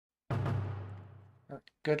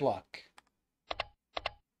Good luck.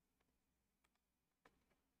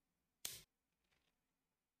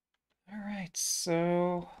 Alright,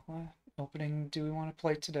 so what opening do we want to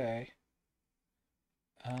play today?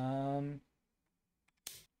 Um,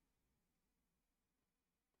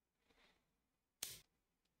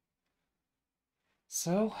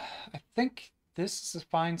 so I think this is a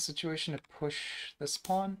fine situation to push this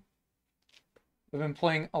pawn. We've been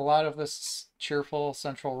playing a lot of this cheerful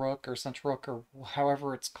central rook or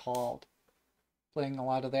however it's called. Playing a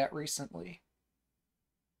lot of that recently.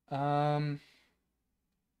 Um,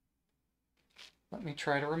 Let me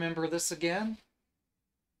try to remember this again.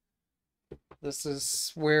 This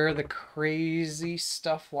is where the crazy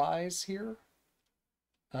stuff lies here.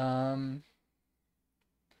 Um,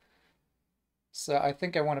 so I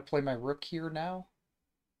think I want to play my rook here now.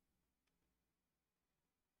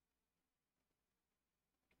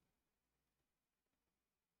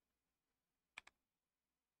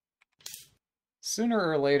 Sooner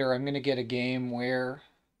or later, I'm going to get a game where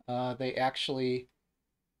they actually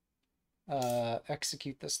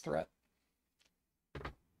execute this threat.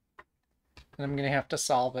 And I'm going to have to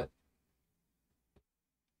solve it.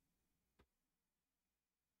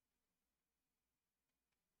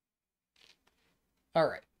 All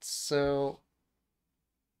right, so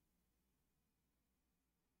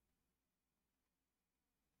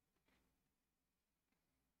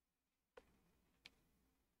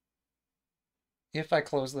if I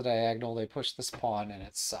close the diagonal, they push this pawn and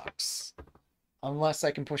it sucks. Unless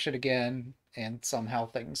I can push it again and somehow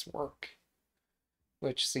things work.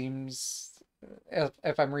 Which seems,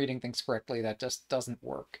 if I'm reading things correctly, that just doesn't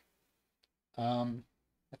work. I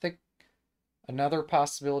think another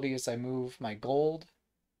possibility is I move my gold.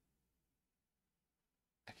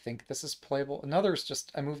 I think this is playable. Another is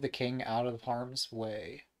just I move the king out of harm's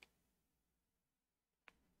way.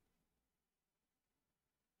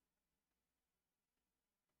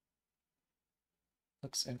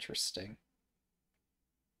 Looks interesting.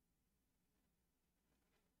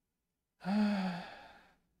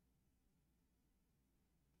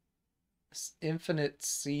 This infinite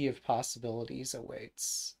sea of possibilities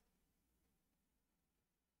awaits.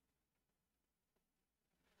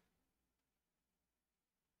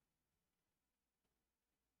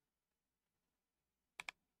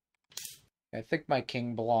 I think my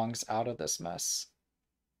king belongs out of this mess.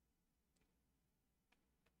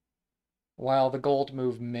 While the gold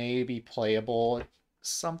move may be playable,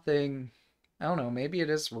 something, I don't know, maybe it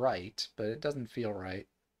is right, but it doesn't feel right.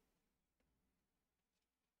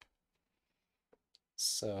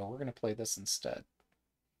 So we're going to play this instead.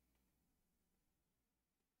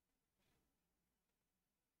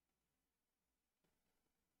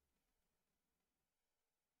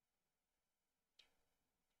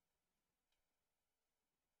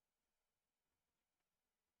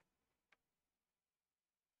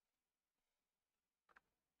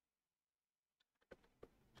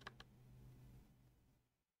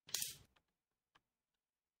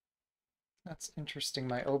 That's interesting.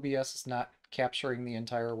 My OBS is not capturing the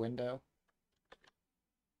entire window.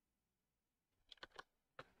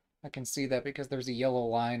 I can see that because there's a yellow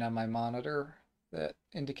line on my monitor that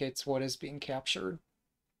indicates what is being captured.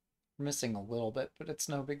 I'm missing a little bit, but it's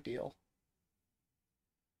no big deal.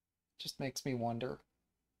 Just makes me wonder.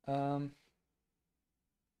 Um,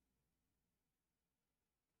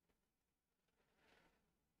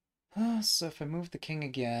 so if I move the king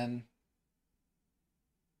again,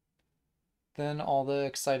 then all the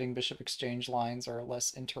exciting bishop exchange lines are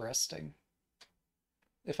less interesting.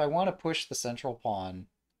 If I want to push the central pawn,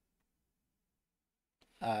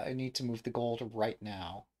 I need to move the gold right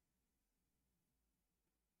now.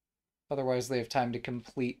 Otherwise, they have time to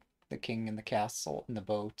complete the king and the castle and the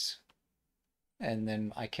boat. And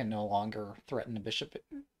then I can no longer threaten a bishop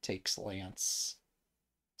takes lance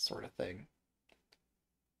sort of thing.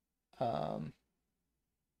 Um,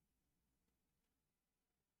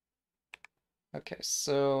 okay,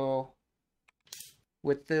 so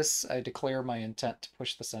with this, I declare my intent to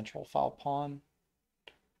push the central foul pawn.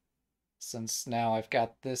 Since now I've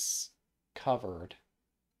got this covered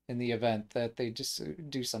in the event that they just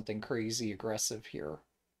do something crazy aggressive here.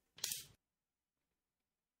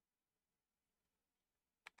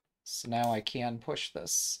 So now I can push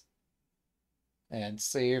this and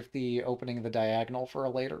save the opening of the diagonal for a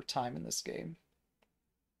later time in this game.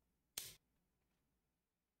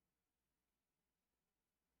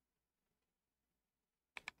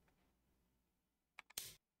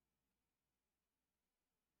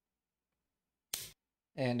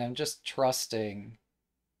 And I'm just trusting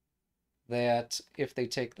that if they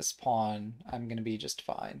take this pawn, I'm going to be just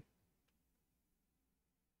fine.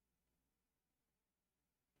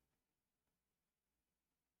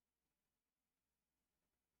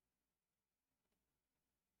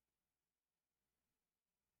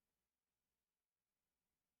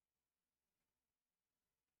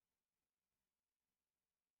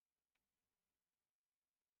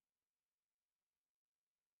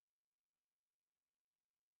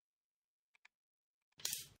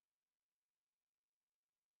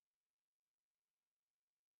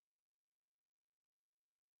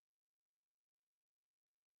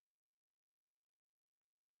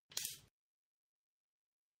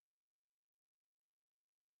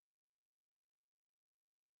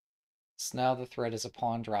 So now the threat is a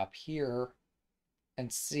pawn drop here,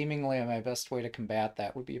 and seemingly my best way to combat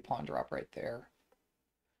that would be a pawn drop right there.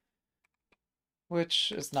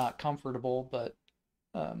 Which is not comfortable, but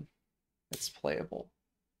it's playable.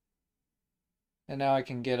 And now I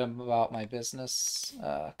can get him about my business,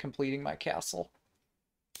 completing my castle.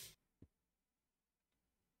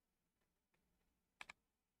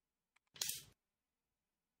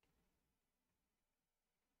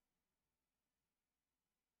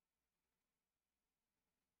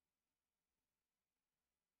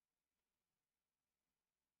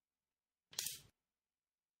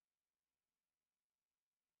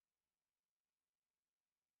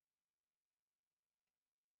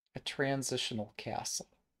 A transitional castle.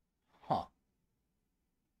 Huh.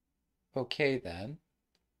 Okay then.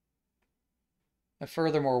 And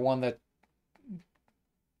furthermore, one that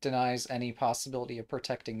denies any possibility of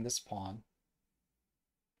protecting this pawn.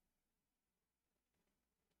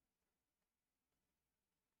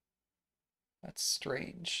 That's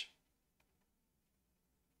strange.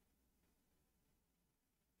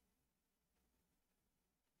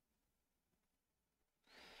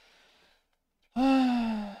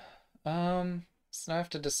 So now I have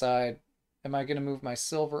to decide, am I going to move my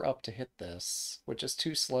silver up to hit this, which is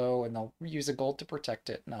too slow, and they'll use a gold to protect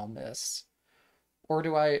it, and I'll miss? Or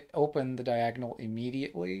do I open the diagonal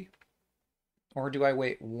immediately? Or do I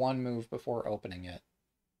wait one move before opening it?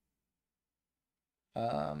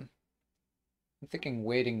 I'm thinking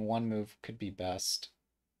waiting one move could be best.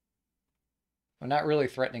 I'm not really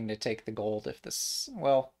threatening to take the gold if this,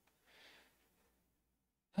 well,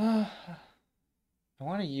 I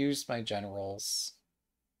want to use my generals.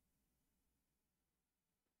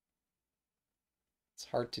 It's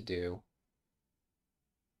hard to do.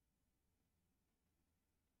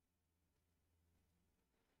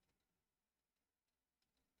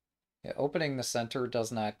 Yeah, opening the center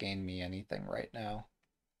does not gain me anything right now.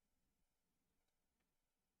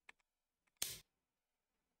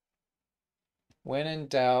 When in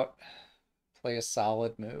doubt, play a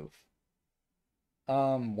solid move.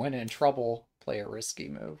 When in trouble, play a risky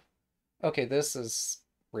move. Okay, this is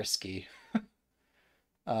risky.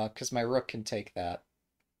 Because my rook can take that.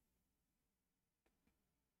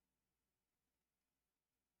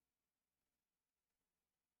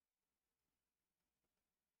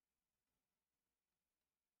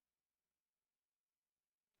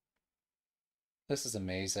 This is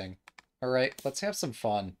amazing. Alright, let's have some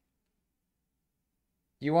fun.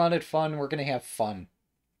 You wanted fun, we're gonna have fun.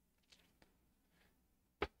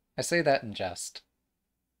 I say that in jest.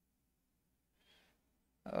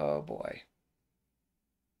 Oh boy.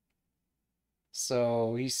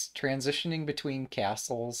 So he's transitioning between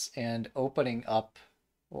castles and opening up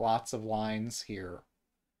lots of lines here.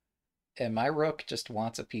 And my rook just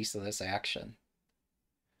wants a piece of this action.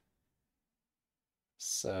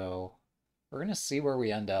 So we're going to see where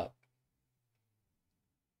we end up.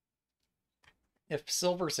 If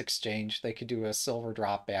silver's exchanged, they could do a silver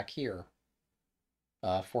drop back here,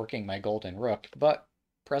 forking my golden rook. But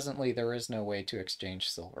presently there is no way to exchange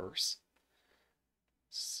silvers.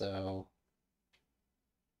 So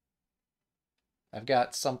I've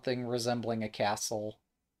got something resembling a castle.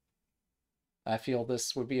 I feel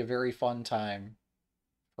this would be a very fun time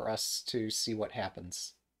for us to see what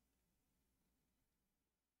happens.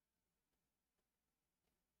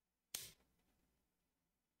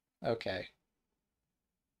 Okay.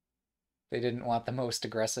 They didn't want the most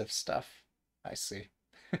aggressive stuff. I see.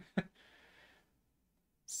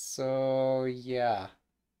 So, yeah.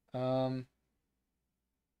 Now,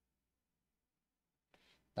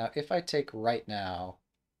 if I take right now,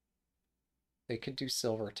 they could do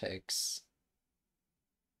silver takes.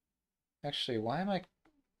 Actually, why am I...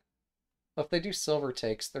 Well, if they do silver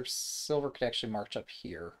takes, their silver could actually march up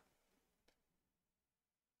here.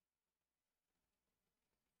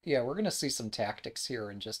 Yeah, we're going to see some tactics here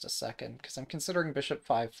in just a second, because I'm considering bishop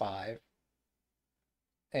 5-5.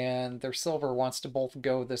 And their silver wants to both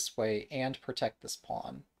go this way and protect this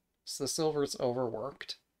pawn. So the silver's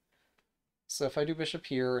overworked. So if I do bishop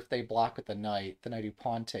here, if they block with the knight, then I do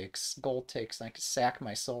pawn takes, gold takes, and I could sack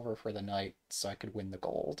my silver for the knight so I could win the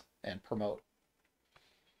gold and promote.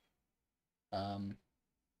 And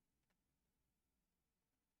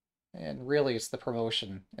really it's the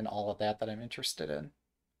promotion and all of that that I'm interested in.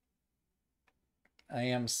 I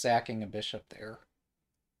am sacking a bishop there.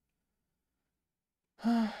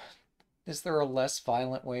 Is there a less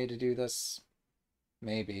violent way to do this?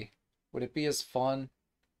 Maybe. Would it be as fun?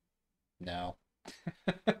 No.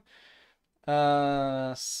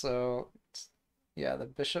 So yeah, the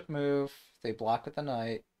bishop move, they block with the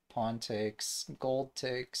knight, pawn takes, gold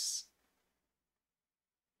takes.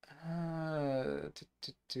 Uh, t-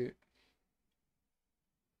 t- t-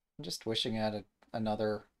 I'm just wishing I had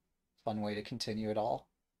another fun way to continue it all.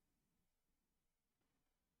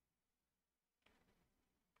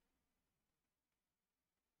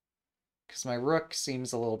 Because my rook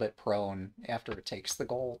seems a little bit prone after it takes the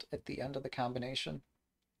gold at the end of the combination.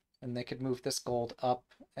 And they could move this gold up,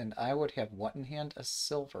 and I would have what in hand? A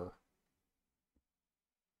silver.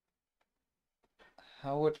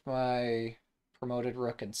 How would my promoted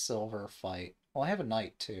rook and silver fight? Well, I have a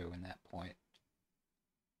knight too in that point.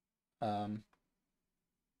 Um,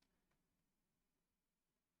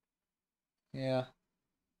 yeah,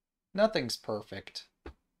 nothing's perfect.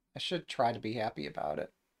 I should try to be happy about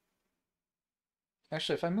it.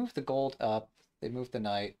 Actually, if I move the gold up, they move the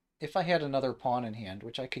knight. If I had another pawn in hand,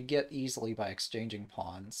 which I could get easily by exchanging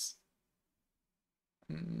pawns.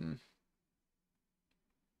 Hmm.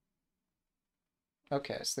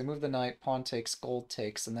 Okay, so they move the knight, pawn takes, gold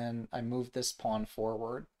takes, and then I move this pawn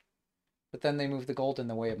forward. But then they move the gold in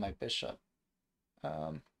the way of my bishop.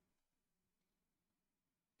 Um,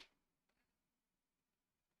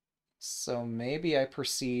 so maybe I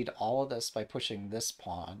proceed all of this by pushing this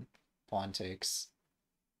pawn. Pawn takes.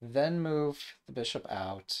 Then move the bishop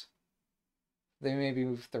out. They maybe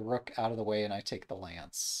move the rook out of the way and I take the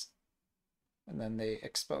lance. And then they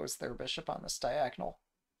expose their bishop on this diagonal.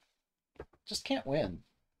 Just can't win.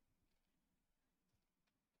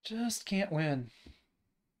 Just can't win.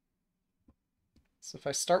 So if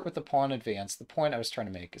I start with the pawn advance, the point I was trying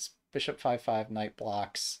to make is bishop 5-5, knight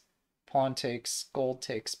blocks, pawn takes, gold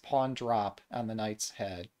takes, pawn drop on the knight's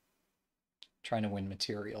head, trying to win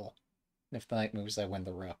material. And if the knight moves, I win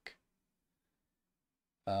the rook.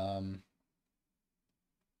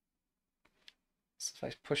 So if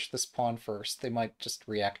I push this pawn first, they might just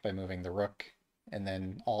react by moving the rook, and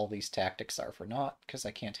then all these tactics are for naught because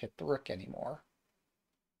I can't hit the rook anymore.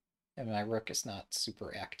 And my rook is not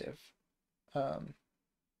super active. Um,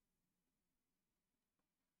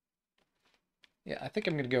 yeah, I think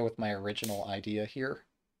I'm going to go with my original idea here.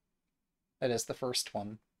 That is the first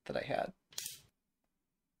one that I had.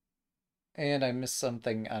 And I missed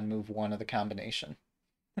something on move 1 of the combination.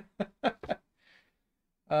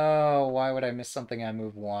 Oh, why would I miss something on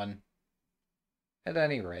move 1? At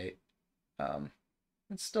any rate, um,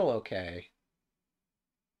 it's still okay.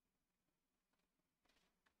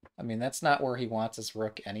 I mean, that's not where he wants his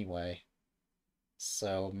rook anyway.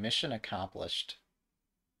 So, mission accomplished.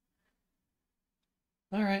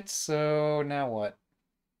 Alright, so now what?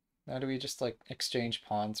 Now do we just, like, exchange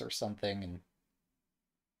pawns or something and...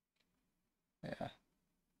 Yeah.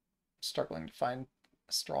 Struggling to find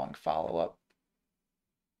a strong follow-up.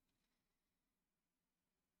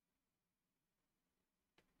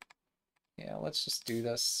 Yeah, let's just do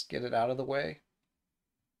this. Get it out of the way.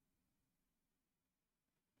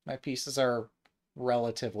 My pieces are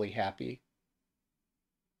relatively happy.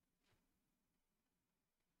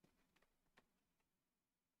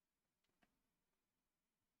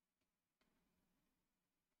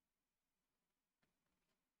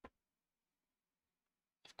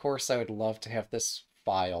 Of course, I would love to have this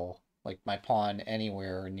file, like my pawn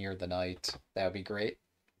anywhere near the knight. That would be great.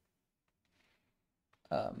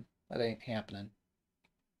 That ain't happening.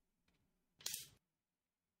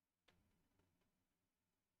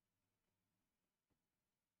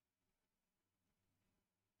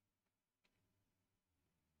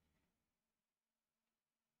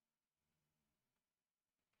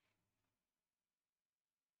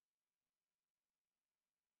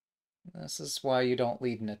 This is why you don't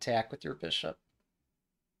lead an attack with your bishop.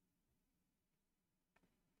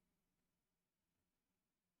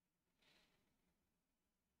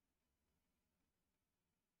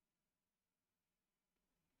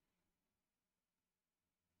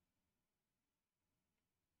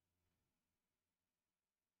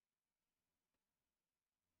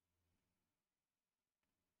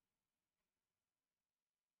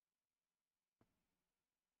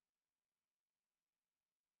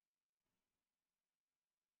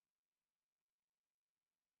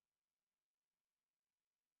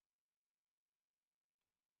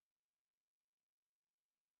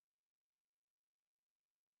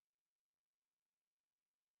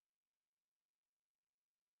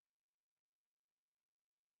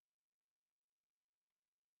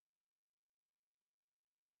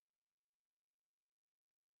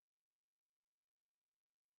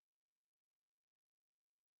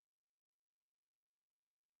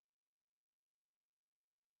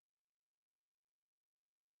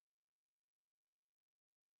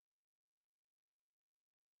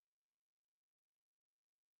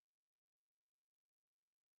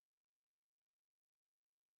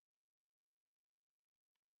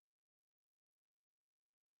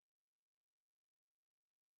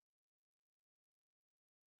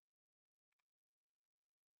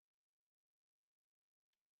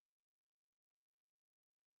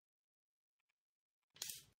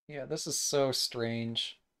 Yeah, this is so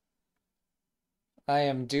strange. I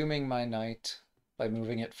am dooming my knight by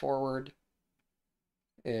moving it forward.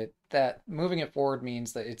 That moving it forward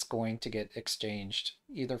means that it's going to get exchanged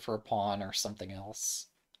either for a pawn or something else.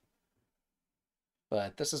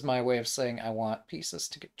 But this is my way of saying I want pieces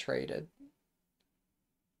to get traded.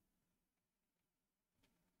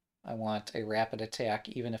 I want a rapid attack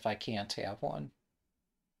even if I can't have one.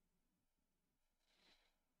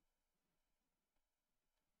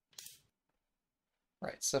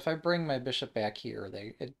 Right, so if I bring my bishop back here,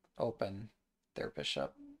 they open their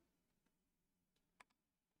bishop.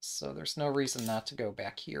 So there's no reason not to go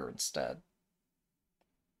back here instead.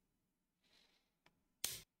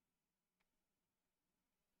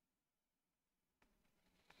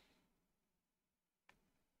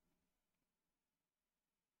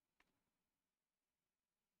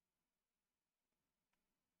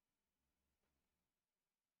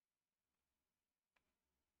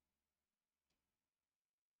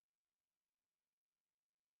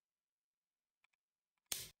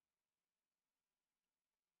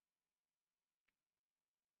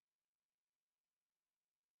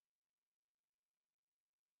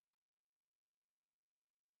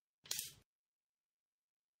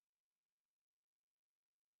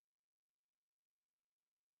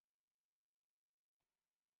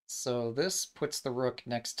 So this puts the rook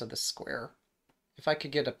next to the square. If I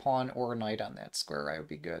could get a pawn or a knight on that square, I would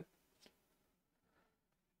be good.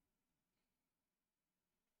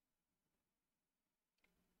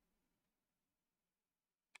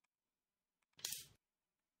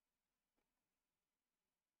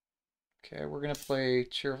 Okay, we're going to play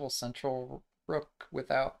Cheerful Central Rook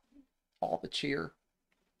without all the cheer.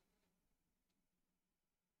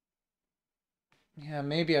 Yeah,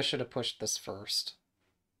 maybe I should have pushed this first.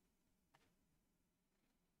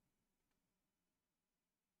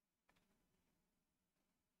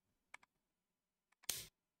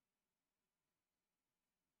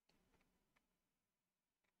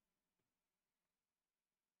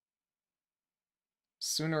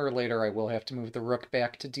 Sooner or later, I will have to move the rook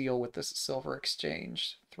back to deal with this silver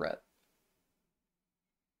exchange threat.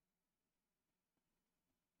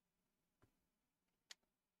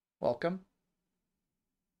 Welcome.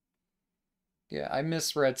 Yeah, I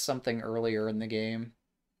misread something earlier in the game.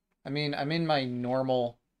 I mean, I'm in my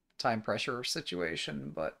normal time pressure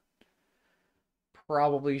situation, but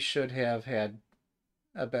probably should have had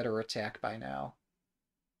a better attack by now.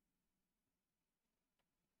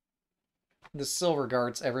 The silver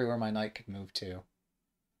guards everywhere my knight could move to.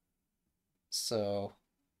 So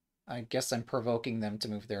I guess I'm provoking them to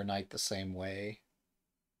move their knight the same way.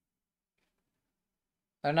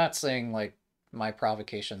 I'm not saying, like, my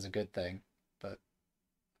provocation's a good thing, but...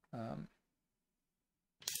 Um,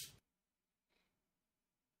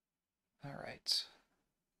 Alright.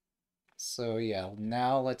 So yeah,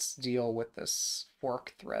 now let's deal with this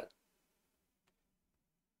fork threat.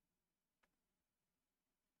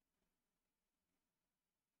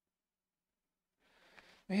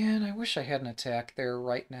 Man, I wish I had an attack there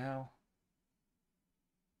right now.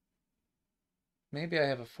 Maybe I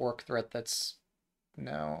have a fork threat that's...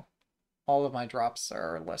 No. All of my drops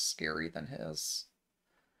are less scary than his.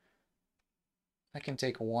 I can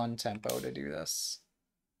take one tempo to do this.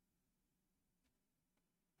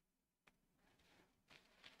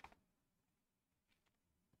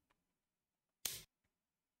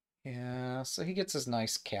 Yeah, so he gets his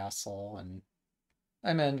nice castle, and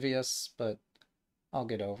I'm envious, but I'll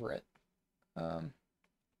get over it. Um,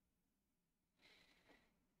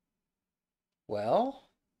 well,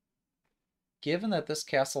 given that this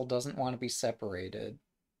castle doesn't want to be separated,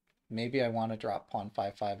 maybe I want to drop pawn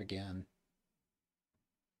 5-5 again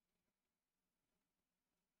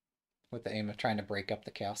with the aim of trying to break up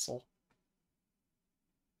the castle.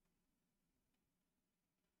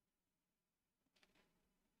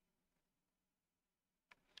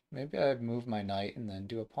 Maybe I move my knight and then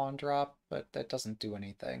do a pawn drop, but that doesn't do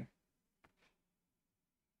anything.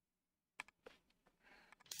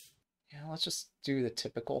 Yeah, let's just do the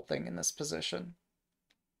typical thing in this position.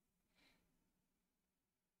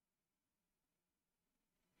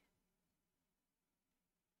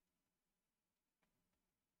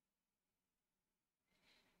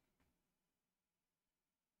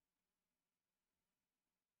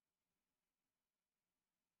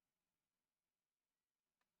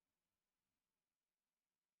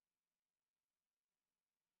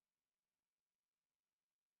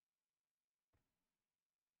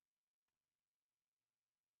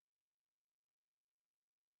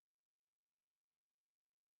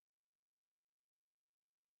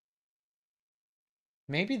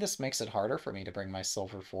 Maybe this makes it harder for me to bring my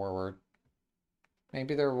silver forward.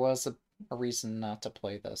 Maybe there was a reason not to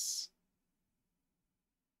play this.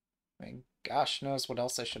 I mean, gosh knows what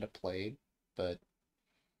else I should have played, but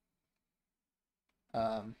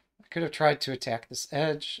I could have tried to attack this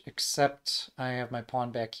edge, except I have my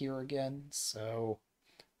pawn back here again, so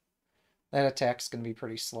that attack's going to be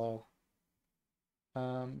pretty slow.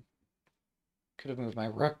 Um, could have moved my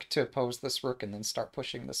rook to oppose this rook and then start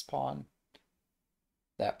pushing this pawn.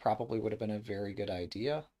 That probably would have been a very good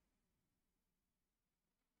idea.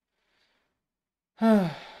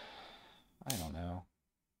 I don't know.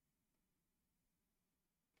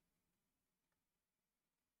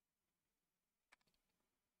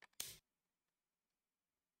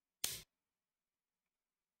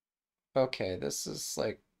 Okay, this is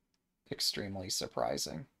like extremely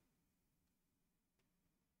surprising.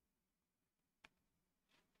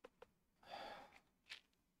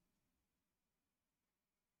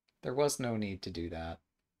 There was no need to do that,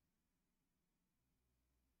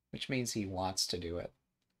 which means he wants to do it.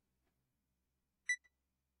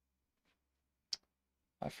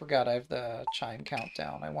 I forgot I have the chime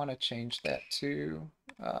countdown. I want to change that to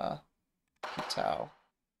Kitao.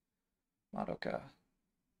 Madoka.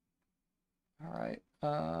 Alright.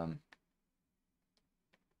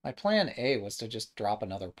 My plan A was to just drop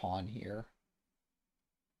another pawn here.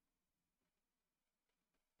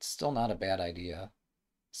 It's still not a bad idea,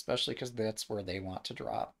 especially because that's where they want to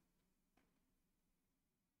drop.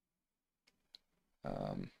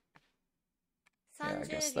 Yeah, I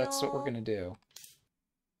guess that's what we're gonna do.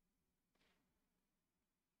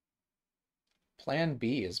 Plan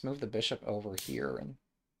B is move the bishop over here and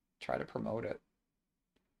try to promote it,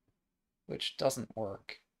 which doesn't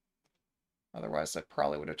work. Otherwise, I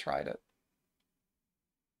probably would have tried it.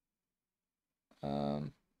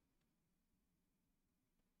 Um,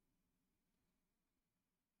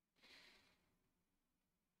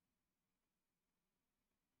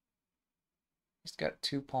 he's got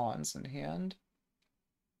two pawns in hand.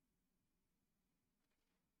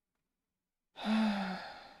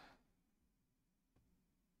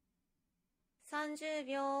 30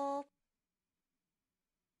秒。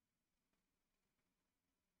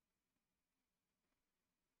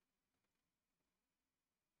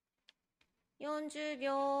40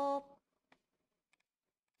秒。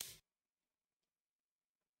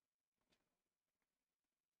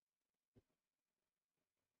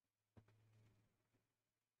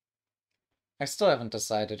I still haven't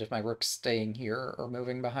decided if my rook's staying here or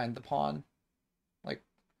moving behind the pawn. Like,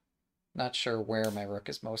 not sure where my rook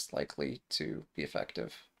is most likely to be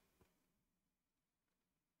effective.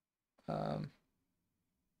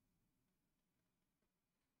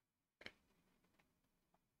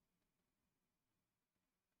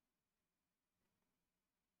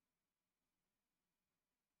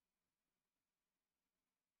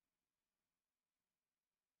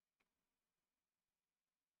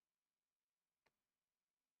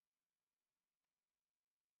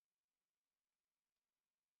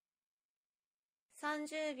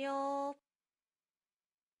 Um,30秒。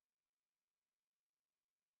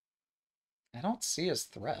I don't see his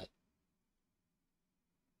threat.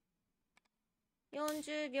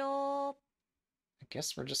 40秒。I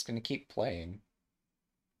guess we're just gonna keep playing.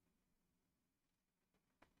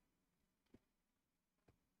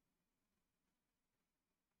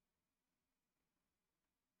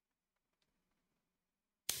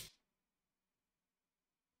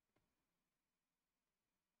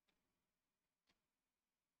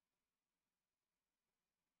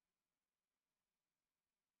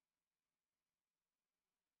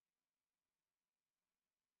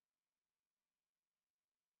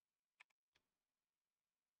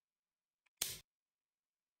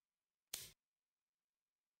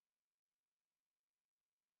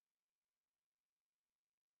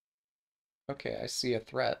 Okay, I see a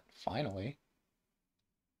threat, finally.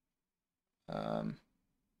 I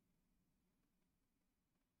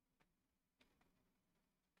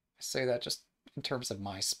say that just in terms of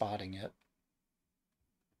my spotting it,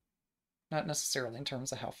 not necessarily in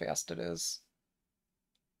terms of how fast it is.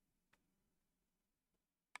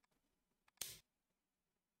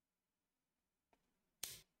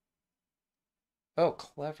 Oh,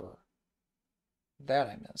 clever. That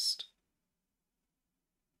I missed.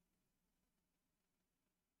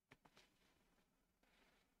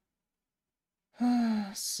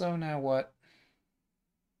 So now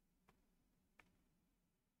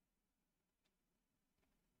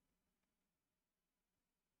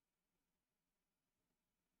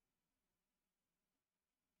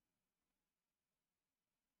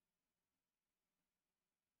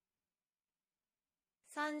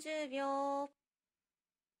秒。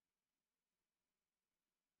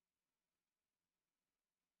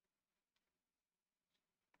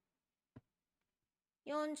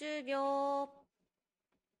40秒、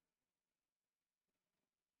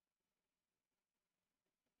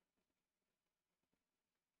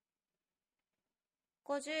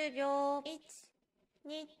50秒、1、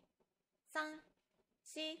2、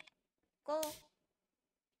3、4、5。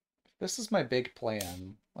This is my big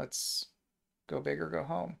plan. Let's go big or go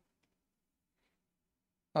home.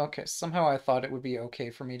 Okay, somehow I thought it would be okay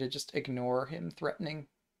for me to just ignore him threatening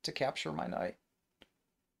to capture my knight.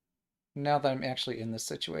 Now that I'm actually in this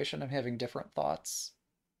situation, I'm having different thoughts.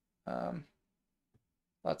 Um,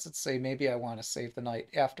 Let's say maybe I want to save the knight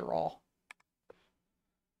after all.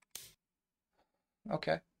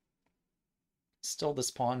 Okay. Still,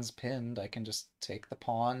 this pawn's pinned. I can just take the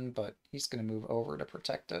pawn, but he's going to move over to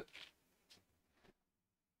protect it.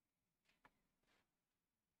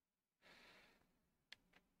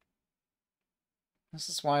 This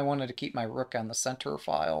is why I wanted to keep my rook on the center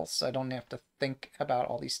file, so I don't have to think about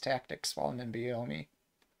all these tactics while I'm in Biomi.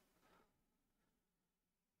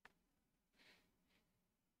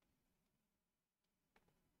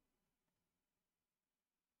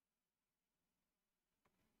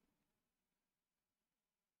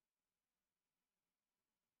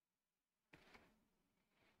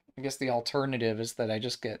 I guess the alternative is that I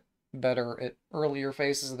just get better at earlier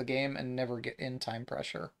phases of the game and never get in time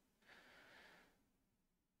pressure.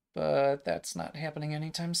 But that's not happening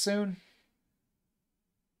anytime soon.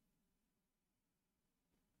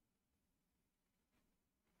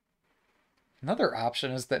 Another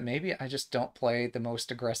option is that maybe I just don't play the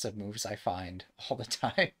most aggressive moves I find all the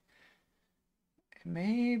time.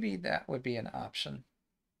 Maybe that would be an option.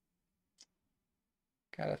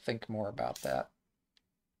 Gotta think more about that.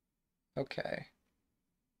 Okay.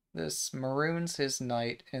 This maroons his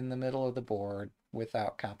knight in the middle of the board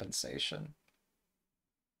without compensation.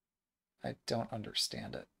 I don't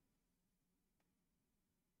understand it.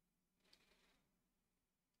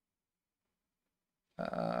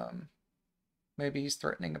 Maybe he's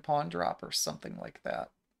threatening a pawn drop or something like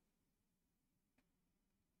that.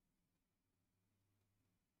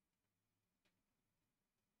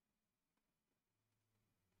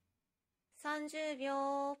 30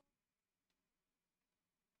秒、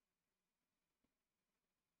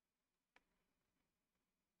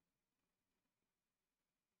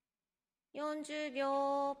40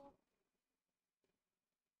秒、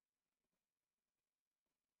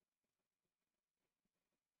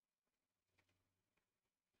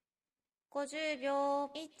50秒、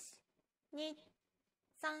1、2、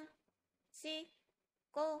3、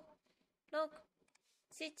4、5、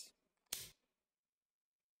6、7。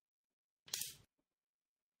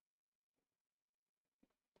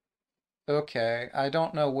Okay, I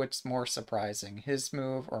don't know what's more surprising, his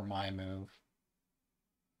move or my move.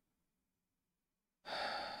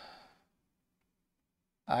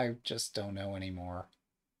 I just don't know anymore.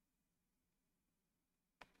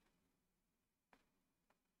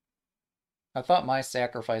 I thought my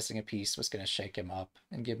sacrificing a piece was going to shake him up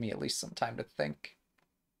and give me at least some time to think.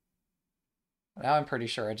 Now I'm pretty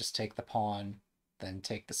sure I just take the pawn, then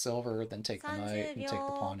take the silver, then take the knight, 30 and take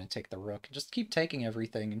the pawn秒、and take the rook. Just keep taking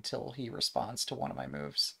everything until he responds to one of my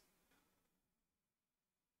moves.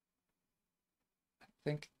 I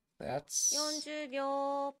think that's 40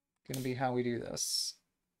秒、going to be how we do this.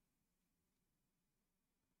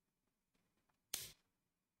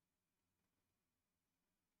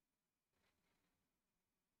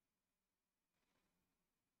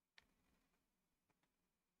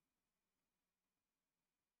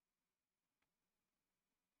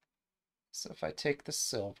 So if I take the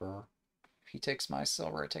silver, if he takes my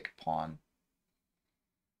silver, I take a pawn.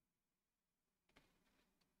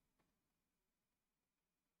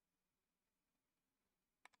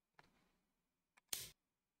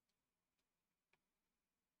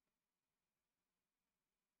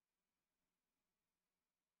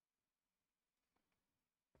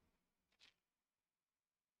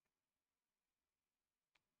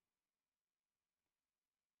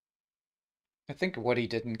 I think what he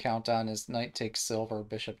didn't count on is knight takes silver,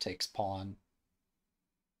 bishop takes pawn.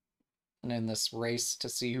 And in this race to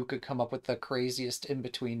see who could come up with the craziest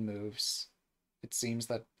in-between moves, it seems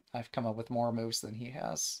that I've come up with more moves than he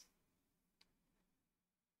has.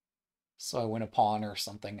 So I win a pawn or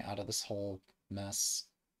something out of this whole mess.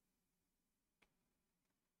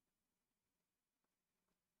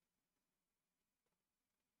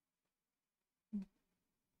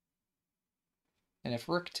 And if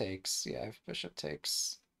rook takes, yeah, if bishop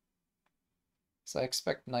takes. So I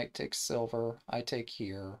expect knight takes silver, I take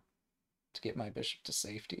here to get my bishop to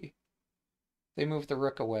safety. They move the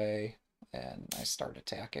rook away, and I start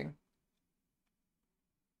attacking.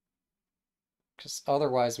 Because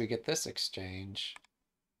otherwise we get this exchange,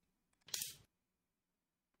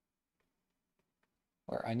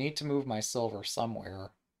 Where I need to move my silver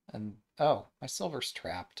somewhere. And, oh, my silver's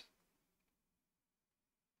trapped.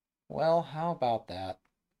 Well, how about that?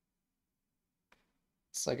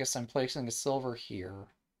 So I guess I'm placing a silver here.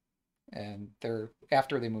 And they're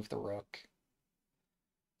after they move the rook.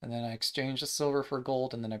 And then I exchange the silver for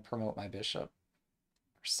gold, and then I promote my bishop.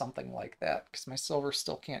 Or something like that, because my silver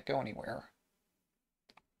still can't go anywhere.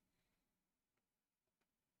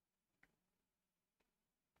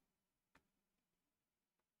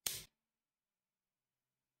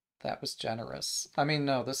 That was generous. I mean,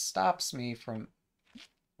 no, this stops me from...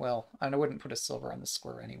 Well, I wouldn't put a silver on the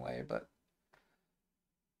square anyway, but...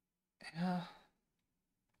 Yeah,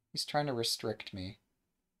 he's trying to restrict me.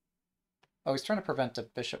 Oh, he's trying to prevent a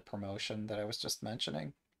bishop promotion that I was just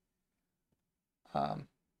mentioning. I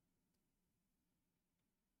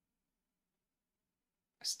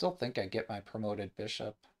still think I get my promoted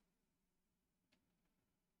bishop.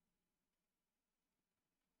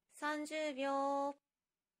 30秒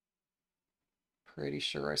Pretty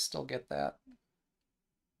sure I still get that.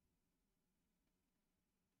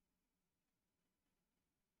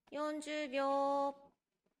 40秒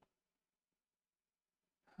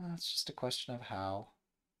It's just a question of how.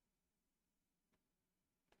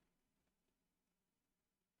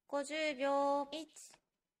 50秒1、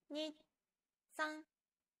2、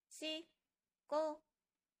3、4、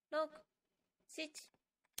5、6、7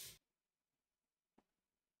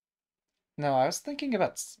 No, I was thinking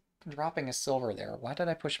about dropping a silver there. Why did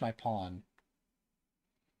I push my pawn?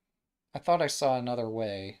 I thought I saw another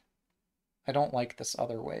way. I don't like this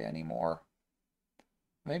other way anymore.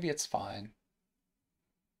 Maybe it's fine.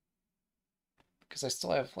 Because I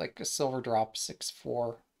still have like a silver drop 6-4.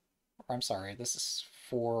 Or I'm sorry, this is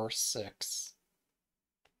 4-6.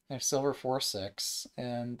 I have silver 4-6,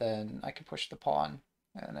 and then I can push the pawn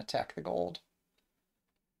and attack the gold.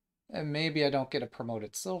 And maybe I don't get a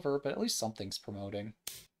promoted silver, but at least something's promoting.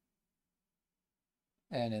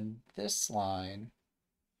 And in this line,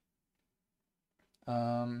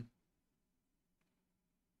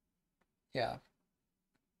 yeah,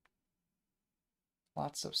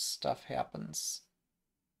 lots of stuff happens.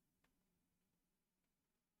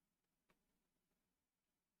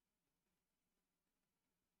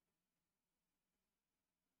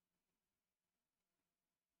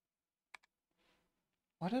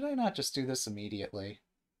 Why did I not just do this immediately?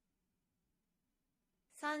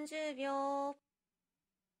 30秒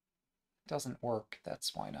It doesn't work,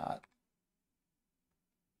 that's why not.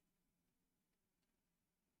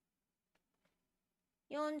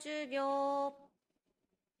 40秒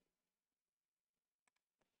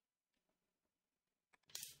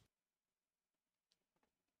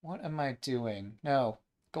What am I doing? No.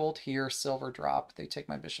 Gold here, silver drop. They take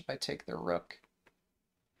my bishop, I take their rook.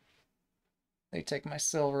 They take my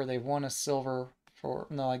silver, they've won a silver for...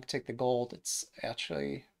 No, I take the gold. It's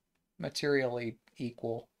actually materially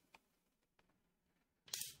equal.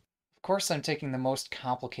 Of course I'm taking the most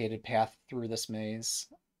complicated path through this maze.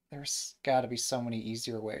 There's got to be so many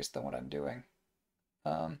easier ways than what I'm doing.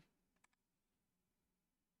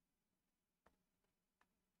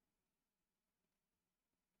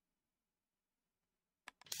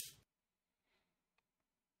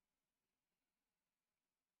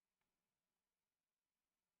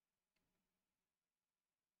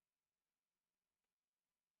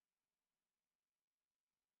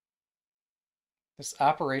 This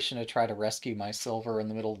operation to try to rescue my silver in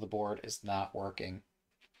the middle of the board is not working.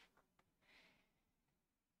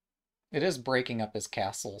 It is breaking up his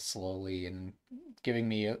castle slowly and giving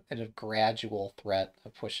me a gradual threat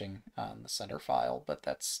of pushing on the center file, but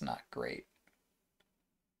that's not great.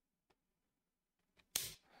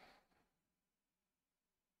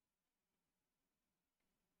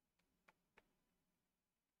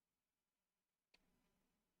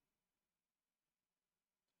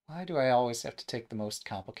 Why do I always have to take the most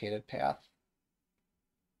complicated path?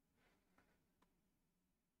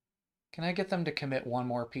 Can I get them to commit one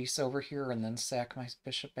more piece over here and then sack my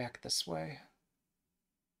bishop back this way?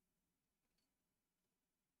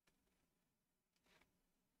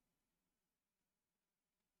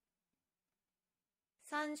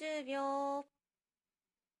 30秒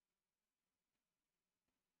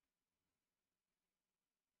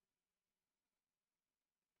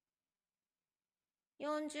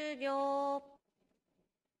 40秒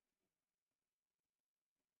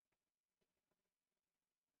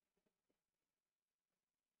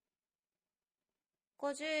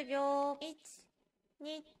 50秒1、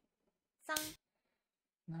2、3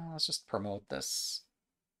 No, let's just promote this.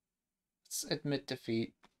 Let's admit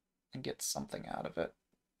defeat and get something out of it.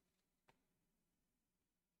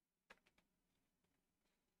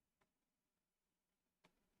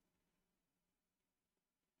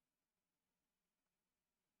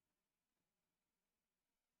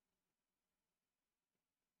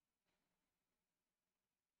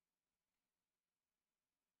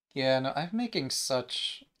 Yeah, no, I'm making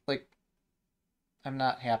such, like, I'm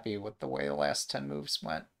not happy with the way the last 10 moves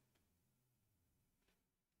went.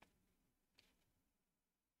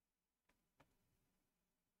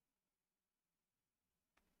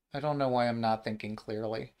 I don't know why I'm not thinking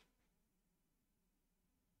clearly.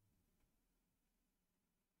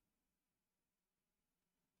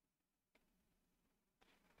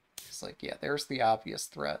 It's like, yeah, there's the obvious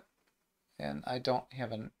threat, and I don't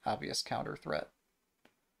have an obvious counter threat.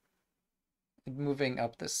 Moving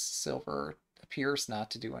up this silver appears not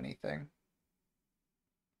to do anything.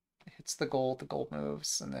 It hits the gold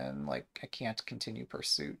moves, and then, like, I can't continue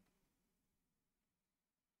pursuit.30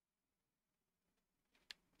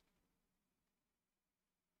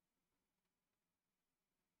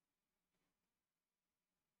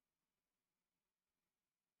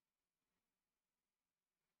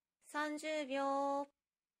秒、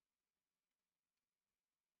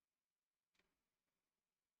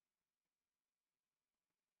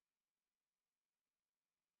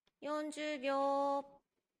40秒、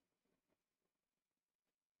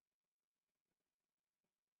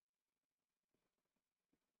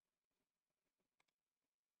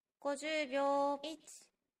50秒、1、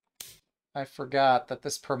I forgot that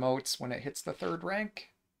this promotes when it hits the third rank.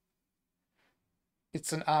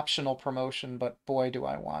 It's an optional promotion, but boy, do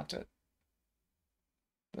I want it.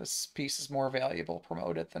 This piece is more valuable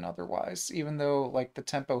promoted than otherwise, even though, like, the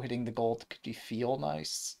tempo hitting the gold could feel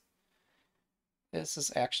nice. This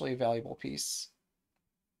is actually a valuable piece.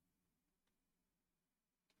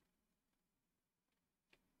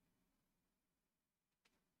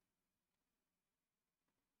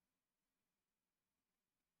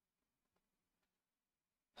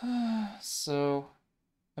 So,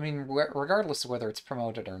 I mean, regardless of whether it's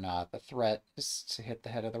promoted or not, the threat is to hit the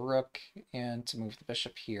head of the rook and to move the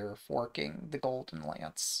bishop here, forking the golden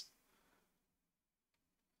lance.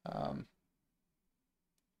 Um,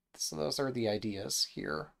 so those are the ideas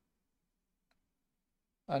here.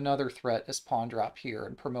 Another threat is pawn drop here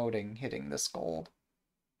and promoting hitting this gold.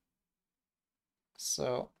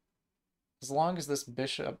 So as long as this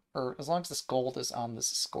bishop, or as long as this gold is on this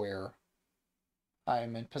square,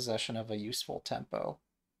 I'm in possession of a useful tempo.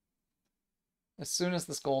 As soon as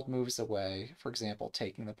this gold moves away, for example,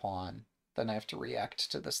 taking the pawn, then I have to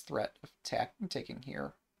react to this threat of taking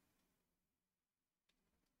here.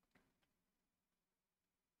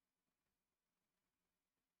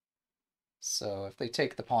 So if they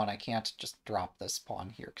take the pawn, I can't just drop this pawn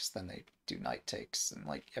here, because then they do knight takes, and,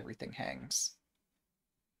 like, everything hangs.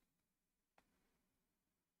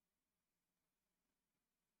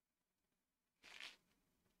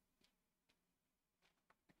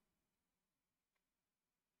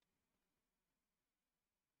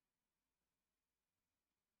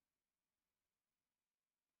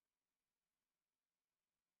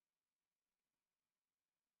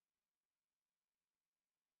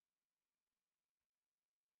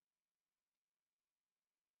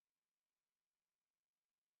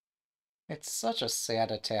 It's such a sad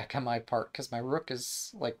attack on my part, because my rook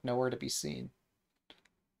is, like, nowhere to be seen.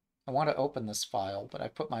 I want to open this file, but I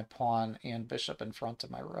put my pawn and bishop in front of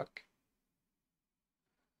my rook.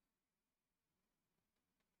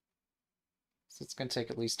 So it's going to take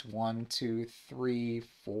at least 1, 2, 3,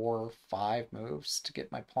 4, 5 moves to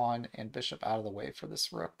get my pawn and bishop out of the way for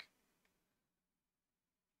this rook.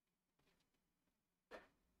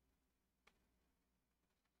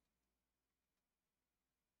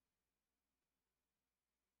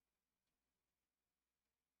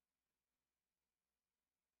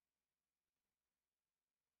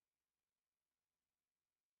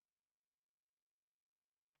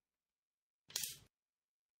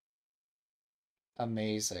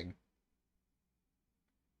 Amazing.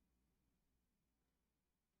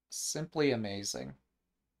 Simply amazing.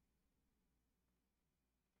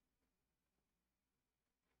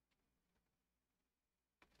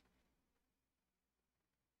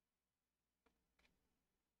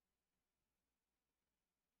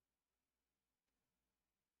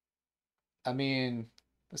 I mean,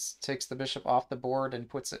 this takes the bishop off the board and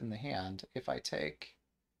puts it in the hand if I take.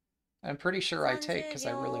 I'm pretty sure I take30because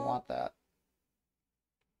I really秒、want that.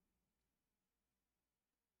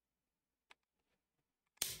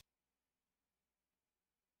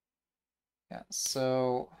 Yeah,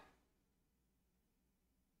 so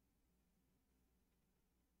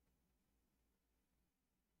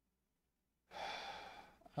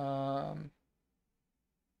um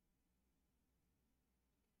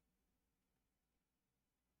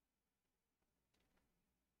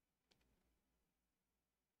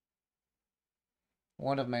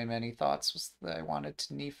one of my many thoughts was that I wanted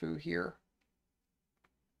to Nifu here,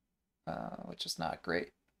 which is not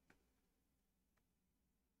great.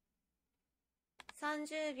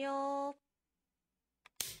 30秒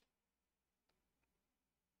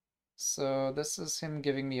So this is him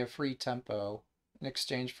giving me a free tempo in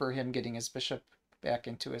exchange for him getting his bishop back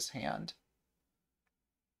into his hand.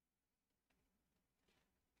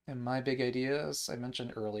 And my big idea, as I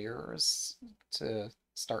mentioned earlier, is to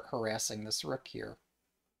start harassing this rook here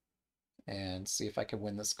and see if I can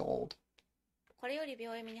win this gold. これより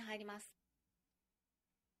秒読みに入ります。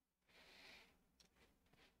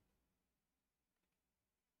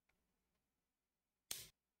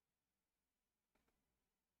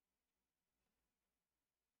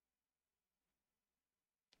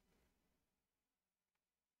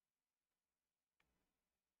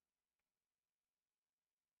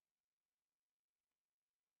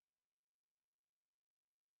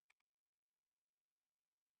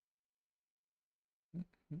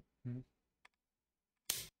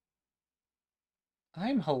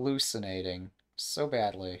I'm hallucinating so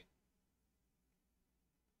badly.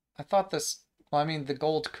 I thought this... Well, I mean, the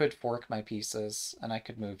gold could fork my pieces, and I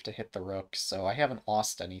could move to hit the rook, so I haven't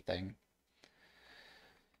lost anything.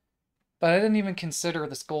 But I didn't even consider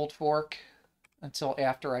this gold fork until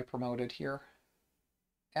after I promoted here.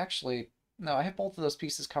 Actually, no, I have both of those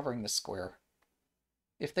pieces covering the square.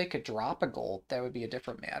 If they could drop a gold, that would be a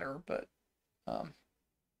different matter, but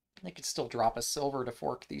they could still drop a silver to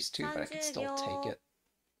fork these two, but I could 30 still take 秒 it.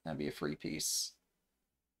 That'd be a free piece.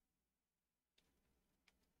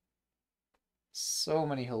 So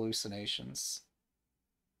many hallucinations.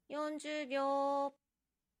 40秒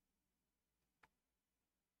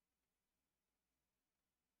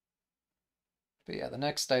But yeah, the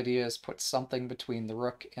next idea is put something between the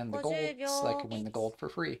rook and the 50 gold so I can win the 秒 gold for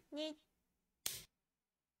free. 2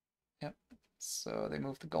 Yep. So they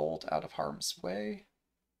move the gold out of harm's way.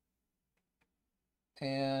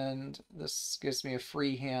 And this gives me a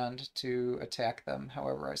free hand to attack them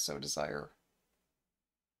however I so desire.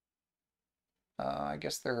 I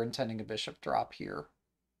guess they're intending a bishop drop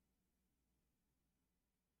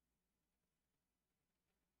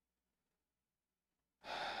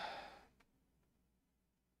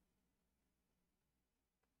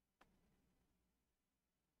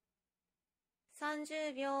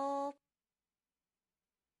秒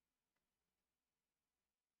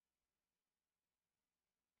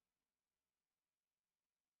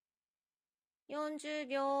 40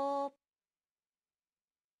秒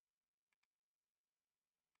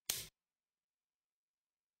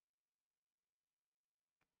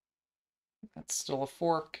That's still a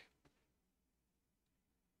fork.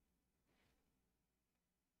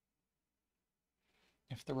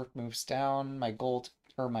 If the rook moves down, my gold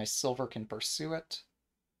or my silver can pursue it.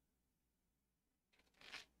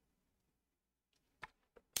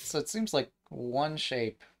 So it seems like one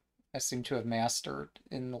shape I seem to have mastered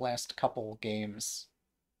in the last couple games,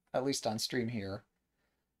 at least on stream here.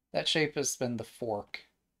 That shape has been the fork.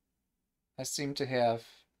 I seem to have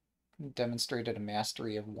demonstrated a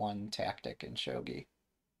mastery of one tactic in shogi.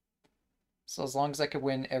 So as long as I could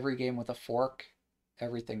win every game with a fork,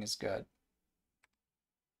 everything is good.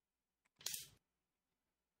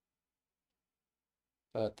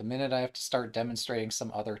 But the minute I have to start demonstrating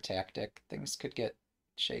some other tactic, things could get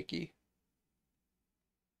shaky.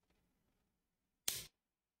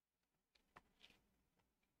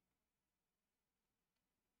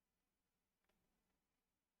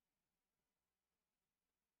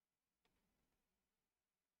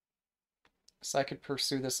 So I could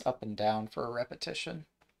pursue this up and down for a repetition.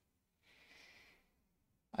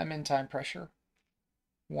 I'm in time pressure.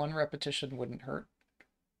 One repetition wouldn't hurt.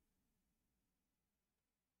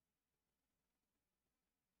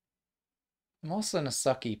 I'm also in a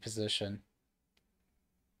sucky position.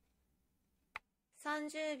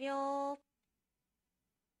 30秒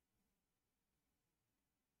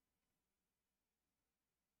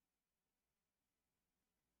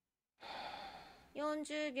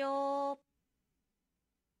 40秒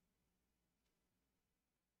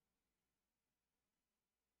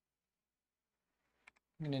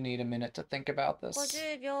I'm gonna need a minute to think about this.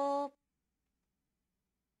 50秒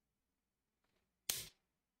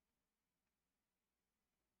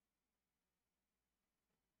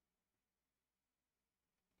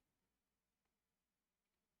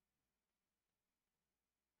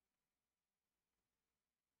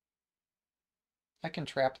I can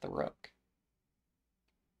trap the rook.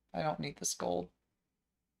 I don't need this gold.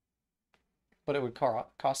 But it would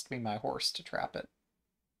cost me my horse to trap it.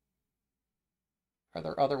 Are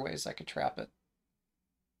there other ways I could trap it?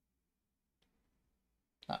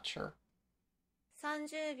 Not sure.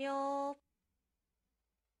 30秒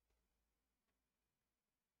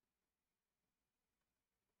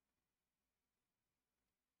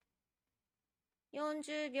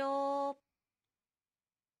40秒、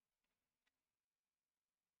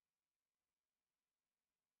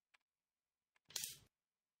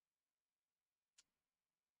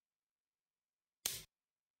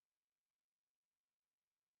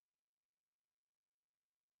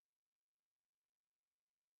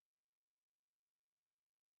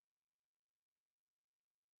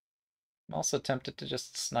I'm also tempted to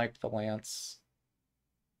just snipe the lance.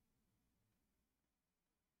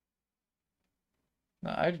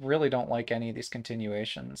 No, I really don't like any of these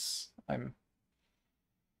continuations.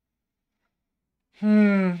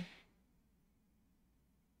 Hmm.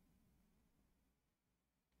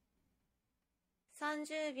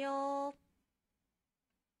 30秒、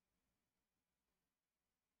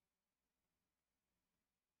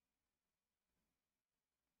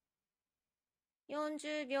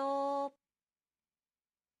40秒、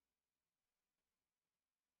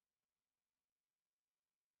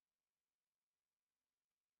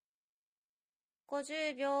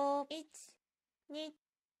50秒、1、2、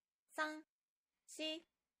3、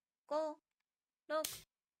4、5、6。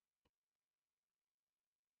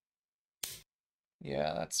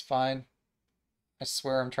Yeah, that's fine. I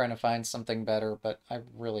swear I'm trying to find something better, but I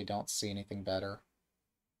really don't see anything better.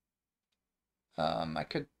 I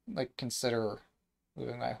could, like, consider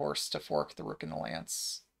moving my horse to fork the rook and the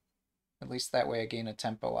lance. At least that way I gain a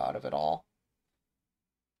tempo out of it all.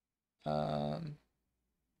 Um,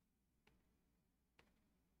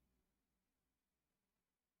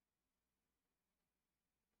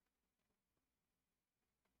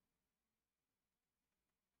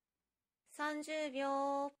 30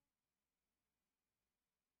秒、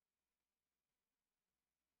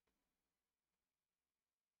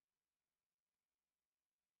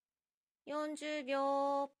40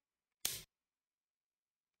秒、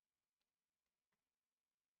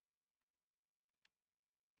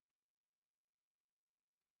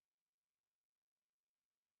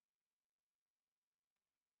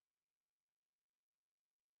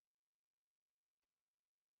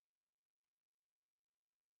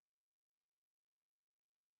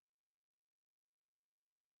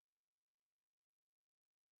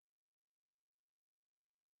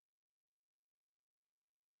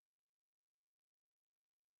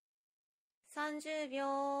30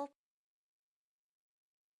秒、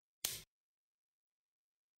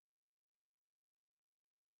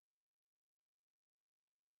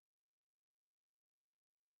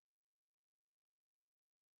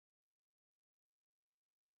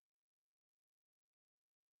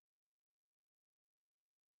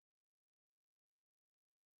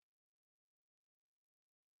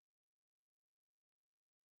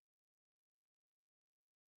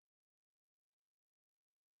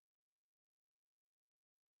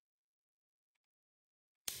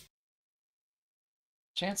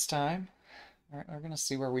chance time. All right, we're gonna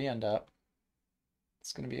see where we end up.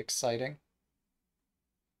 It's gonna be exciting.30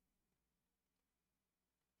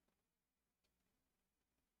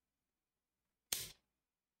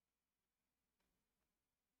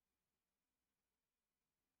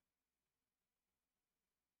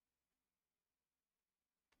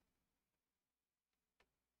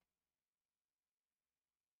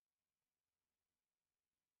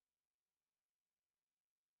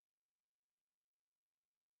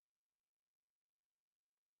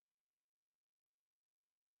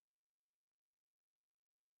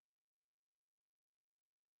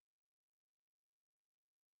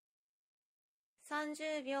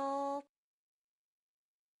秒、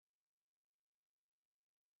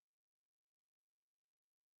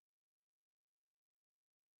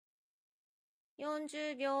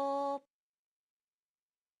40秒、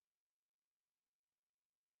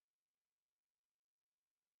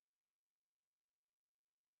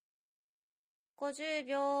50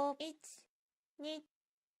秒、1、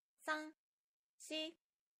2、3、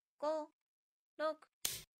4、5、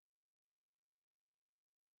6。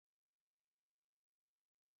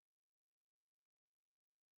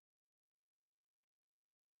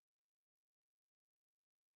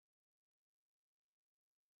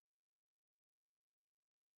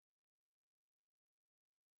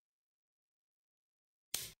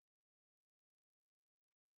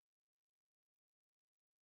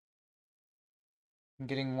I'm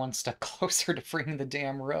getting one step closer to freeing the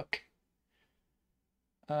damn rook.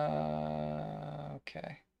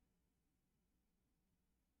 Okay.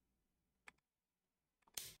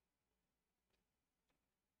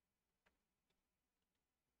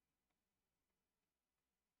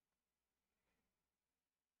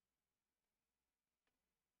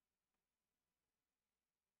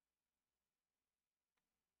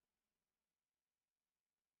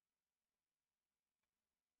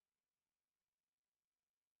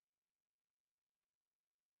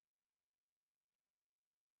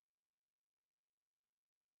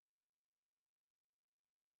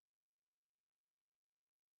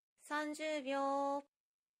 30秒、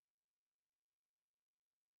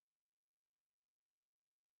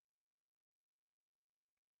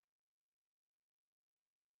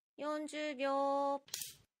40秒、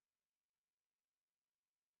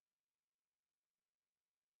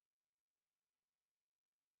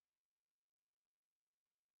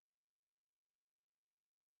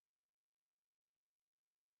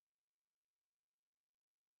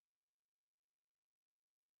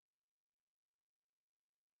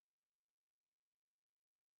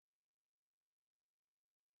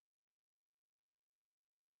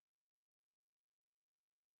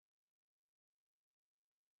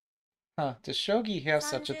Huh, does shogi have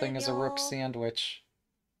such a 30 thing as a rook 秒、sandwich?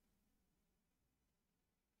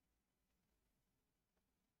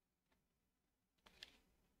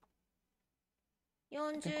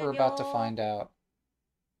 I think 40 we're about to秒、find out.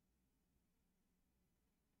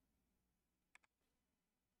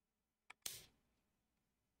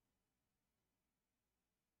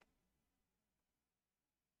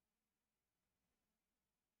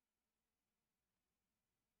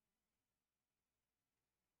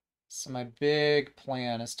 So my big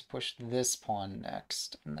plan is to push this pawn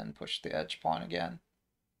next, and then push the edge pawn again.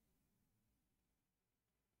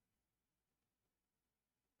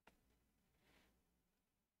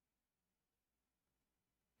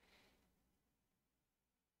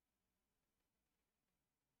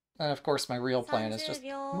 And of course my real plan is 30 just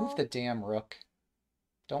move the 秒、damn rook.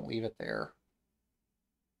 Don't leave it there.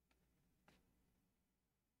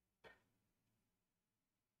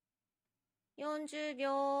 40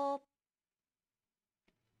秒、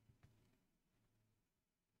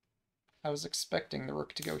I was expecting the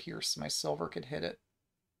rook to go here so my silver could hit it.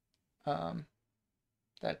 Um,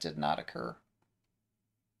 that did not occur.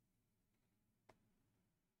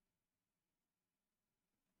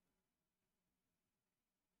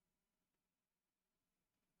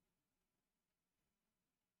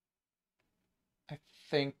 I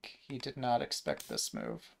think he did not expect this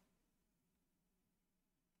move.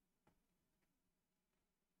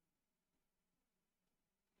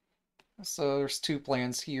 So there's two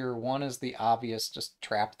plans here. One is the obvious, just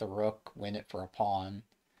trap the rook, win it for a pawn.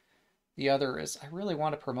 The other is I really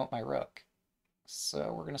want to promote my rook.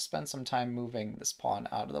 So we're going to spend some time moving this pawn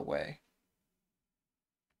out of the way.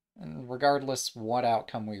 And regardless what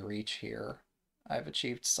outcome we reach here, I've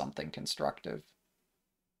achieved something constructive.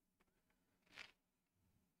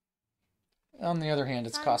 On the other hand,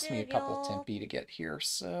 it's cost me a 30 couple 秒、tempi to get here,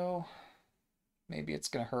 so maybe it's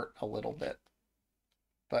going to hurt a little bit.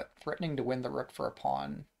 But threatening to win the rook for a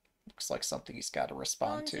pawn looks like something he's got to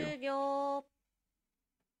respond to. 40秒、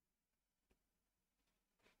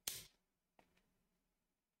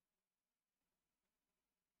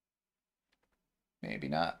Maybe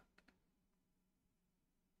not.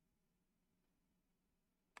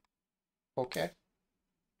 Okay.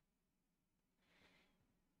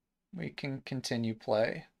 We can continue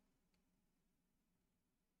play.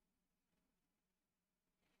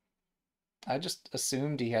 I just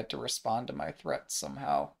assumed he had to respond to my threat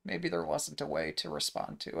somehow. Maybe there wasn't a way to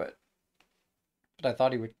respond to it. But I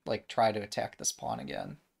thought he would, like, try to attack this pawn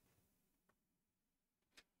again.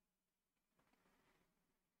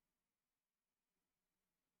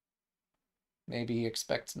 Maybe he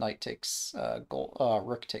expects knight takes,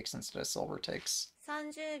 rook takes instead of silver takes.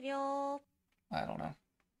 30秒、I don't know.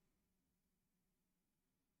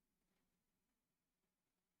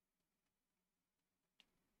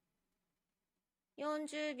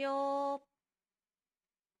 40秒、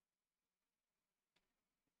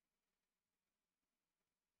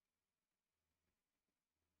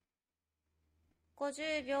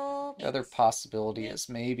50秒、The other 1、possibility 2、is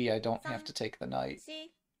maybe I don't have 3、to take the knight.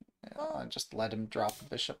 4、I 5、just let him drop the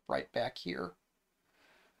bishop right back here.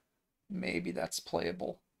 Maybe that's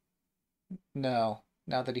playable. No,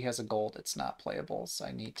 now that he has a gold, it's not playable, so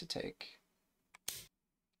I need to take.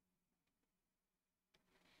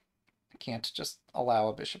 I can't just allow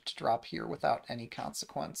a bishop to drop here without any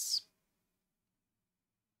consequence.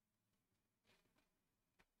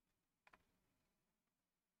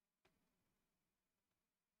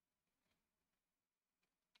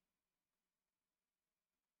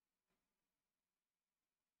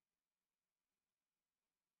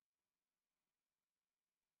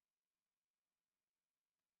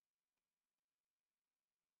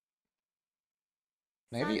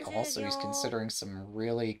 Maybe 30 also he's 秒、considering some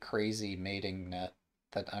really crazy mating net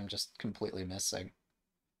that I'm just completely missing.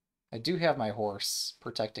 I do have my horse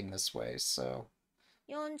protecting this way, so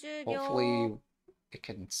 40秒、hopefully it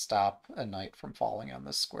can stop a knight from falling on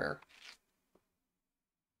this square.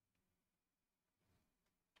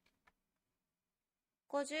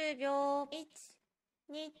 50秒、1、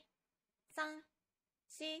2、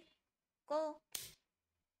3, 4, 5.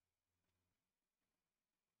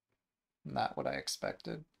 Not what I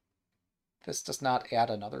expected. This does not add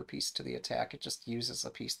another piece to the attack, it just uses a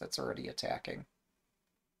piece that's already attacking.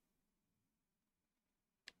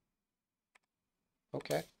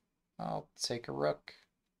 Okay, I'll take a rook.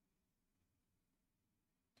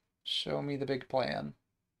 Show me the big plan.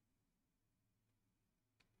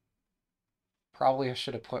 Probably I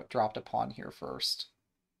should have dropped a pawn here first.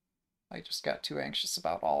 I just got too anxious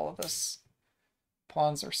about all of this.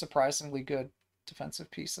 Pawns are surprisingly good defensive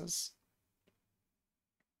pieces.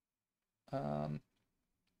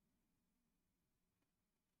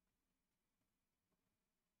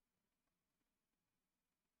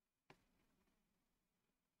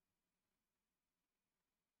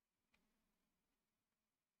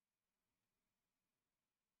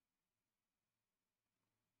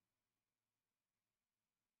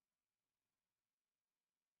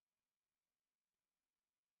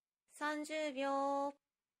 30秒。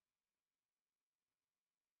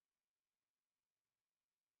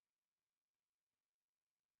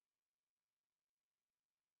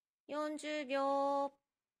40秒。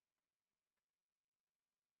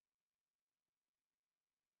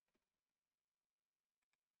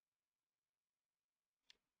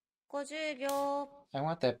50秒。 I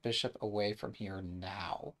want that bishop away from here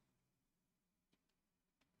now.30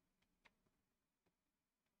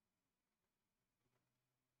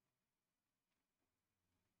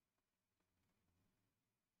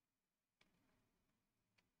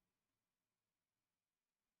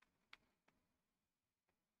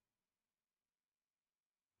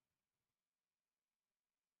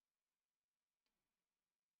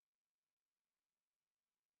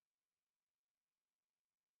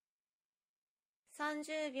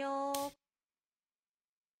秒。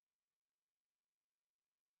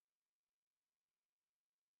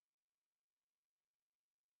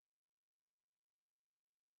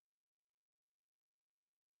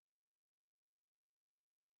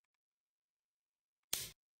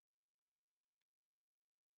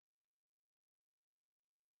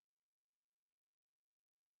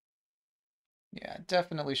Yeah,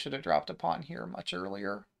 definitely should have dropped a pawn here much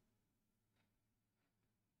earlier.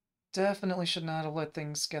 Definitely should not have let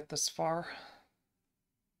things get this far.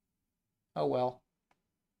 Oh well.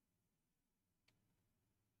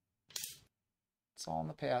 It's all in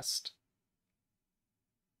the past.30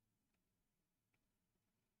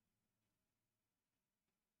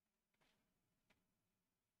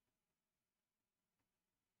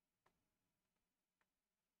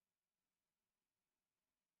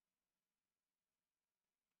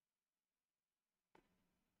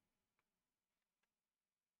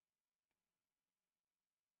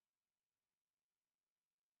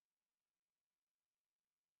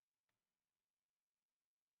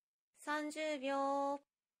秒。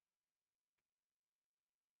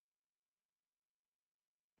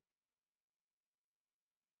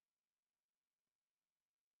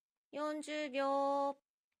40秒。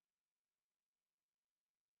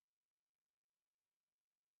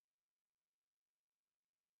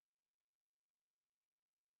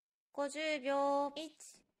50秒。1、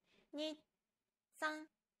2、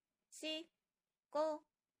3、4、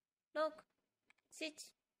5、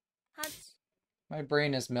6、7、8。My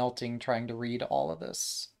brain is melting trying to read all of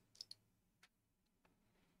this.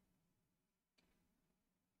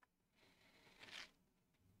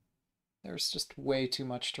 There's just way too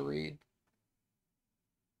much to read.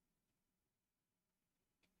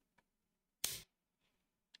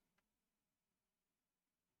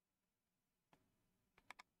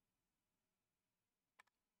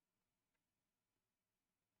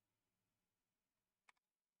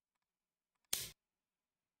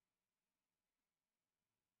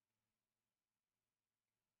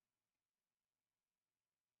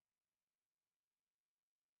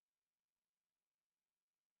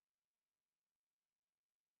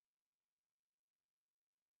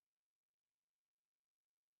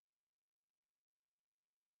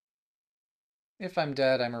 If I'm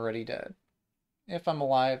dead, I'm already dead. If I'm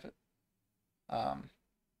alive,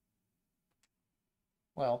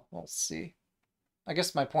 well, we'll see. I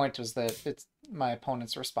guess my point was that it's my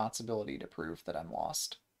opponent's responsibility to prove that I'm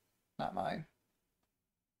lost, not mine.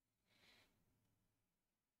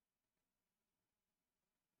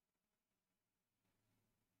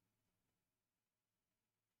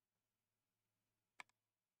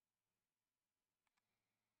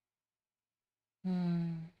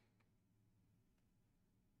 Hmm.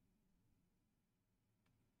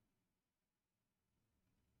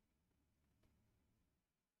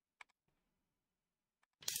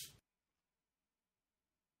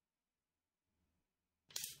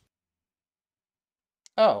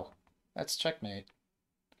 Oh, that's checkmate.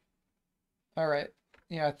 Alright.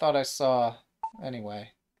 Yeah, I thought I saw...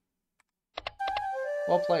 Anyway.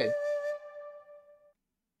 Well played.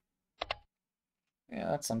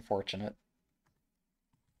 Yeah, that's unfortunate.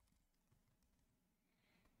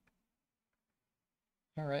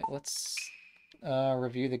 Alright, let's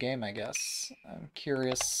review the game, I guess. I'm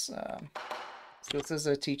curious. So this is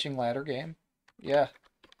a teaching ladder game? Yeah.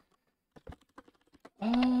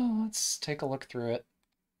 Let's take a look through it.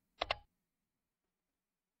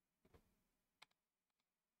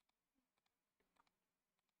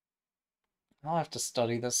 I'll have to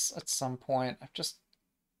study this at some point. I've just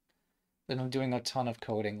been doing a ton of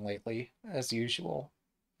coding lately, as usual.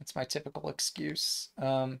 It's my typical excuse.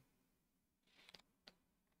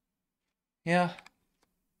 Yeah,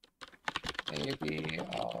 maybe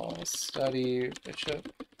I'll study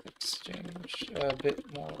Bishop Exchange a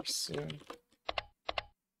bit more soon.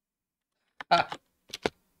 Ah,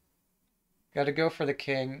 gotta go for the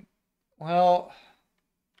king. Well,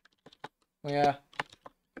 yeah.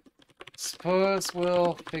 Suppose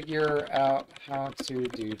we'll figure out how to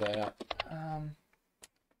do that.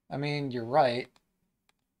 I mean, you're right.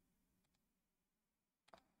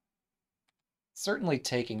 Certainly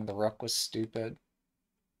taking the rook was stupid,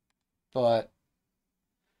 but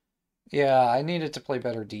yeah, I needed to play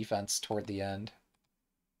better defense toward the end.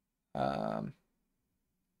 Um,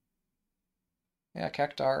 yeah,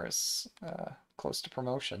 Cactuar is close to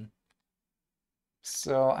promotion.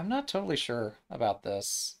 So I'm not totally sure about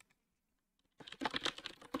this.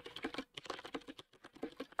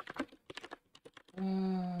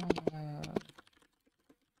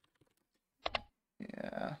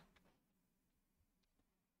 Yeah.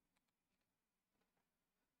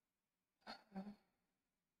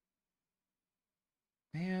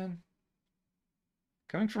 Man.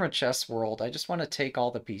 Coming from a chess world, I just want to take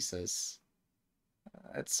all the pieces.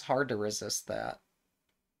 It's hard to resist that.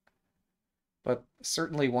 But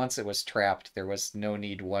certainly once it was trapped, there was no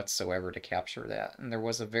need whatsoever to capture that, and there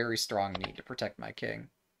was a very strong need to protect my king.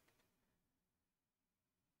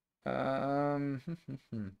 Um,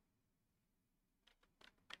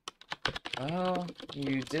 well,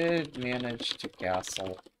 you did manage to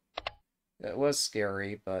castle. It was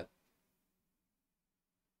scary, but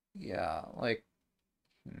yeah, like,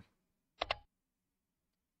 hmm.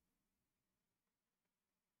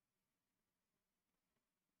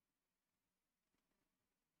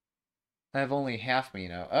 I have only half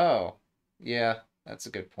Mino. Oh, yeah, that's a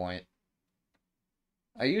good point.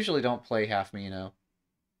 I usually don't play half Mino,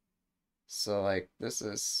 so like, this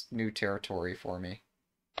is new territory for me.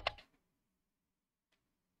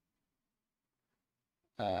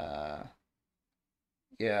 Uh,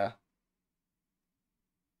 yeah.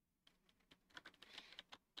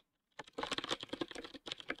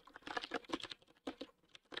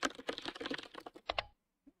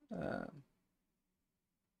 Um,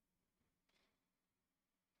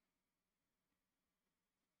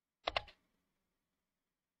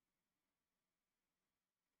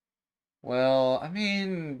 well, I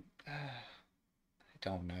mean, I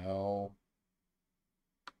don't know.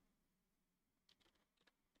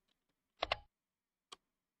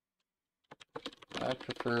 I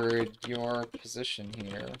preferred your position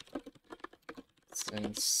here,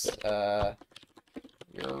 since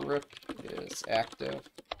your rook is active.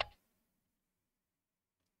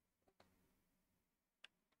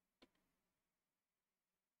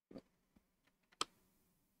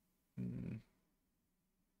 Hmm.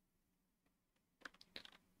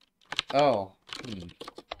 Oh,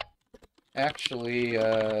 actually,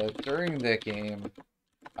 during the game,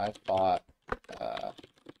 I thought uh,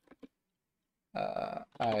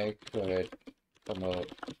 I could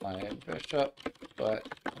promote my bishop, but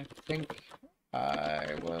I think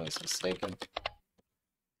I was mistaken.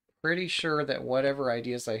 Pretty sure that whatever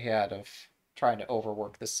ideas I had of trying to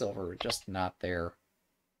overwork the silver were just not there.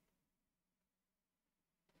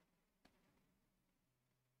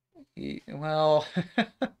 Well,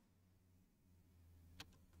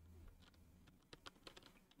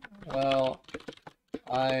 well,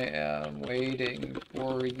 I am waiting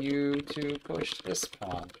for you to push this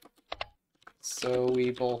pawn. So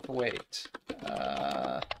we both wait.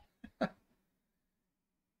 Uh,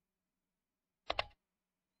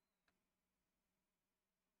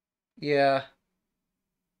 yeah.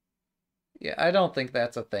 Yeah, I don't think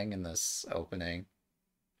that's a thing in this opening.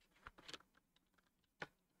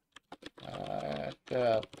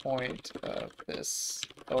 The point of this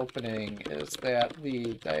opening is that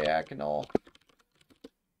the diagonal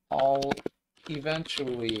all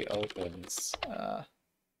eventually opens.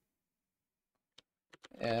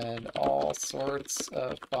 and all sorts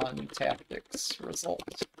of fun tactics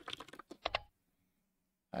result.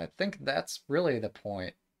 I think that's really the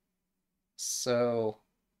point. So,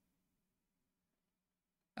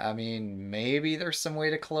 I mean, maybe there's some way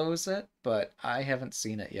to close it, but I haven't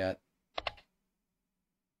seen it yet.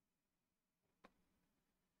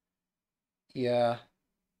 Yeah.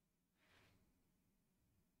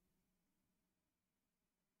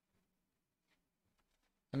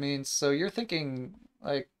 I mean, so you're thinking,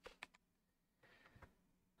 like,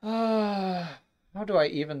 uh, how do I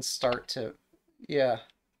even start to... Yeah,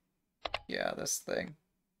 yeah, this thing.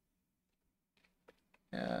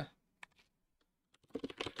 Yeah.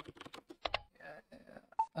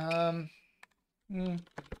 Hmm,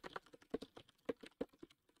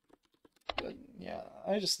 yeah,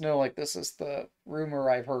 I just know, like, this is the rumor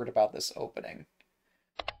I've heard about this opening.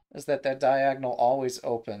 Is that that diagonal always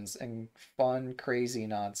opens and fun, crazy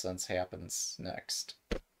nonsense happens next.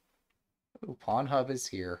 Ooh, Pawn Hub is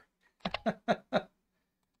here.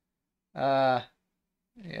 Uh,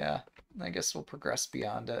 yeah, I guess we'll progress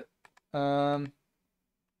beyond it. Um,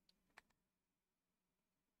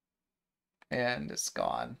 and it's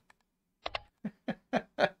gone.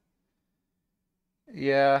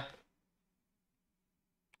 Yeah.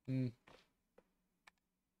 Hmm.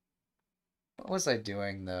 What was I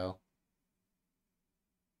doing, though?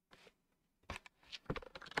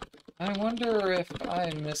 I wonder if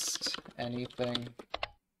I missed anything.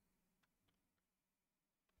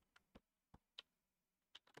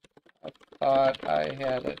 I thought I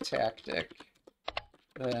had a tactic.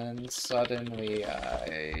 Then suddenly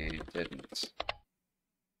I didn't.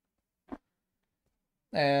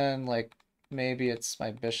 And, like, maybe it's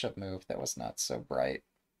my bishop move that was not so bright.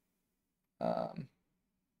 Um,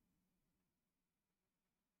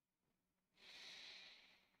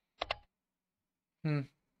 hmm.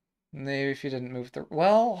 Maybe if you didn't move the...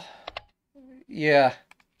 Well, yeah.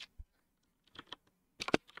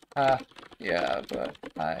 Uh, yeah, but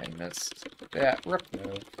I missed that rook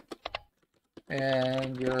move.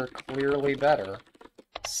 And you're clearly better.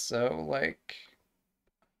 So, like,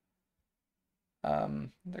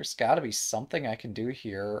 there's got to be something I can do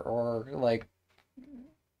here, or, like,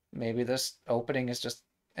 maybe this opening is just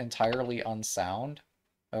entirely unsound.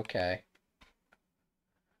 Okay.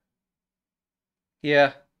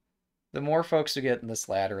 Yeah, the more folks who get in this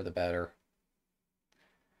ladder, the better.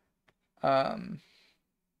 Um,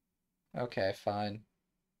 okay, fine.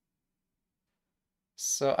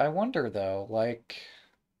 So I wonder though, like,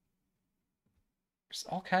 there's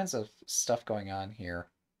all kinds of stuff going on here.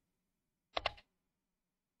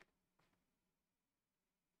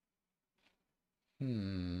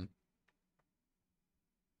 Hmm.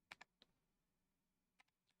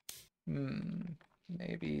 Hmm.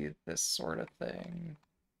 Maybe this sort of thing.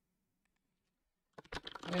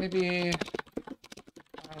 Maybe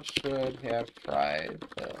I should have tried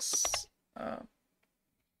this. Uh,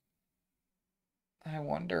 I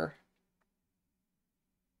wonder.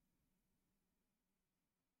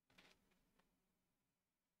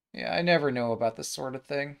 Yeah, I never know about this sort of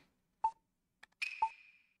thing.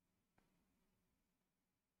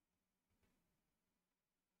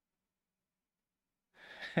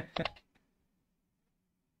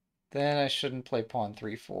 Then I shouldn't play pawn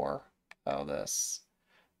 3-4. Oh, this.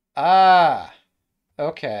 Ah!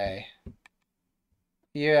 Okay.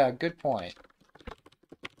 Yeah, good point.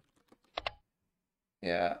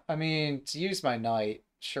 Yeah, I mean, to use my knight,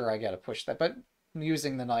 sure, I gotta push that, but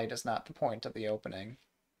using the knight is not the point of the opening.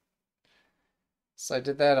 So I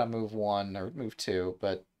did that on move 1, or move 2,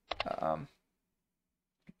 but, um,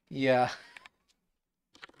 yeah.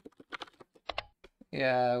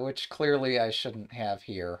 Yeah, which clearly I shouldn't have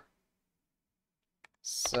here.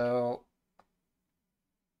 So,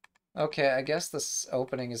 okay, I guess this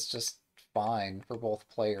opening is just fine for both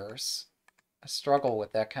players. I struggle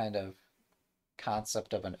with that kind of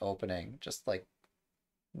concept of an opening, just like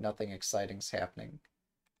nothing exciting's happening.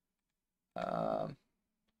 Um,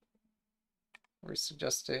 we're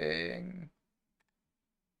suggesting...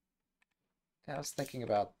 I was thinking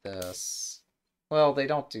about this. Well, they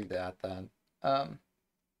don't do that then. Um,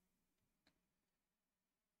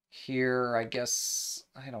 here, I guess,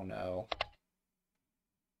 I don't know.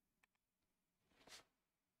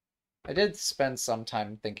 I did spend some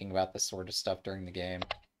time thinking about this sort of stuff during the game.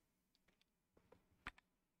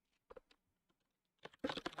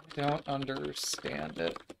 I don't understand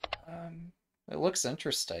it. It looks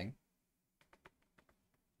interesting.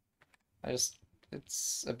 I just,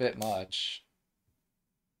 it's a bit much.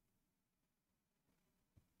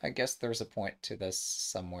 I guess there's a point to this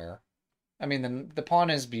somewhere. I mean, the pawn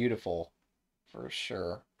is beautiful, for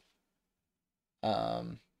sure.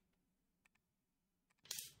 Um,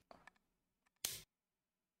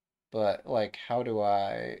 but, like, how do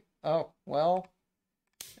I... Oh, well,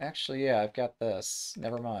 actually, yeah, I've got this.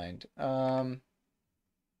 Never mind. Huh.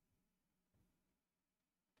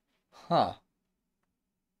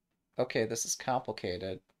 Okay, this is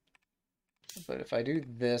complicated. But if I do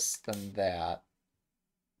this, then that.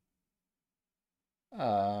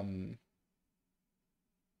 Um,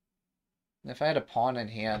 if I had a pawn in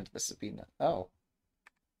hand, this would be... Oh,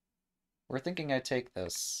 we're thinking I take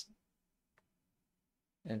this.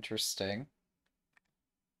 Interesting.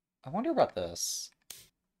 I wonder about this.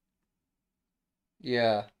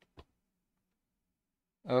 Yeah,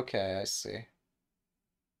 okay, I see.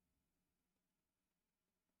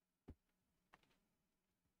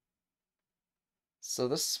 So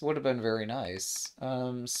this would have been very nice.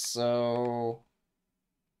 So...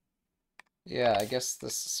 Yeah, I guess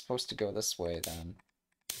this is supposed to go this way then.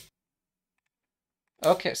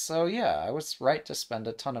 Okay, so yeah, I was right to spend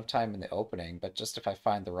a ton of time in the opening, but just if I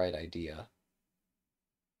find the right idea.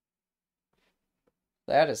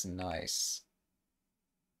 That is nice.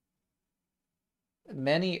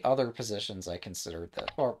 Many other positions I considered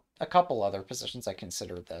that, or a couple other positions I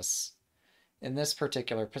considered this. In this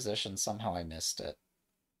particular position, somehow I missed it.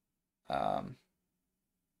 Um,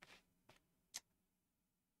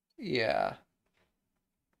 yeah.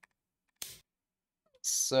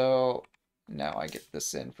 So now I get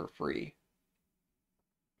this in for free.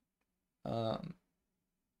 Um,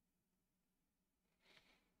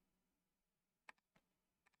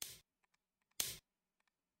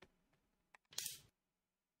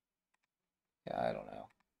 yeah, I don't know.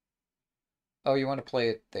 Oh, you want to play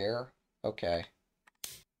it there? Okay.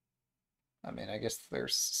 I mean, I guess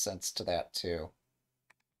there's sense to that too.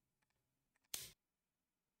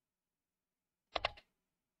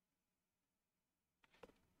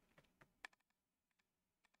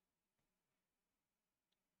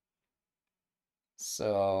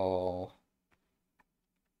 So,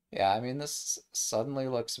 yeah, I mean, this suddenly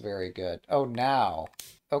looks very good. Oh, now.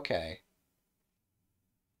 Okay.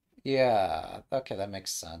 Yeah, okay, that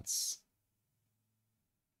makes sense.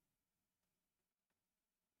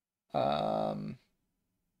 Um,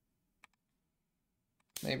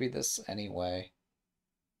 maybe this anyway.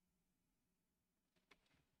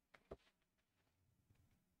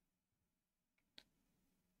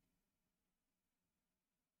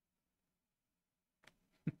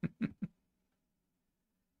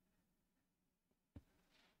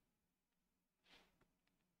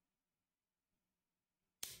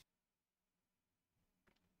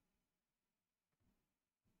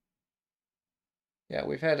 Yeah,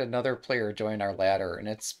 we've had another player join our ladder, and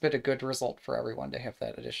it's been a good result for everyone to have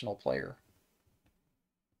that additional player.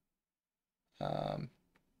 Um,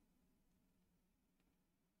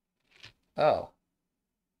 oh.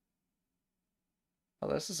 Oh,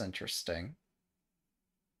 this is interesting.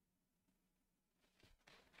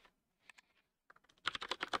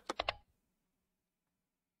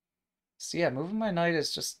 So yeah, moving my knight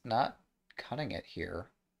is just not cutting it here.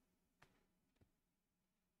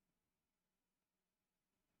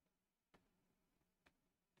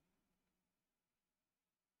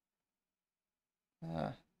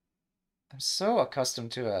 Uh, I'm so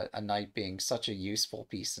accustomed to a knight being such a useful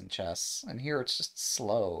piece in chess, and here it's just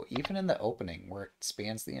slow, even in the opening where it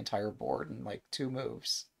spans the entire board in like 2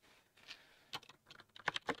 moves.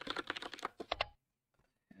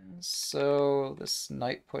 And so this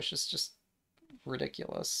knight push is just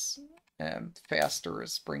ridiculous, and faster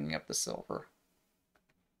is bringing up the silver.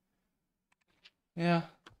 Yeah.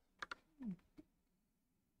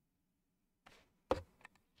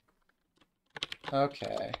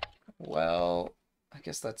 Okay. Well, I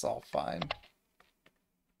guess that's all fine.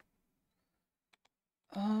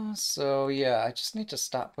 So yeah, I just need to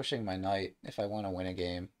stop pushing my knight if I want to win a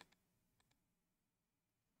game.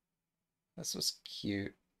 This was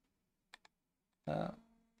cute. I have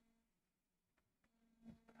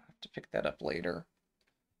to pick that up later.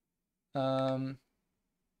 Um,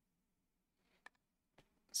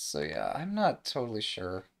 so yeah, I'm not totally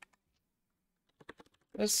sure.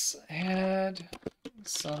 This had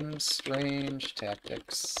some strange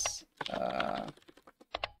tactics.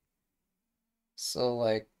 So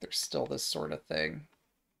like, there's still this sort of thing.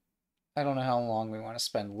 I don't know how long we want to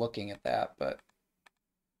spend looking at that, but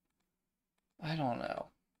I don't know.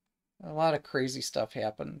 A lot of crazy stuff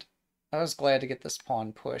happened. I was glad to get this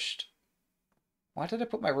pawn pushed. Why did I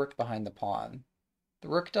put my rook behind the pawn? The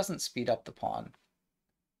rook doesn't speed up the pawn.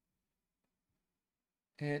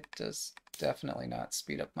 It does definitely not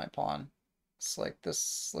speed up my pawn. It's like,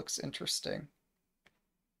 this looks interesting.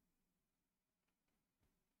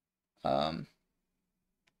 Um,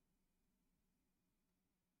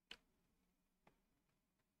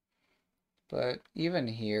 But even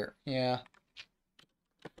here, yeah.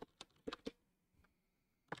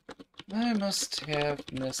 I must have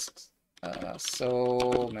missed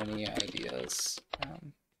so many ideas.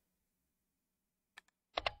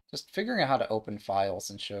 Just figuring out how to open files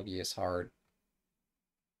in Shogi is hard.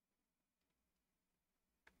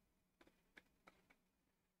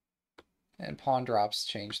 And pawn drops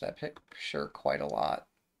change that picture quite a lot.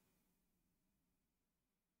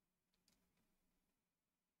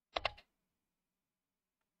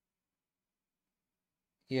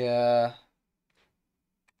 Yeah.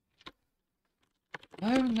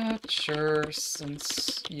 I'm not sure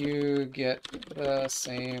since you get the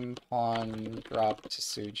same pawn drop to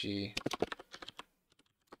Suji.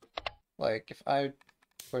 Like, if I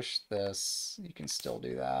push this, you can still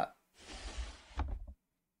do that.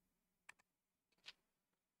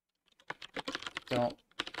 Don't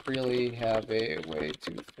really have a way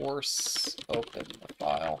to force open the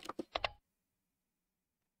file.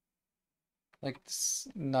 Like, this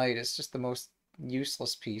knight is just the most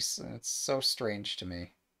useless piece, and it's so strange to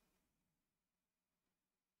me.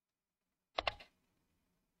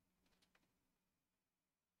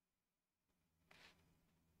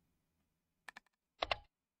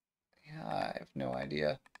 Yeah, I have no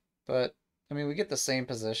idea. But, I mean, we get the same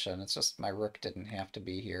position. It's just my rook didn't have to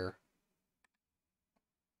be here.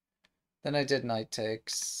 Then I did knight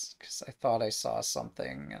takes, because I thought I saw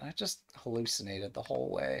something, and I just hallucinated the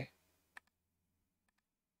whole way.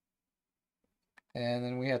 And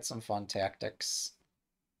then we had some fun tactics.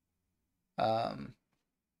 And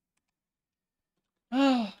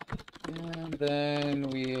then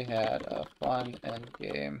we had a fun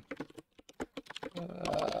endgame.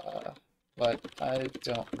 But I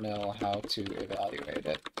don't know how to evaluate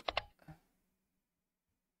it.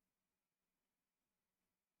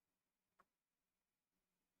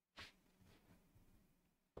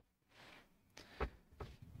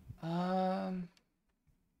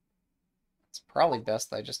 It's probably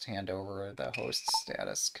best I just hand over the host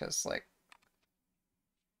status, because, like,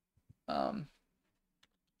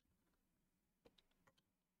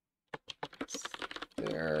 is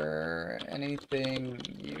there anything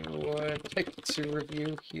you would like to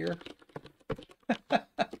review here?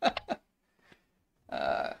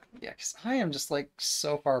 Yeah, because I am just, like,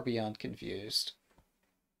 so far beyond confused.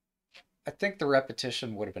 I think the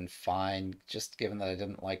repetition would have been fine, just given that I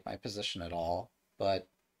didn't like my position at all, but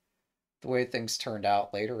the way things turned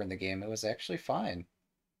out later in the game, it was actually fine.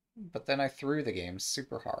 But then I threw the game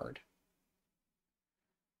super hard.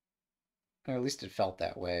 Or at least it felt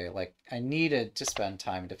that way. Like, I needed to spend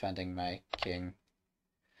time defending my king.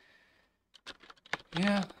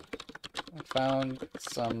 Yeah, I found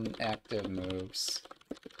some active moves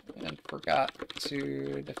and forgot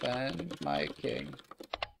to defend my king.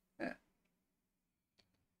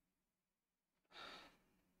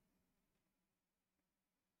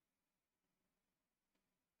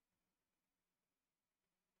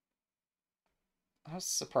 I was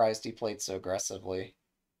surprised he played so aggressively.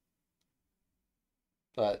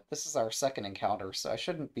 But this is our second encounter, so I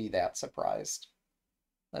shouldn't be that surprised.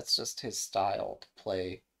 That's just his style to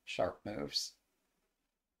play sharp moves.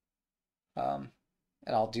 And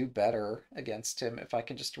I'll do better against him if I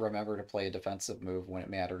can just remember to play a defensive move when it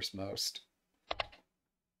matters most.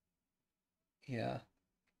 Yeah.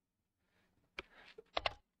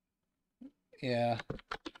 Yeah.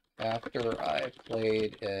 After I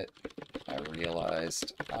played it, I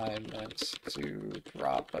realized I meant to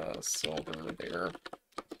drop a silver there.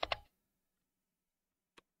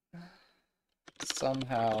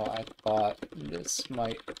 Somehow I thought this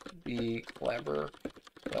might be clever,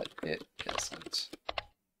 but it isn't.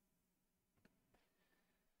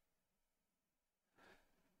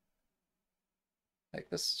 Like,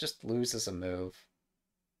 this just loses a move.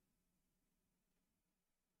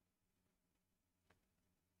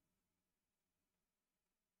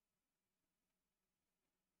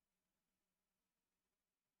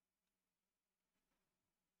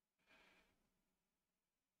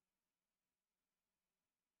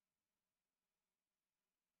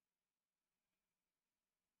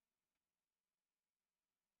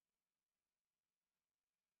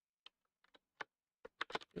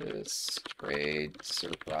 This trade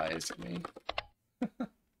surprised me.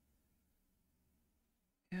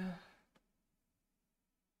 Yeah.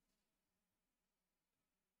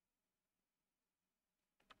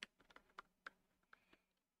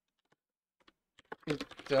 It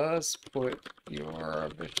does put your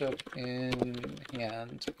bishop in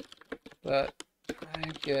hand, but I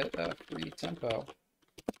get a free tempo.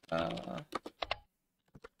 Okay,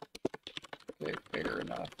 fair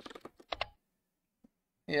enough.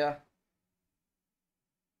 Yeah.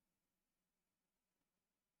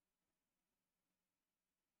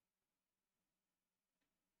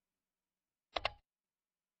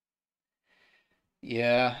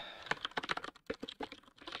 Yeah,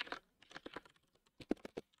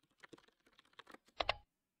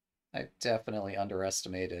 I definitely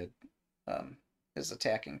underestimated his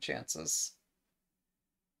attacking chances.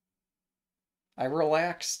 I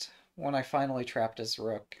relaxed when I finally trapped his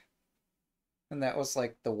rook, and that was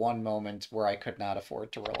like the one moment where I could not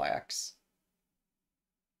afford to relax.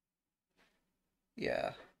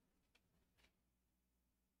 Yeah.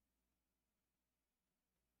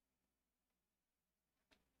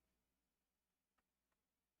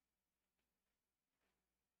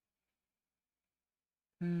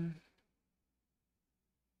 Hmm.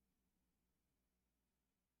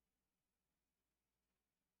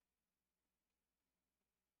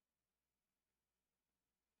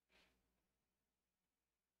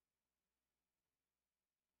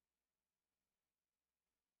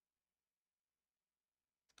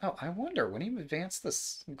 Oh, I wonder, when he advanced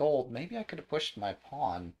this gold, maybe I could have pushed my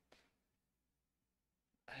pawn.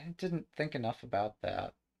 I didn't think enough about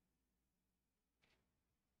that.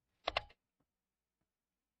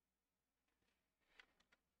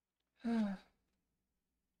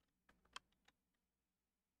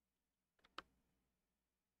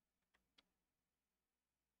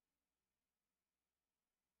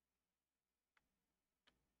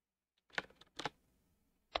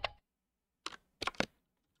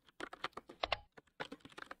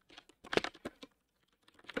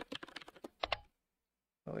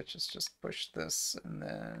 Let's just push this and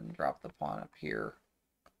then drop the pawn up here.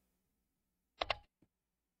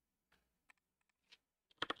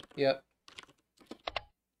 Yep.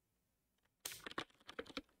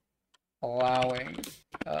 Allowing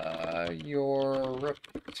your rook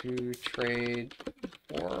to trade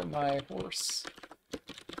for my horse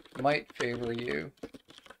might favor you.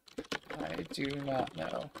 I do not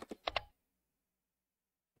know.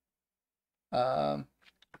 Um,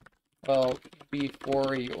 well,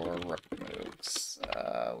 before your rook moves,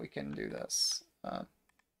 we can do this.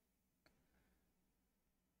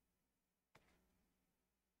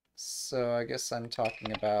 So I guess I'm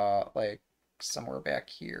talking about like somewhere back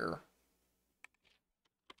here.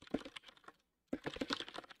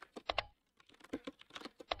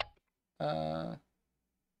 Uh,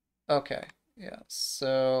 okay, yeah.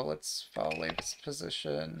 So let's follow this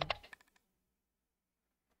position.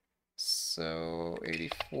 So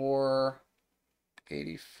 84,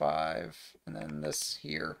 85, and then this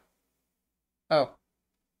here. Oh,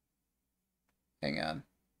 hang on.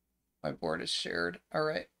 My board is shared. All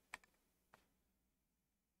right.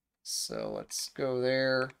 So let's go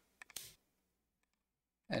there.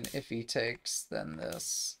 And if he takes, then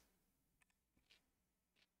this.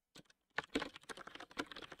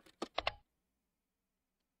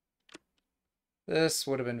 This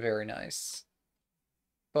would have been very nice.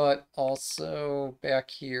 But also back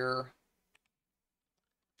here,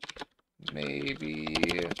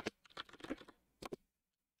 maybe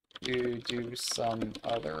you do some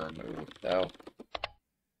other move, though.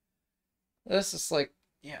 This is like,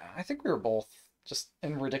 yeah, I think we were both just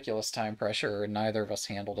in ridiculous time pressure, and neither of us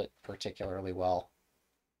handled it particularly well.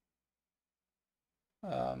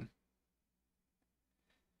 Um,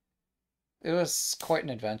 it was quite an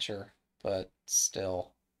adventure, but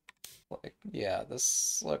still, like, yeah,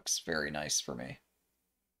 this looks very nice for me.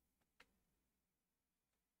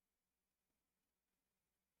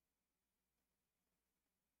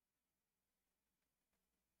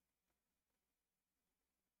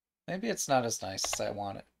 Maybe it's not as nice as I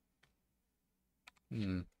want it.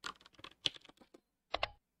 Hmm.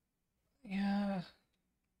 Yeah,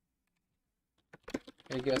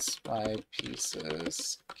 I guess my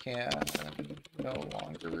pieces can no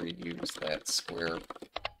longer use that square.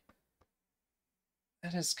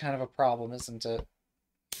 That is kind of a problem, isn't it?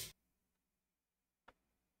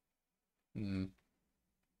 Hmm.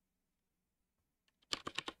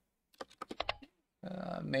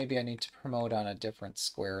 Maybe I need to promote on a different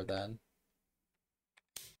square then.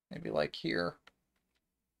 Maybe like here.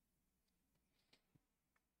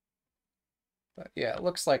 But yeah, it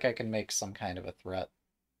looks like I can make some kind of a threat.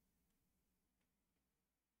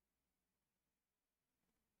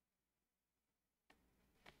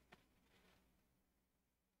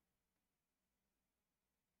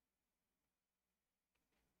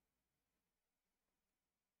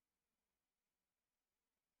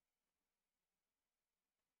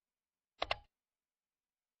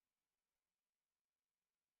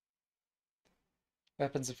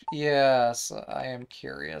 Weapons of... Yes, I am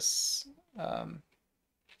curious. Um,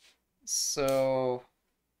 so...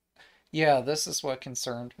 Yeah, this is what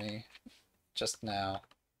concerned me just now.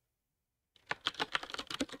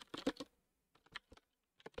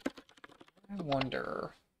 I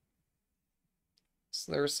wonder...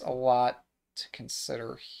 So there's a lot to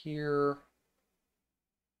consider here.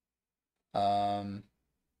 Um,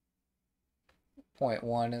 Point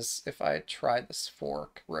one is if I try this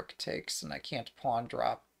fork, rook takes, and I can't pawn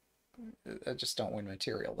drop. I just don't win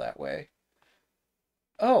material that way.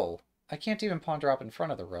 Oh, I can't even pawn drop in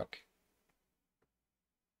front of the rook.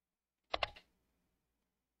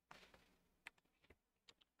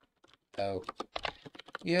 Oh,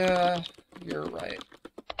 yeah, you're right.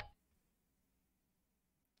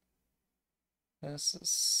 This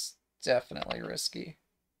is definitely risky.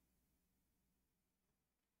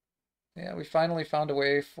 Yeah, we finally found a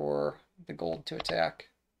way for the gold to attack.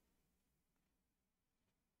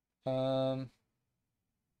 Um,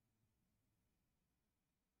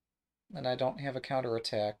 and I don't have a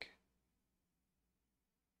counterattack.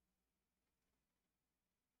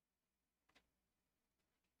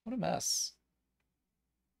 What a mess.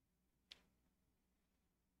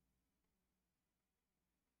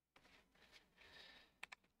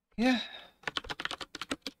 Yeah.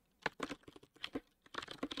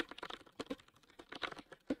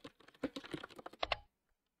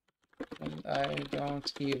 And I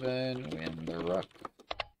don't even win the rook.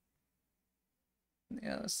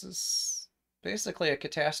 Yeah, this is basically a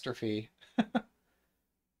catastrophe.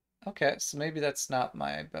 Okay, so maybe that's not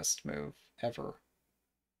my best move ever.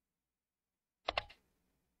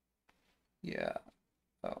 Yeah.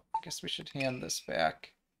 Oh, I guess we should hand this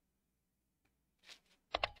back.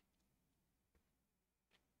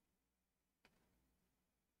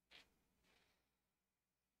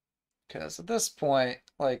 Because at this point,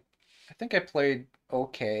 like, I think I played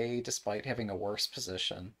okay despite having a worse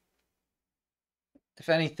position. If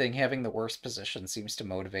anything, having the worst position seems to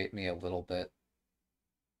motivate me a little bit.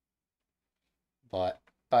 But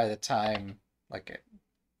by the time, like,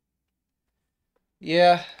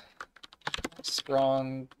 yeah,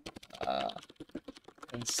 strong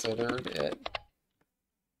considered it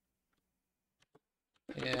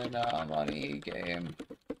in a money game,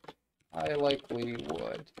 I likely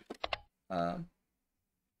would. Um,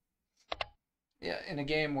 yeah, in a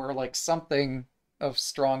game where like something of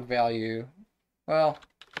strong value, well,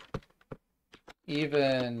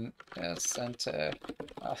 even Sente,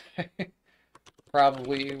 I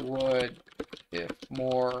probably would if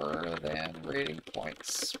more than rating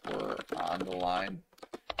points were on the line.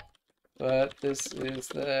 But this is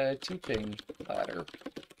the teaching ladder.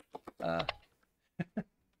 Uh,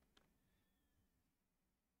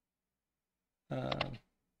 um,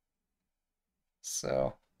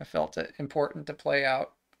 so I felt it important to play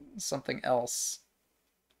out something else.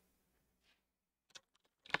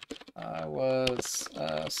 I was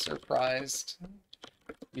surprised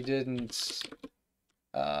you didn't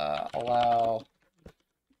allow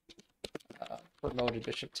promoted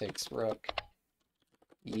bishop takes rook.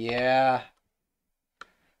 Yeah.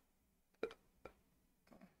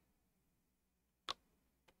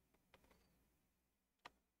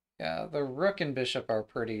 Yeah, the rook and bishop are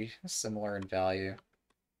pretty similar in value.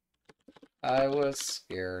 I was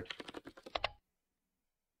scared.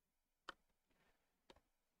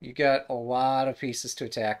 You got a lot of pieces to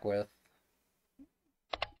attack with.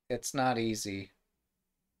 It's not easy.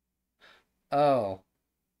 Oh.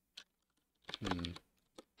 Hmm.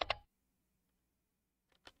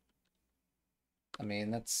 I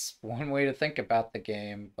mean, that's one way to think about the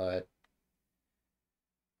game, but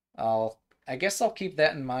I guess I'll keep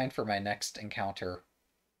that in mind for my next encounter.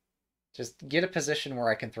 Just get a position where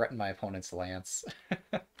I can threaten my opponent's lance.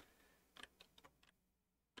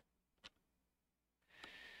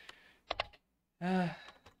 I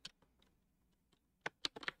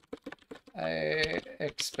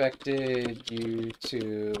expected you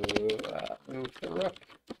to move the rook.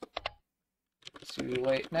 Too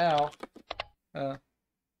late now. Uh,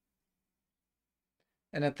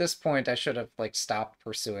 and at this point, I should have like stopped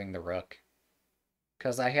pursuing the rook.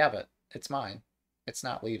 Because I have it. It's mine. It's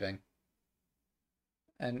not leaving.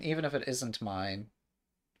 And even if it isn't mine,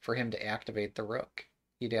 for him to activate the rook,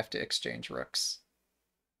 he'd have to exchange rooks.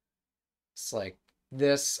 It's like,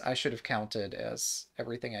 this I should have counted as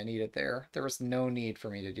everything I needed there. There was no need for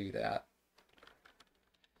me to do that.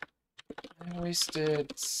 I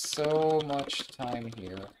wasted so much time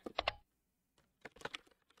here.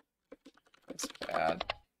 It's bad.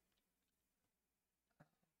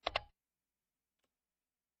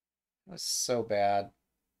 It was so bad.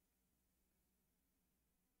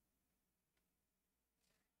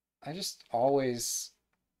 I just always...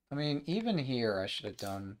 I mean, even here I should have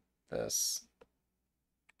done this.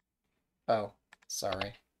 Oh,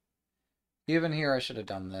 sorry. Even here I should have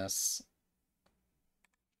done this.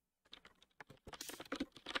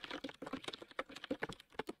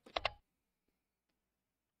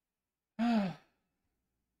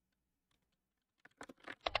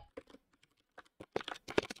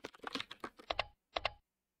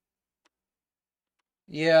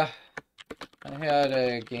 Yeah, I had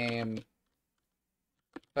a game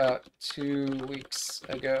about 2 weeks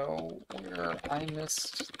ago where I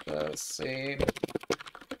missed the same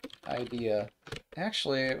idea.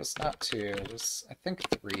 Actually, it was not two, it was, I think,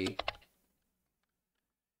 three.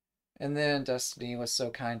 And then Destiny was so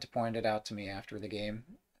kind to point it out to me after the game.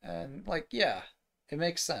 And, like, yeah, it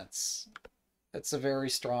makes sense. It's a very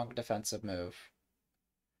strong defensive move.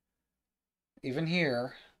 Even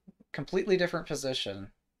here, completely different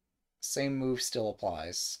position, same move still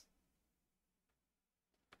applies.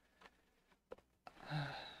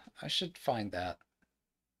 I should find that.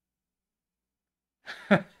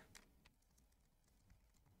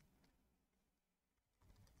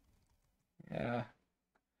 Yeah.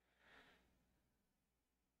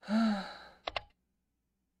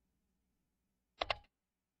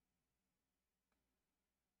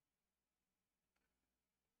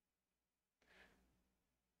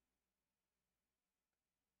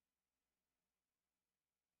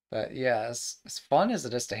 But yeah, as fun as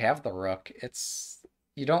it is to have the rook, it's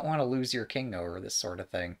you don't want to lose your king over this sort of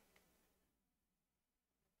thing.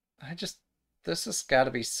 I just this has got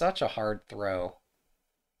to be such a hard throw.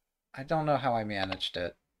 I don't know how I managed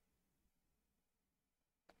it.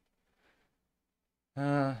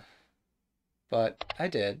 Uh, but I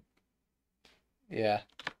did. Yeah.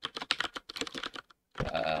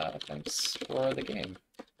 Thanks for the game.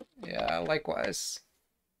 Yeah, likewise.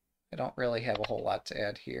 I don't really have a whole lot to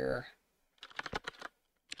add here.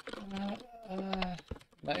 Uh, uh,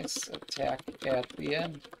 nice attack at the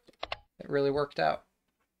end. It really worked out.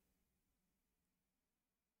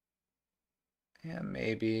 Yeah,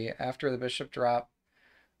 maybe after the bishop drop.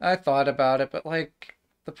 I thought about it, but like,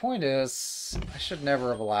 the point is, I should never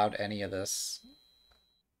have allowed any of this.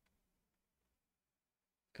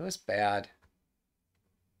 It was bad.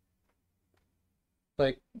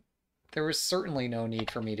 Like, there was certainly no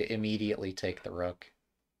need for me to immediately take the rook.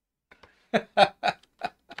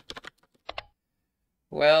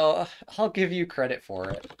 Well, I'll give you credit for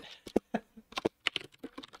it.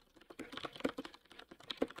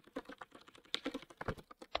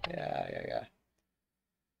 Yeah.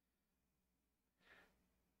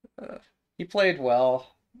 He played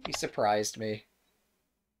well. He surprised me.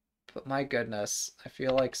 But my goodness, I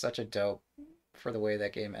feel like such a dope for the way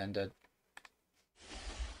that game ended.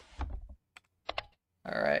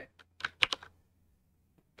 Alright.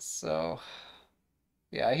 So,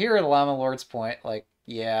 yeah, I hear Llama Lord's point, like,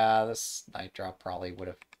 yeah, this knight drop probably would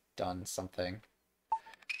have done something.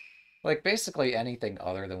 Like, basically anything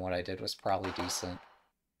other than what I did was probably decent,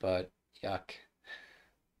 but yuck.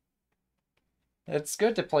 It's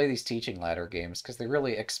good to play these teaching ladder games because they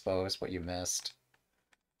really expose what you missed.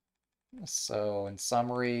 So, in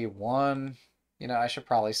summary, one, I should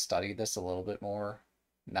probably study this a little bit more,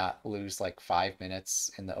 not lose like 5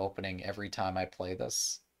 minutes in the opening every time I play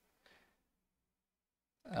this.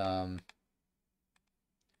 Um,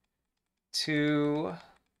 Two,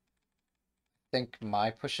 think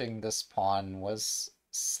my pushing this pawn was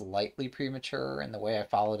slightly premature, and the way I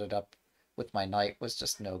followed it up with my knight was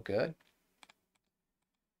just no good.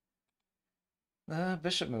 The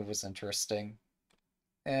bishop move was interesting.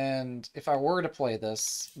 And if I were to play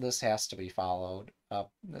this, this has to be followed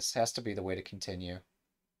up. This has to be the way to continue.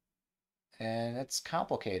 And it's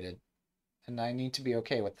complicated, and I need to be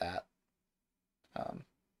okay with that. Um,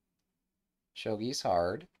 Shogi's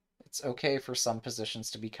hard. It's okay for some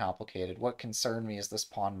positions to be complicated. What concerned me is this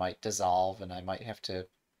pawn might dissolve, and I might have to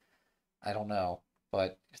I don't know.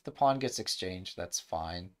 But if the pawn gets exchanged, that's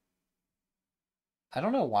fine. I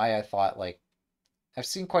don't know why I thought, like, I've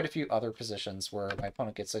seen quite a few other positions where my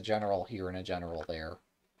opponent gets a general here and a general there.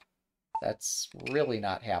 That's really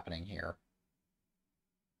not happening here.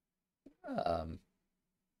 Um,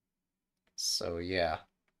 so yeah,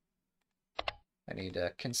 I need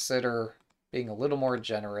to consider being a little more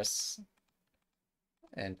generous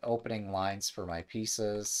and opening lines for my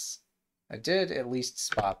pieces. I did at least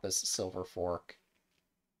spot this silver fork,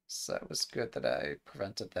 so it was good that I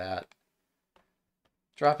prevented that.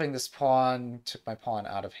 Dropping this pawn took my pawn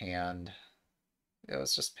out of hand. It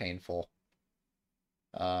was just painful.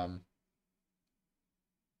 Um,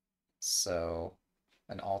 so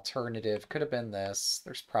an alternative could have been this.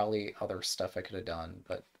 There's probably other stuff I could have done,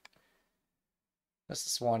 but this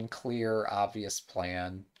is one clear, obvious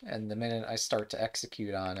plan. And the minute I start to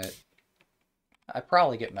execute on it, I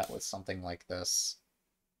probably get met with something like this.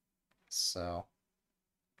 So,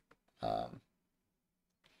 um,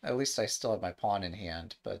 at least I still have my pawn in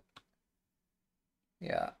hand, but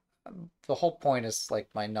yeah. The whole point is like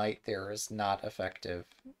my knight there is not effective.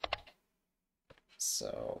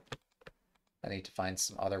 So I need to find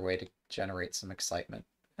some other way to generate some excitement.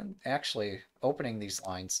 And actually, opening these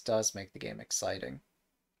lines does make the game exciting.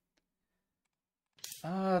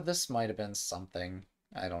 This might have been something.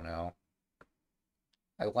 I don't know.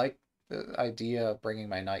 I like the idea of bringing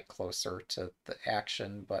my knight closer to the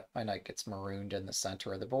action, but my knight gets marooned in the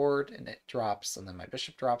center of the board, and it drops, and then my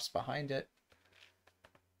bishop drops behind it.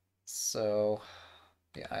 So,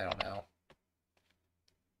 yeah, I don't know.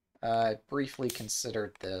 I briefly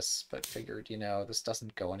considered this, but figured, this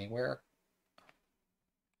doesn't go anywhere.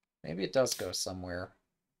 Maybe it does go somewhere.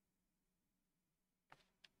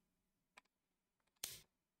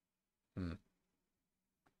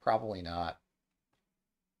 Probably not.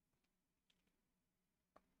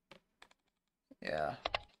 Yeah.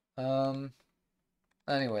 Um,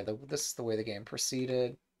 anyway, this is the way the game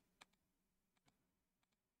proceeded.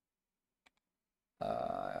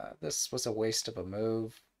 This was a waste of a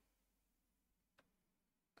move.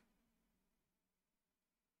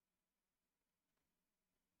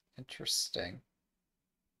 Interesting.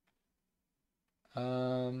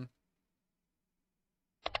 Okay,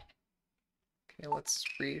 let's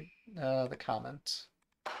read the comment.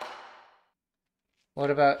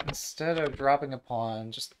 What about instead of dropping a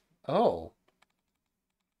pawn, just... Oh,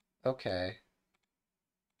 okay.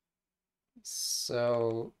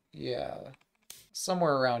 So, yeah.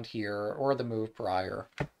 Somewhere around here, or the move prior.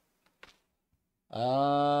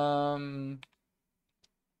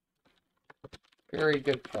 Very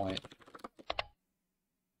good point.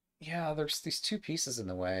 Yeah, there's these two pieces in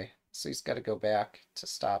the way, so he's got to go back to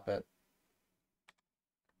stop it.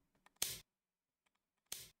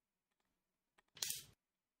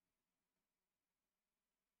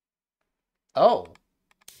 Oh!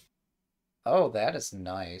 Oh, that is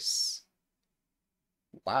nice.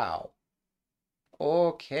 Wow.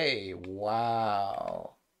 Okay,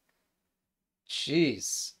 wow.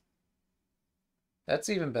 Jeez. That's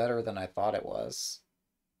even better than I thought it was.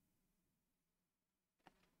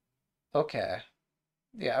 Okay.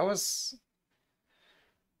 Yeah, I was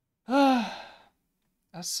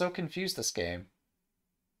so confused this game.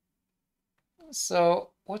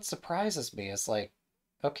 So, what surprises me is like,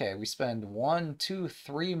 okay, we spend one, two,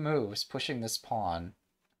 three moves pushing this pawn,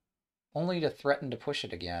 only to threaten to push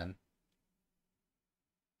it again.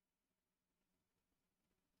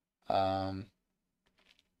 Um,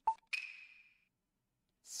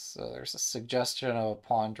 so there's a suggestion of a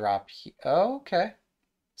pawn drop. Oh, okay.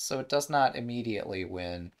 So it does not immediately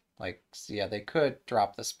win. Like, so yeah, they could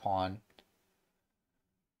drop this pawn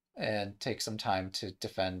and take some time to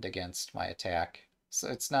defend against my attack. So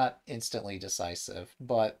it's not instantly decisive,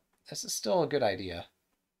 but this is still a good idea.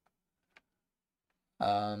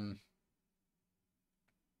 Um,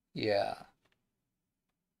 yeah.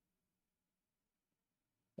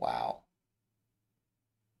 Wow.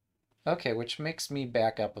 Okay, which makes me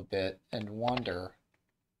back up a bit and wonder,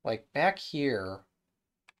 like back here,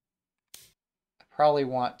 I probably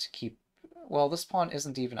want to keep, well, this pawn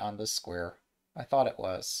isn't even on this square. I thought it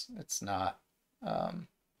was. It's not. Um,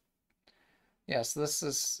 yeah, so this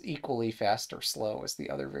is equally fast or slow as the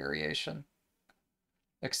other variation.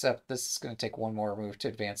 Except this is going to take one more move to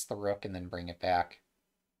advance the rook and then bring it back.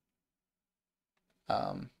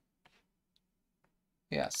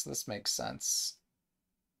 Yes, this makes sense.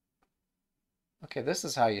 Okay, this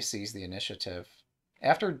is how you seize the initiative.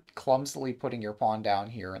 After clumsily putting your pawn down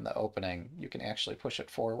here in the opening, you can actually push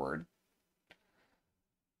it forward.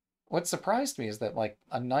 What surprised me is that like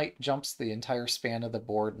a knight jumps the entire span of the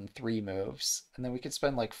board in 3 moves, and then we could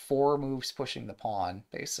spend like 4 moves pushing the pawn,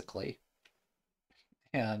 basically.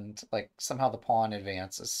 And like somehow the pawn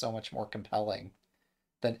advance is so much more compelling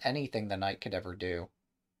than anything the knight could ever do.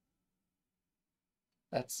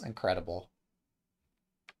 That's incredible.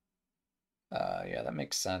 Yeah, that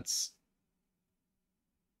makes sense.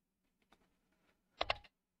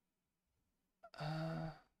 Uh,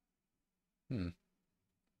 hmm.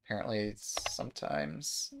 Apparently, it's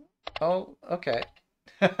sometimes. Oh, okay.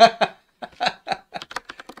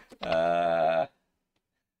 uh,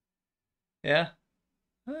 yeah,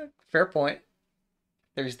 fair point.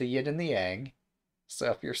 There's the yin and the yang.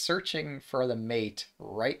 So if you're searching for the mate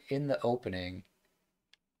right in the opening,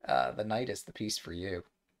 the knight is the piece for you.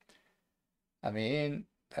 I mean,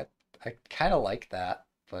 that I kind of like that,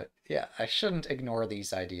 but yeah, I shouldn't ignore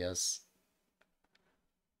these ideas.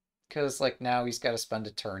 Because, like, now he's got to spend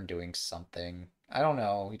a turn doing something. I don't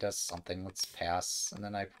know, he does something. Let's pass, and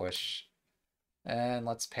then I push. And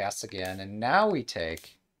let's pass again, and now we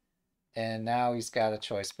take. And now he's got a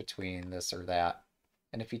choice between this or that.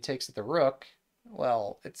 And if he takes the rook,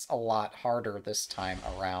 well, it's a lot harder this time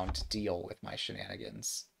around to deal with my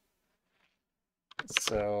shenanigans.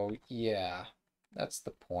 So, yeah, that's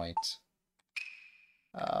the point.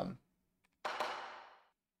 Um,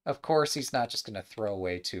 of course, he's not just going to throw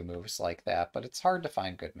away two moves like that, but it's hard to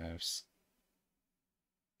find good moves.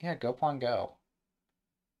 Yeah, go pawn go.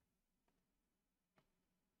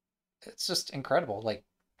 It's just incredible. Like,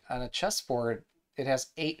 on a chessboard, it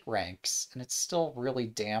has 8 ranks, and it's still really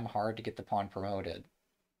damn hard to get the pawn promoted.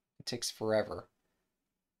 It takes forever.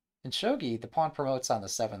 In shogi, the pawn promotes on the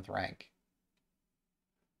 7th rank.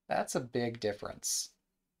 That's a big difference.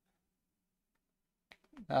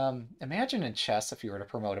 Imagine in chess if you were to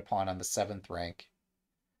promote a pawn on the 7th rank.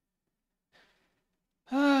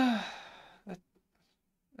 that,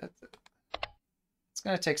 that, it's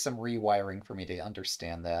going to take some rewiring for me to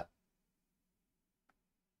understand that.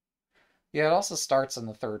 Yeah, it also starts in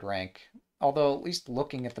the 3rd rank. Although, at least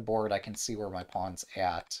looking at the board, I can see where my pawn's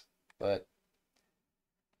at. But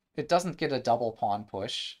it doesn't get a double pawn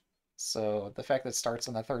push. So the fact that it starts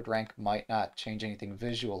in the 3rd rank might not change anything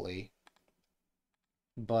visually.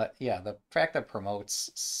 But yeah, the fact that promotes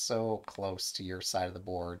so close to your side of the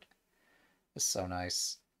board is so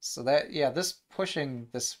nice. So that, yeah, this pushing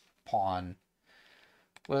this pawn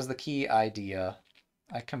was the key idea.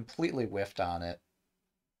 I completely whiffed on it.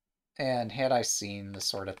 And had I seen this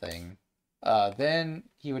sort of thing, then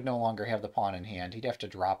he would no longer have the pawn in hand. He'd have to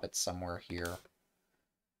drop it somewhere here.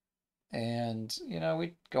 And,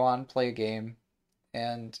 we'd go on, play a game,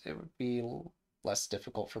 and it would be less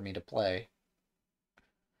difficult for me to play.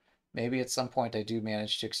 Maybe at some point I do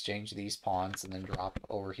manage to exchange these pawns and then drop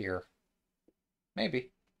over here.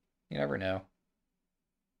 Maybe. You never know.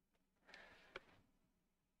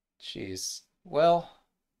 Jeez. Well,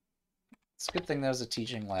 it's a good thing that was a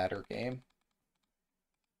teaching ladder game.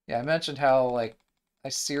 Yeah, I mentioned how, like, I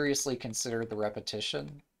seriously considered the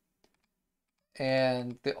repetition,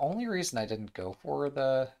 and the only reason I didn't go for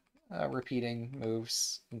the repeating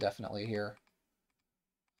moves indefinitely here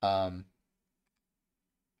um,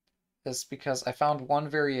 is because I found one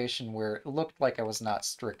variation where it looked like I was not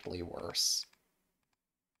strictly worse.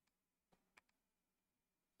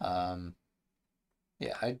 Um,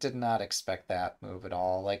 yeah, I did not expect that move at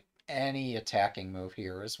all. Like, any attacking move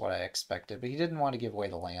here is what I expected, but he didn't want to give away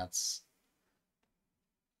the lance.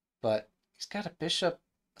 But he's got a bishop,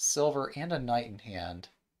 a silver, and a knight in hand.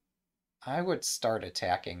 I would start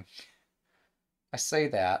attacking. I say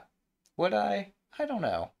that. Would I? I don't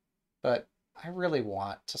know. But I really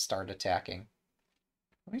want to start attacking.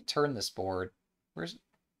 Let me turn this board. Where's...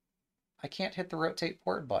 I can't hit the rotate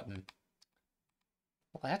board button.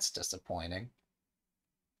 Well, that's disappointing.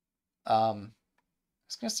 I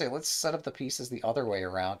was gonna say, let's set up the pieces the other way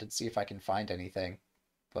around and see if I can find anything.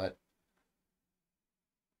 But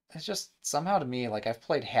it's just somehow to me, like I've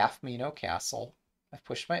played half Mino Castle. I've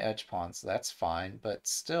pushed my edge pawn, so that's fine. But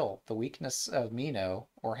still, the weakness of Mino,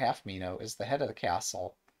 or half Mino, is the head of the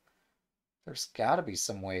castle. There's gotta be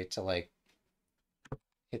some way to, like,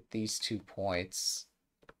 hit these 2 points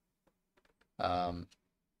um,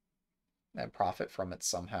 and profit from it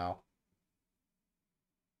somehow.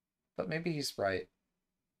 But maybe he's right.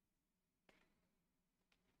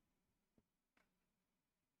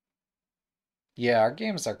 Yeah, our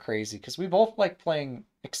games are crazy because we both like playing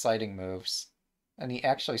exciting moves. And he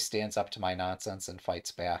actually stands up to my nonsense and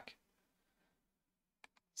fights back.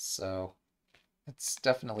 So it's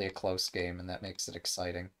definitely a close game, and that makes it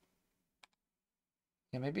exciting.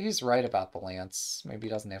 Yeah, maybe he's right about the lance. Maybe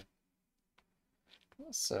he doesn't have...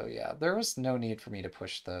 So yeah, there was no need for me to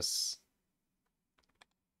push this.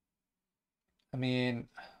 I mean,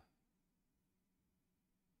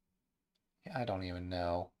 I don't even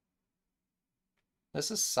know. This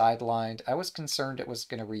is sidelined. I was concerned it was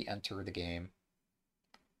going to re-enter the game.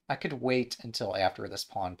 I could wait until after this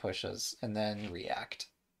pawn pushes and then react.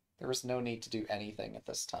 There was no need to do anything at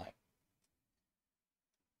this time.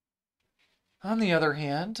 On the other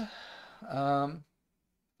hand, um,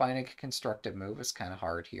 finding a constructive move is kind of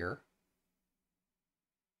hard here.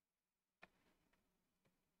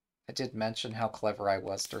 I did mention how clever I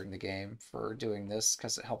was during the game for doing this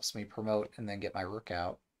because it helps me promote and then get my rook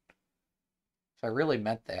out. If I really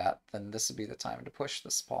meant that, then this would be the time to push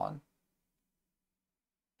this pawn.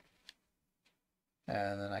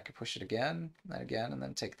 And then I could push it again, and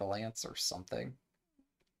then take the lance or something.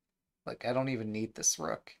 Like, I don't even need this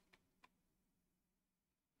rook.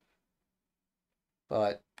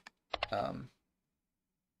 But I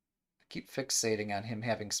keep fixating on him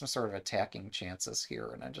having some sort of attacking chances here,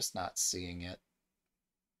 and I'm just not seeing it.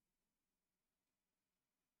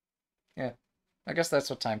 Yeah, I guess that's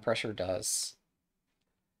what time pressure does.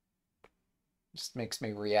 Just makes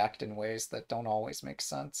me react in ways that don't always make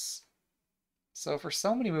sense. So for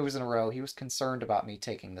so many moves in a row, he was concerned about me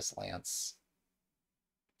taking this lance.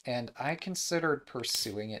 And I considered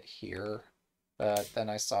pursuing it here, but then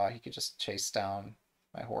I saw he could just chase down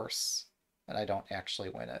my horse, and I don't actually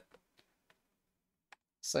win it.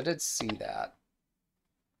 So I did see that.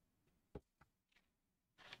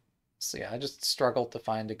 So yeah, I just struggled to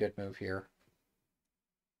find a good move here.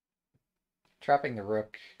 Trapping the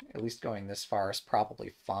rook, at least going this far, is probably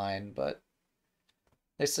fine, but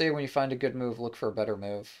they say when you find a good move, look for a better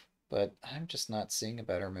move. But I'm just not seeing a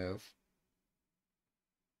better move.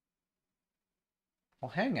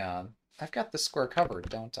 Well, hang on. I've got the square covered,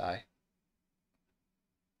 don't I?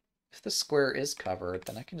 If the square is covered,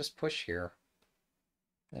 then I can just push here.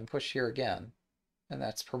 Then push here again. And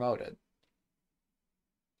that's promoted.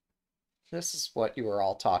 This is what you were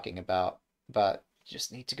all talking about. But you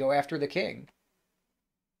just need to go after the king.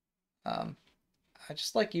 Um, I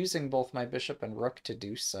just like using both my bishop and rook to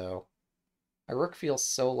do so. My rook feels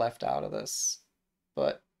so left out of this.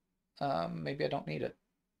 But maybe I don't need it.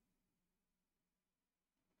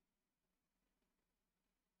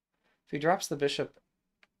 If he drops the bishop,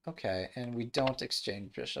 okay, and we don't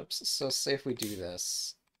exchange bishops. So say if we do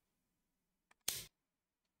this,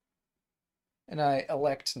 and I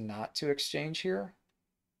elect not to exchange here.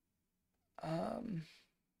 Um,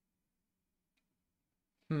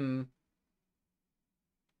 hmm.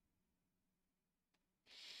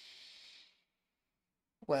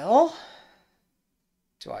 Well,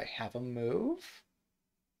 do I have a move?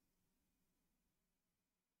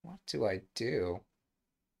 What do I do?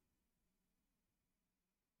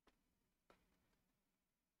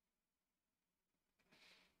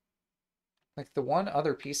 Like the one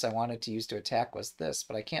other piece I wanted to use to attack was this,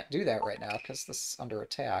 but I can't do that right now because this is under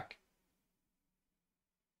attack.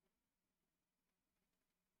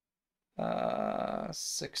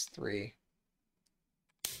 6-3.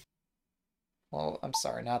 Well, I'm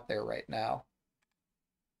sorry, not there right now.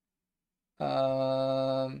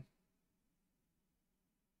 Um,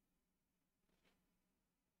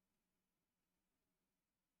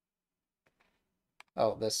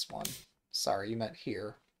 oh, this one. Sorry, you meant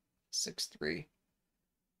here. 6-3.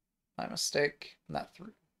 My mistake. Not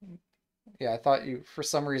 3. Yeah, I thought you, for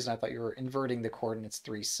some reason, I thought you were inverting the coordinates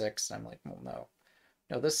 3-6. And I'm like, well, no.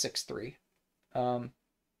 No, this 6-3. Um,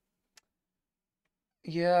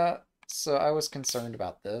 yeah, so I was concerned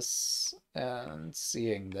about this and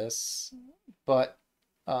seeing this, but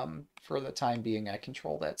for the time being, I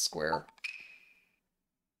control that square.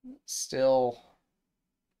 Still,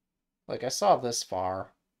 like I saw this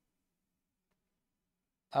far.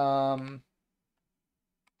 Um,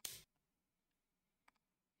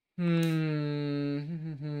 hmm,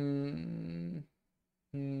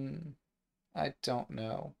 I don't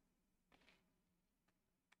know.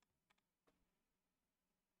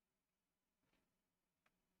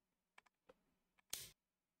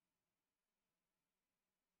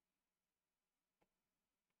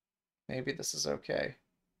 Maybe this is okay.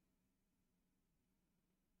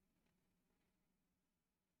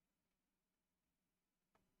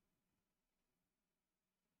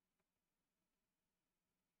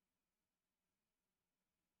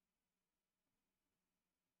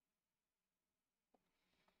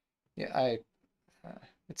 Yeah,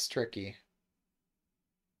 it's tricky.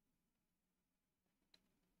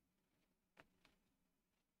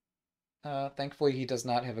 Thankfully, he does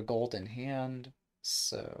not have a golden hand,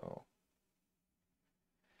 so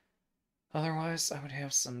otherwise I would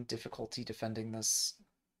have some difficulty defending this.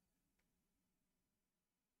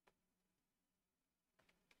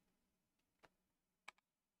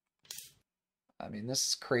 I mean, this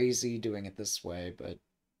is crazy doing it this way, but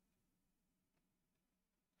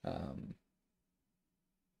um,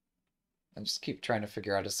 I just keep trying to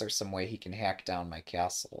figure out, is there some way he can hack down my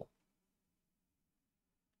castle?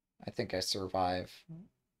 I think I survive,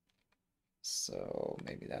 so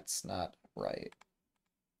maybe that's not right.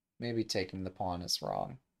 Maybe taking the pawn is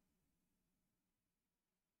wrong.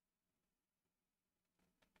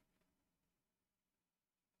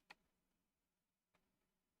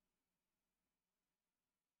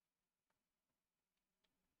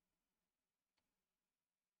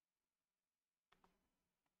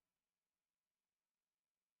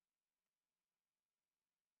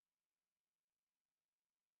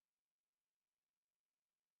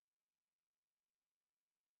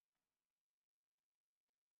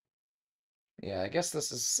 Yeah, I guess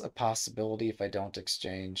this is a possibility if I don't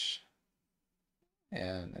exchange.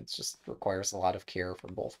 And it just requires a lot of care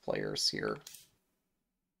from both players here.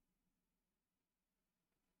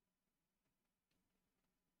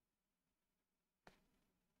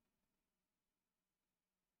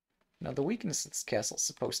 Now, the weakness of this castle is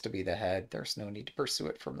supposed to be the head. There's no need to pursue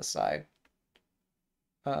it from the side.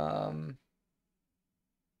 Um,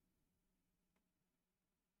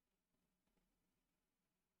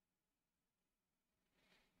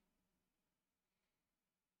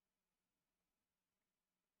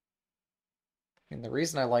 I mean, the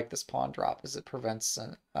reason I like this pawn drop is it prevents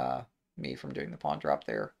me from doing the pawn drop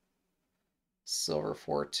there. Silver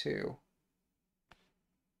 4-2.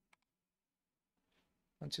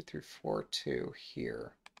 1, 2, 3, 4, 2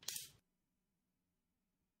 here.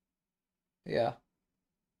 Yeah,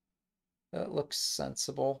 that looks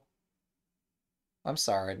sensible. I'm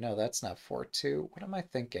sorry, no, that's not 4-2. What am I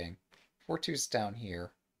thinking? 4-2's down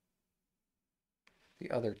here.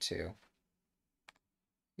 The other two.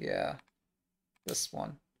 Yeah, this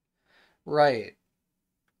one. Right.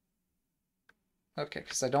 Okay,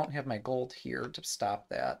 because I don't have my gold here to stop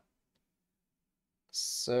that.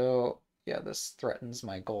 So, yeah, this threatens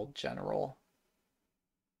my gold general.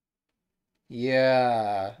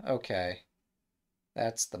 Yeah, okay.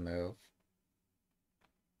 That's the move.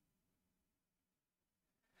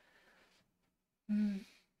 Hmm.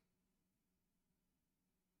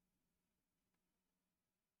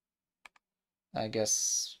 I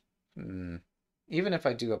guess, even if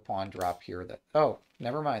I do a pawn drop here that, oh,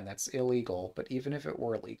 never mind, that's illegal, but even if it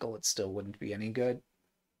were legal, it still wouldn't be any good.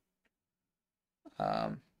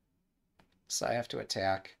 Um, so I have to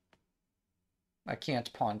attack. I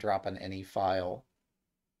can't pawn drop on any file.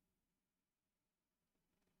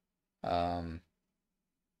 Um,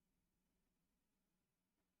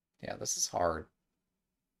 yeah, this is hard.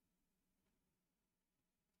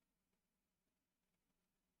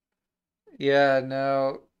 Yeah,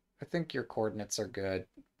 no, I think your coordinates are good.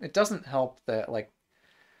 It doesn't help that, like,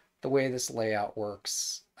 the way this layout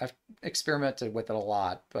works. I've experimented with it a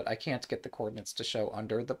lot, but I can't get the coordinates to show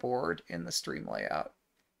under the board in the stream layout.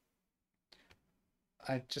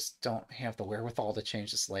 I just don't have the wherewithal to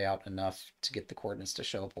change this layout enough to get the coordinates to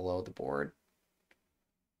show below the board.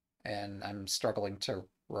 And I'm struggling to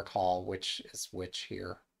recall which is which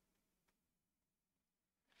here.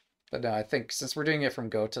 But no, I think since we're doing it from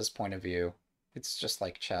Gota's point of view, it's just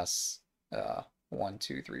like chess. 1,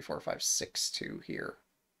 2, 3, 4, 5, 6, 2 here.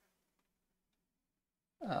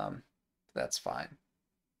 Um, that's fine.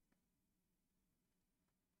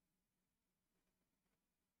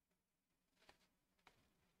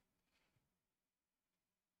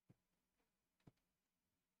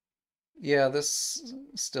 Yeah, this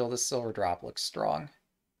silver drop looks strong.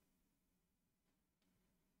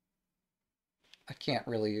 I can't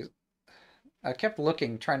really. I kept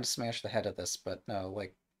looking, trying to smash the head of this, but no,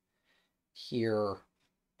 like here,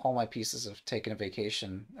 all my pieces have taken a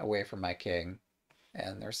vacation away from my king,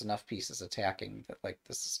 and there's enough pieces attacking that like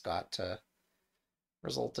this has got to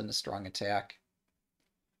result in a strong attack.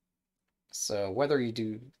 So whether you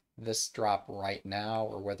do this drop right now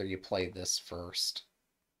or whether you play this first,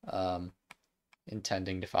 um,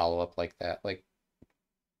 intending to follow up like that, like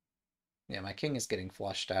yeah, my king is getting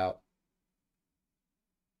flushed out.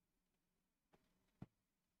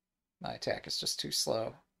 My attack is just too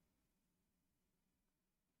slow.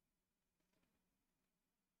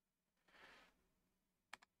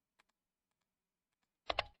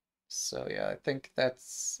 So yeah, I think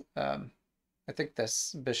this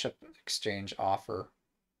bishop exchange offer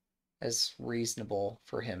is reasonable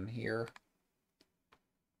for him here.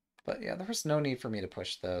 But yeah, there was no need for me to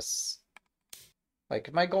push this. Like,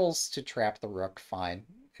 if my goal's to trap the rook, fine.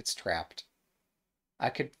 It's trapped. I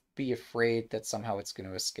could be afraid that somehow it's going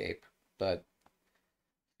to escape, but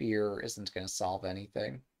fear isn't going to solve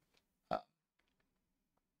anything. Uh,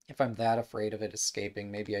 if I'm that afraid of it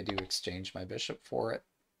escaping, maybe I do exchange my bishop for it,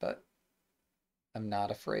 but I'm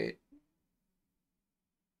not afraid.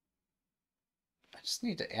 I just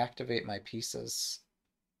need to activate my pieces.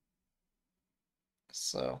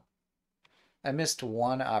 So I missed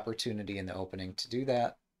one opportunity in the opening to do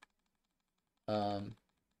that. Um,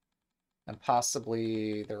 and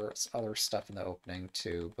possibly there's other stuff in the opening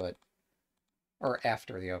too, but or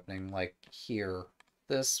after the opening, like here.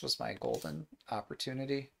 This was my golden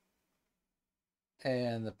opportunity.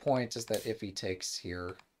 And the point is that if he takes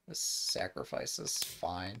here, this sacrifice is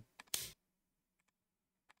fine.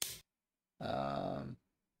 Um,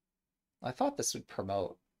 I thought this would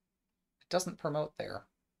promote. It doesn't promote there.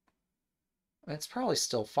 It's probably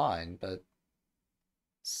still fine, but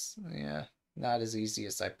yeah, not as easy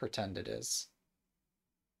as I pretend it is.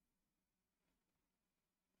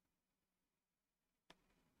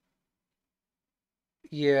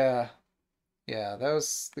 Yeah, yeah, that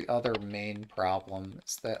was the other main problem,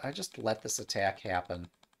 is that I just let this attack happen.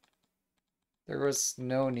 There was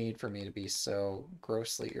no need for me to be so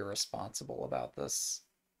grossly irresponsible about this.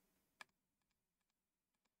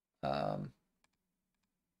 So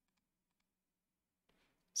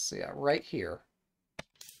yeah, right here.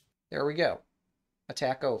 There we go.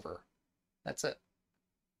 Attack over. That's it.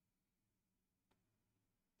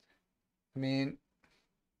 I mean,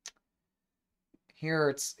 here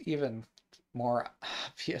it's even more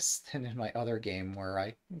obvious than in my other game where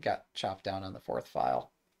I got chopped down on the fourth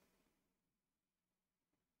file.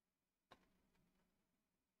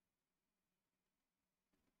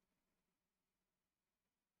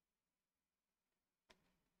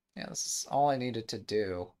 Yeah, this is all I needed to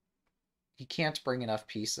do. He can't bring enough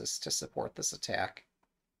pieces to support this attack.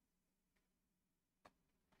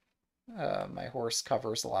 My horse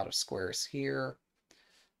covers a lot of squares here.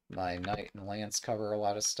 My knight and lance cover a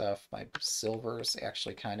lot of stuff. My silver is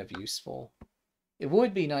actually kind of useful. It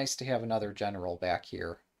would be nice to have another general back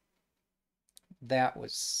here. That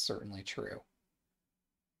was certainly true.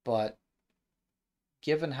 But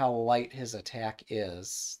given how light his attack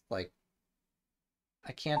is, like,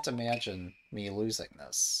 I can't imagine me losing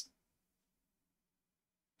this.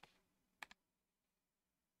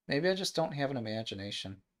 Maybe I just don't have an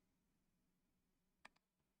imagination.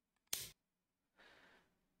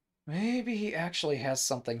 Maybe he actually has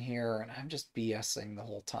something here and I'm just BSing the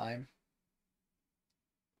whole time.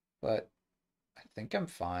 But I think I'm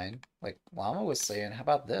fine. Like Llama was saying, how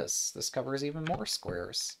about this? This covers even more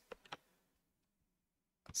squares.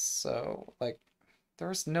 So, like,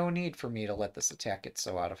 there's no need for me to let this attack get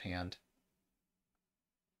so out of hand.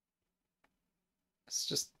 It's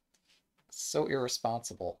just so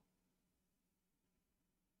irresponsible.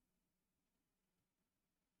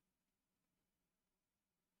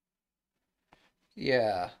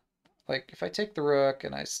 Yeah, like if I take the rook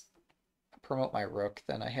and I promote my rook,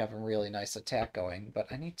 then I have a really nice attack going,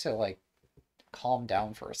 but I need to, like, calm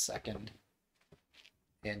down for a second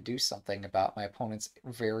and do something about my opponent's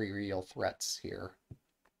very real threats here.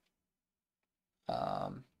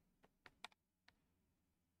 Um,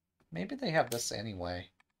 Maybe they have this anyway.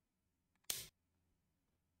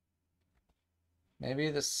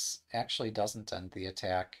 Maybe this actually doesn't end the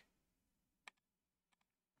attack.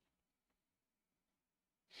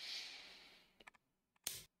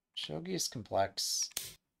 Shogi is complex.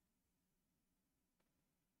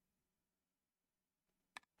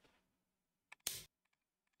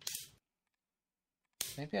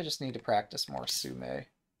 Maybe I just need to practice more Sume.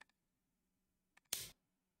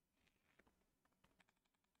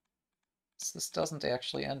 So this doesn't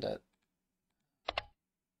actually end it.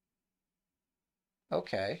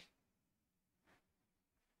 Okay.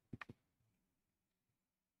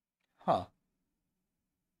 Huh.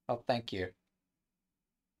 Oh, thank you.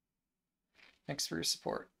 Thanks for your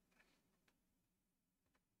support.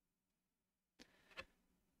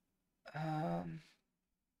 Um,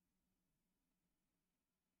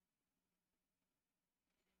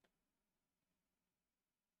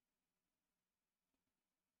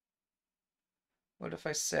 what if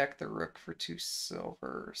I sack the rook for 2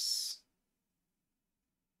 silvers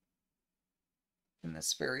in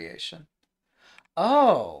this variation?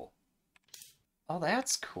 Oh! Oh,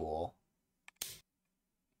 that's cool.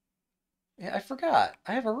 Yeah, I forgot.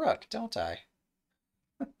 I have a rook, don't I?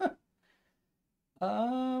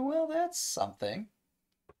 Well, that's something.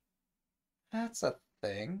 That's a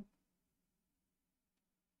thing.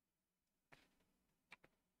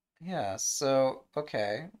 Yeah, so,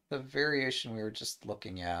 okay. The variation we were just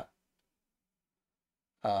looking at.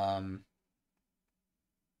 Um,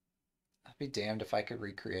 I'd be damned if I could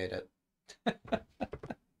recreate it.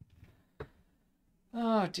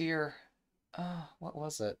 Oh, dear. Oh, what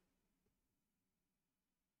was it?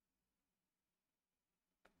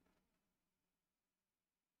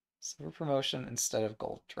 Silver promotion instead of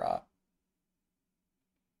gold drop.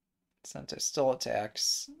 Sento still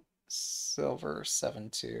attacks. Silver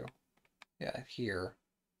 7-2. Yeah, here.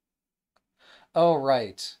 Oh,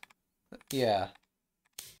 right. Yeah.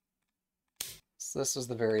 So this was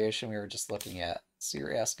the variation we were just looking at. So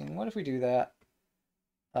you're asking, what if we do that?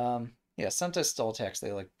 Yeah, Sento still attacks.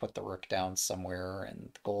 They like put the rook down somewhere and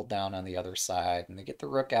the gold down on the other side, and they get the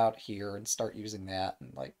rook out here and start using that,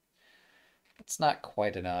 and like it's not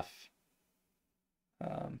quite enough.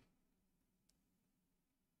 Um,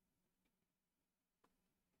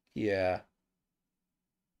 yeah.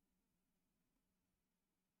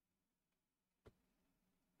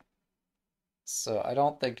 So I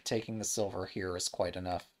don't think taking the silver here is quite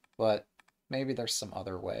enough, but maybe there's some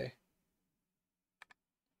other way.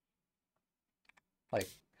 Like,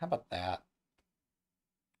 how about that?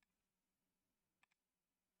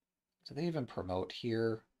 Do they even promote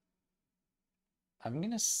here? I'm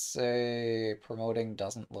gonna say promoting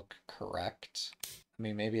doesn't look correct. I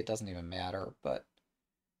mean, maybe it doesn't even matter, but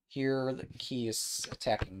here the key is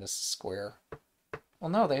attacking this square. Well,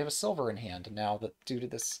 no, they have a silver in hand now that due to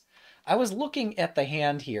this. I was looking at the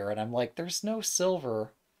hand here and I'm like, there's no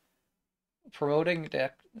silver. Promoting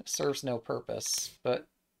deck serves no purpose, but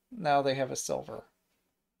now they have a silver.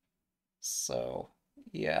 So,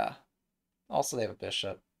 yeah. Also, they have a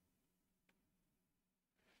bishop.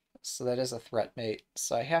 So that is a threat mate.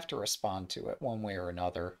 So I have to respond to it one way or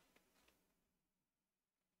another.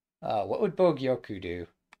 What would Bogyoku do?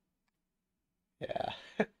 Yeah.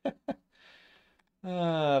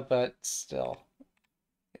 But still,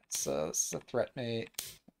 it's a threat mate.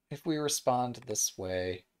 If we respond this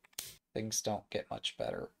way, things don't get much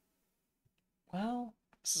better. Well,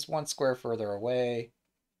 this is one square further away,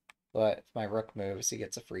 but if my rook moves, he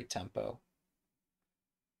gets a free tempo.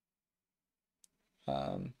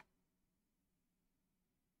 Um,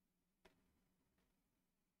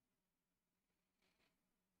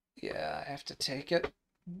 yeah, I have to take it.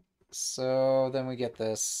 So then we get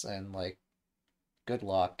this, and like, good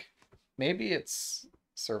luck. Maybe it's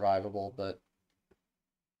survivable, but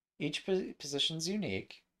each position's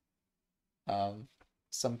unique. Um,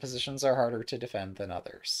 some positions are harder to defend than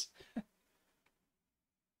others.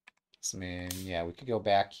 So, I mean, yeah, we could go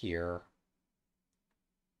back here.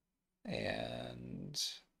 And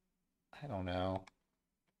I don't know.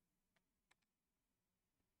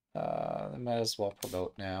 I might as well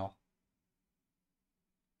promote now.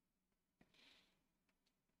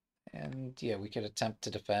 And yeah, we could attempt to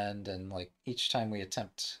defend, and like each time we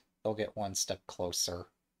attempt, they'll get one step closer.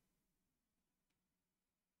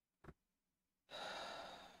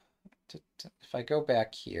 If I go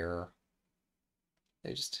back here,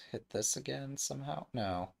 they just hit this again somehow?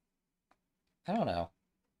 No. I don't know.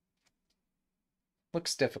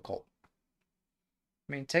 Looks difficult.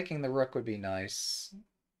 I mean, taking the rook would be nice.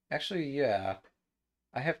 Actually, yeah.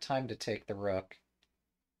 I have time to take the rook.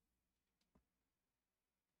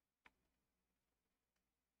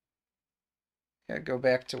 Yeah, go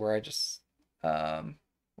back to where I just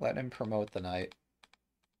let him promote the knight.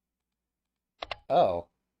 Oh,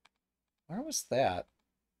 where was that?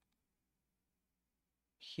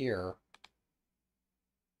 Here.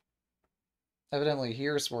 Evidently,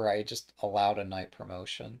 here's where I just allowed a knight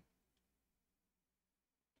promotion.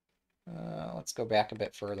 Let's go back a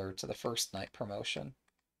bit further to the first knight promotion.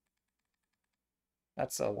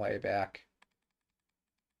 That's a way back.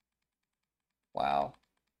 Wow.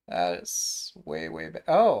 That is way, way back.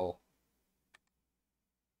 Oh!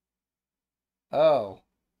 Oh.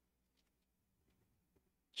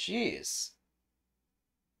 Jeez.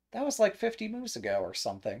 That was like 50 moves ago or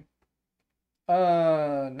something.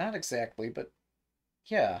 Not exactly, but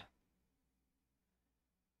yeah.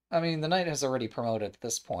 I mean, the knight has already promoted at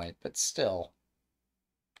this point, but still.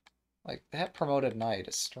 Like, that promoted knight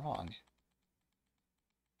is strong.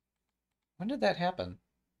 When did that happen?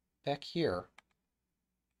 Back here.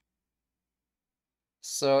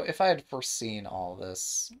 So, if I had foreseen all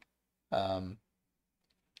this, um,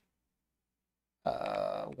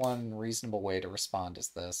 one reasonable way to respond is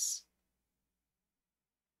this.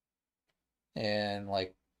 And,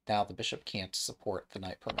 like, now the bishop can't support the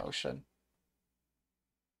knight promotion.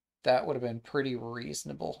 That would have been pretty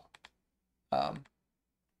reasonable. Um,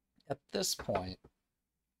 at this point,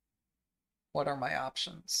 what are my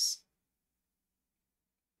options?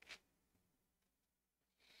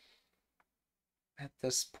 At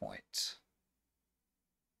this point.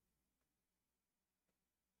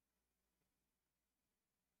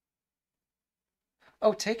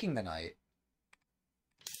 Oh, taking the knight.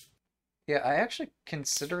 Yeah, I actually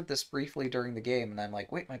considered this briefly during the game, and I'm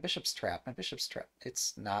like, wait, my bishop's trapped. My bishop's trapped.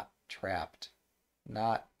 It's not trapped.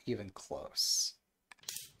 Not even close.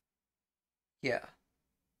 Yeah,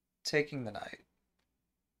 taking the knight.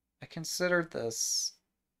 I considered this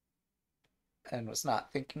and was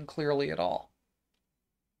not thinking clearly at all.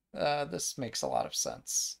 This makes a lot of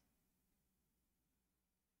sense.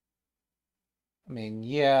 I mean,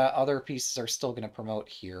 yeah, other pieces are still going to promote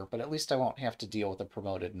here, but at least I won't have to deal with a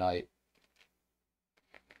promoted knight.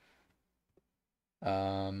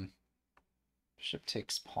 Um, Bishop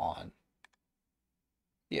takes pawn.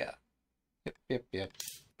 Yeah. Yep, yep, yep.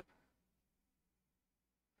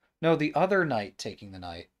 No, the other knight taking the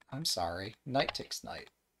knight. I'm sorry. Knight takes knight.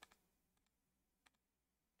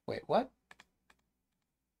 Wait, what?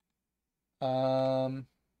 Um...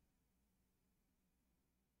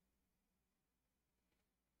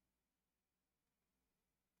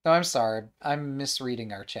 No, I'm sorry. I'm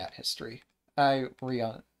misreading our chat history.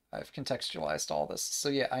 I've contextualized all this. So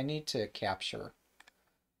yeah, I need to capture.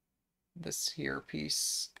 this here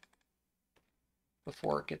piece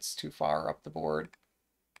before it gets too far up the board.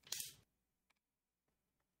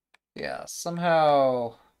 Yeah,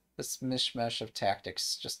 somehow this mishmash of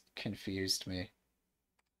tactics just confused me.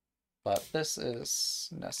 But this is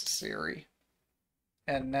necessary.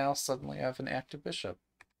 And now suddenly I have an active bishop.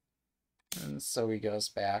 And so he goes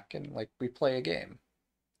back and, like, we play a game.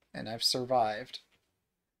 And I've survived.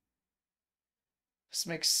 This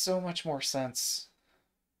makes so much more sense.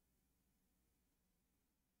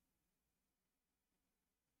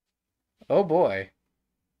 Oh boy.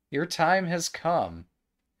 Your time has come.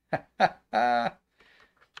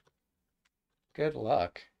 Good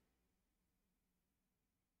luck.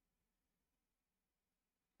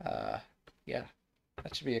 Uh, yeah,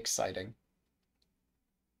 that should be exciting.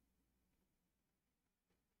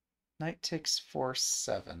 Knight takes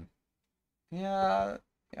 4-7. Yeah,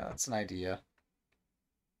 yeah, that's an idea.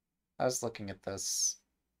 I was looking at this.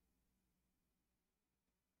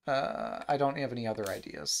 I don't have any other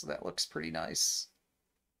ideas, so that looks pretty nice.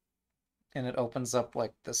 And it opens up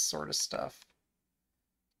like this sort of stuff.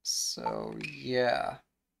 So yeah,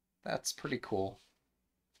 that's pretty cool.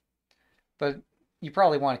 But you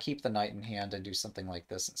probably want to keep the knight in hand and do something like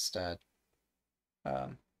this instead.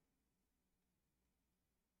 Um,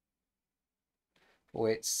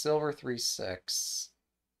 wait, silver 3-6.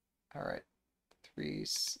 All right, 3.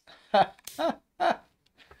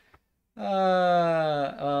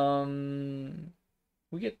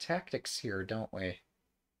 We get tactics here, don't we?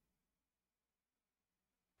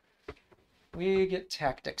 We get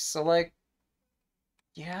tactics. So, like,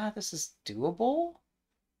 yeah, this is doable.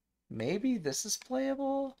 Maybe this is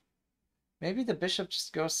playable. Maybe the bishop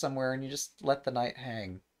just goes somewhere and you just let the knight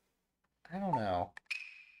hang. I don't know.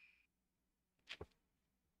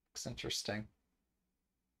 It's interesting.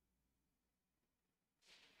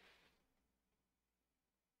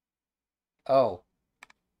 Oh,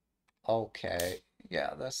 okay.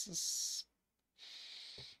 Yeah, this is...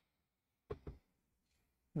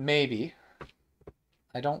 Maybe.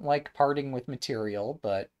 I don't like parting with material,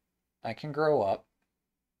 but I can grow up.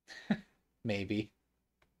 Maybe.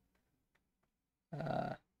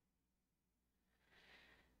 Uh,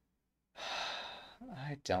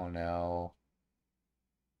 I don't know.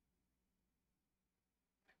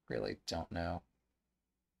 Really don't know.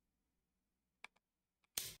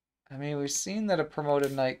 I mean, we've seen that a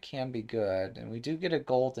promoted knight can be good, and we do get a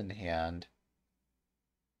golden hand.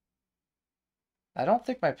 I don't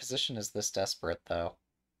think my position is this desperate, though.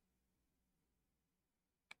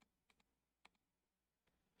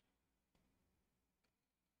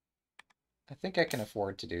 I think I can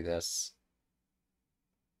afford to do this.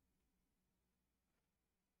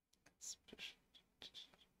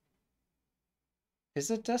 Is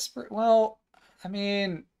it desperate? Well, I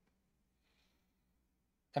mean,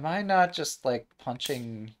 am I not just, like,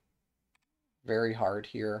 punching very hard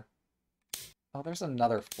here? Oh, there's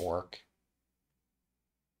another fork.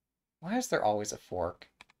 Why is there always a fork?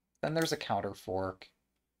 Then there's a counter fork.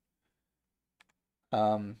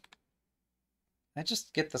 Um, I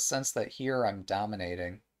just get the sense that here I'm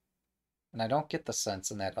dominating, and I don't get the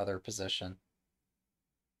sense in that other position.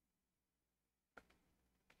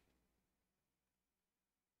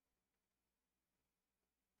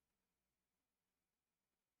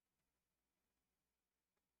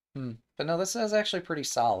 But no, this is actually pretty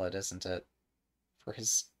solid, isn't it? For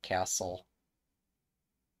his castle.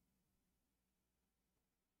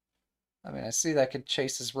 I mean, I see that I could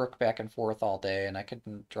chase his rook back and forth all day, and I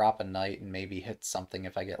could drop a knight and maybe hit something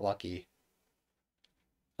if I get lucky.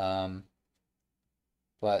 Um,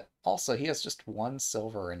 but also, he has just one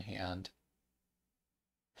silver in hand.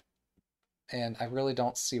 And I really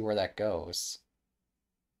don't see where that goes.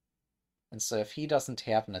 And so if he doesn't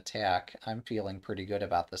have an attack, I'm feeling pretty good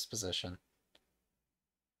about this position.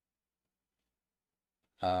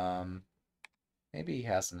 Um, maybe he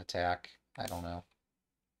has an attack. I don't know.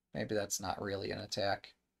 Maybe that's not really an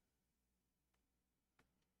attack.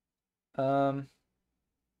 Um,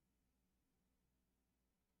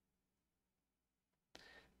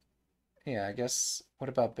 yeah, I guess, what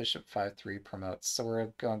about bishop 5-3 promotes? So we're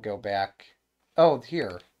going to go back. Oh,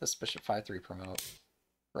 here, this bishop 5-3 promote.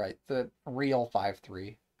 Right, the real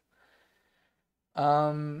 5-3.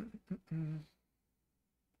 Um, hmm.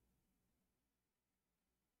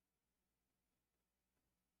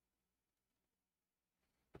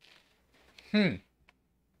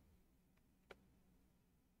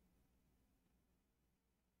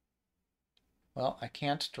 Well, I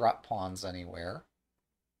can't drop pawns anywhere.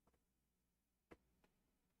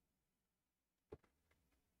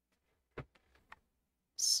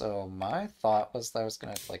 So my thought was that I was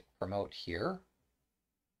going to, like, promote here.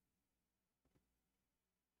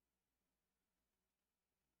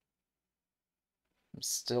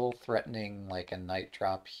 still threatening like a night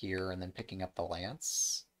drop here and then picking up the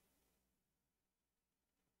lance.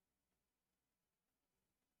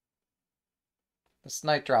 This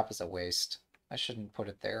night drop is a waste. I shouldn't put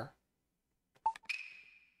it there.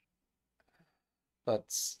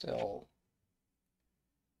 But still,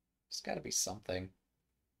 there's got to be something.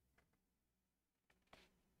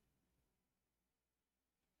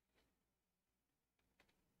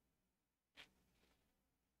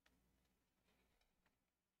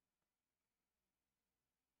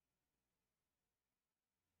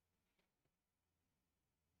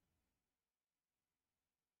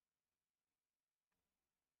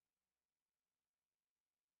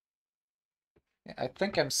 I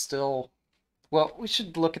think I'm still... Well, we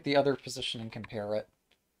should look at the other position and compare it.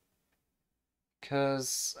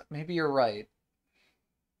 Because maybe you're right.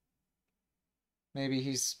 Maybe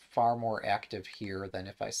he's far more active here than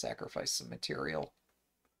if I sacrifice some material.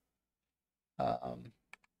 Um,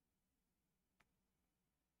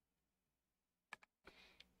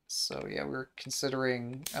 so yeah, we're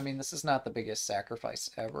considering... I mean, this is not the biggest sacrifice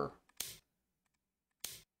ever.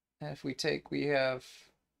 And if we take, we have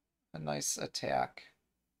a nice attack.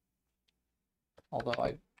 Although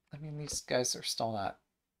I mean, these guys are still not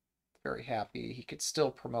very happy. He could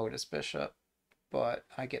still promote his bishop, but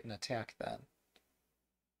I get an attack then.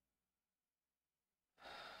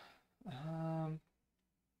 Um,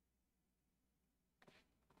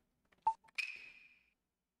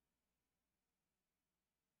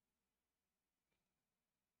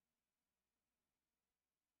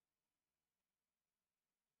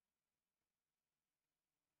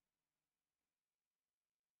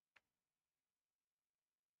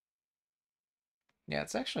 yeah,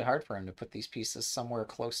 it's actually hard for him to put these pieces somewhere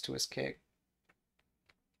close to his king.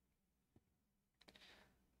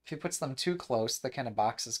 If he puts them too close, they kind of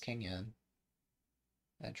box his king in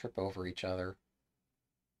and trip over each other.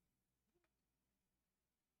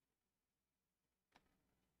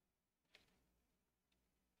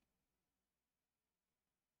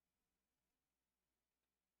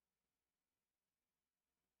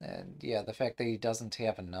 And yeah, the fact that he doesn't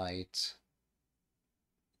have a knight.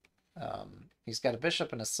 He's got a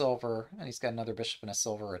bishop and a silver, and he's got another bishop and a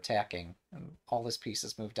silver attacking, and all his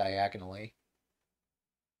pieces move diagonally.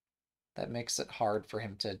 That makes it hard for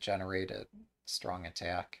him to generate a strong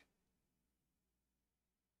attack.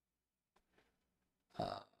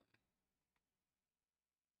 Uh,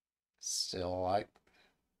 Still,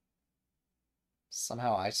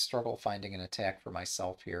 somehow I struggle finding an attack for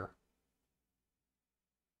myself here.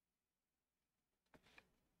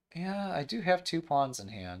 Yeah, I do have two pawns in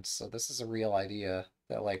hand, so this is a real idea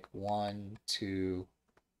that like one, two,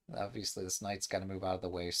 obviously this knight's got to move out of the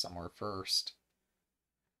way somewhere first.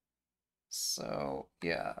 So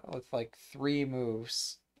yeah, with like three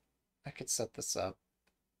moves, I could set this up.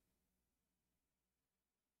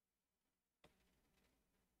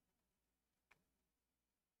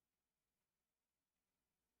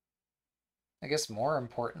 I guess more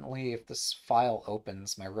importantly, if this file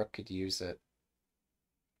opens, my rook could use it.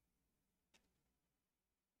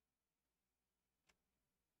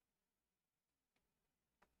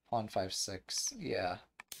 Pawn 5-6, yeah.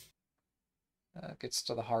 Gets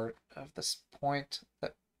to the heart of this point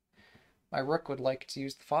that my rook would like to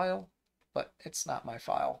use the file, but it's not my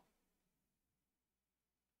file.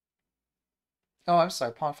 Oh, I'm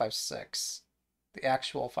sorry, pawn 5-6. The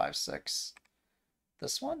actual 5-6.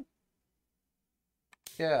 This one?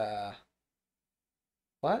 Yeah.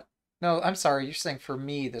 What? No, I'm sorry, you're saying for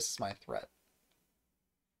me this is my threat.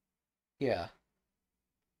 Yeah.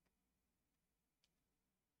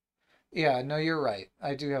 Yeah, no, you're right.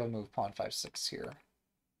 I do have a move pawn 5-6 here.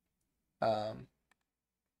 Um,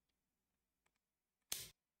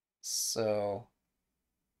 so,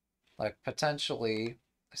 like, potentially,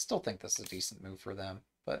 I still think this is a decent move for them,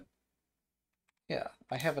 but yeah,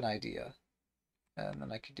 I have an idea. And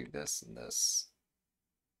then I could do this and this.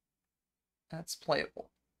 That's playable.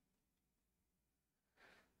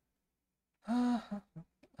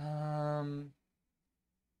 Um,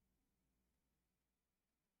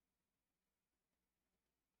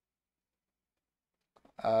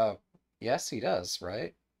 uh, yes, he does,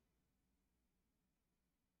 right?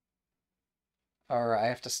 Or I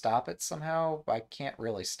have to stop it somehow? I can't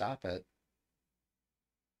really stop it.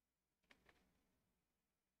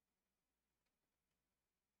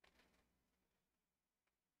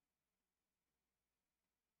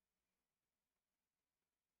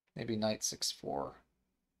 Maybe knight 6-4.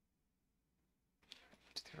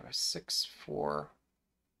 6-4.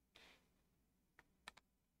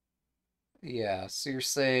 Yeah, so you're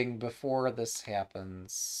saying before this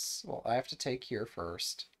happens, well, I have to take here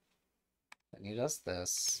first. Then he does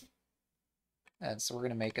this. And so we're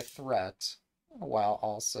going to make a threat while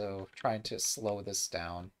also trying to slow this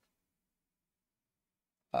down.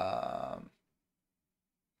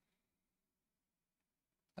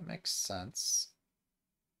 That makes sense.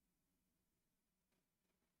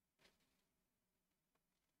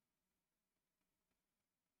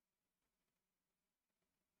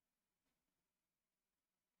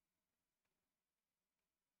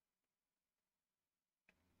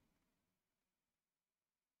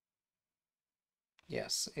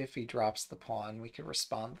 Yes, if he drops the pawn, we can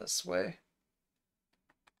respond this way.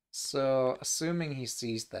 So, assuming he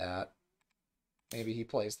sees that, maybe he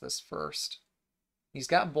plays this first. He's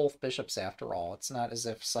got both bishops after all. It's not as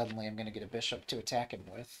if suddenly I'm going to get a bishop to attack him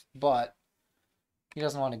with, but he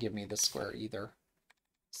doesn't want to give me this square either.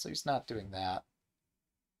 So he's not doing that.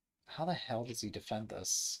 How the hell does he defend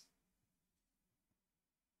this?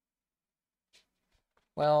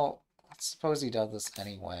 Well, let's suppose he does this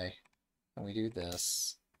anyway. And we do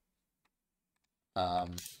this.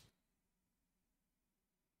 Um,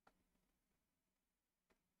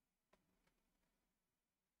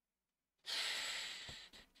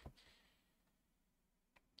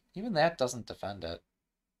 Even that doesn't defend it.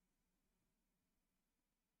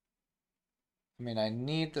 I mean, I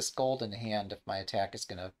need this golden hand if my attack is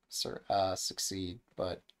going to succeed,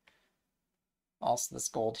 but also this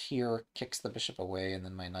gold here kicks the bishop away, and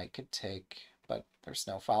then my knight could take, but there's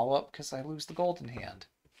no follow-up because I lose the golden hand.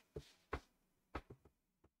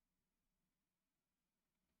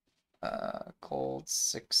 Gold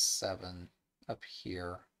 6-7 up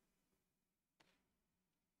here.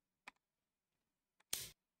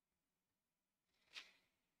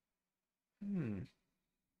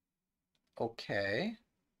 Okay.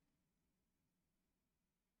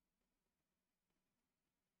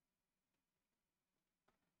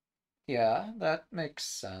 Yeah, that makes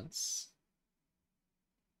sense.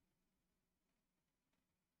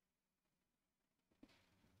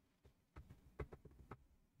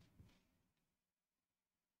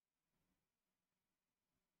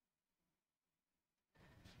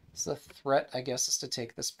 So the threat, I guess, is to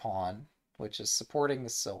take this pawn, which is supporting the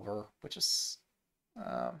silver, which is,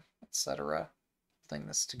 etc. Putting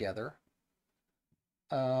this together.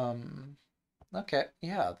 Okay,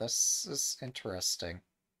 yeah, this is interesting.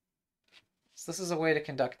 So this is a way to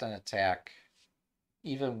conduct an attack,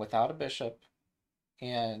 even without a bishop,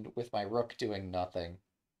 and with my rook doing nothing.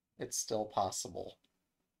 It's still possible.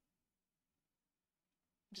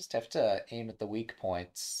 Just have to aim at the weak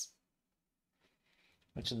points,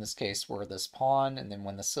 which in this case were this pawn, and then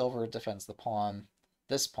when the silver defends the pawn,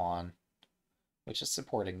 this pawn, which is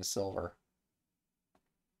supporting the silver.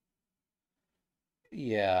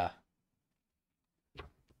 Yeah.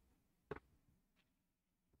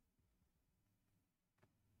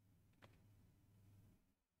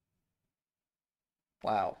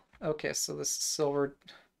 Wow. Okay, so this silver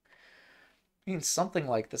means something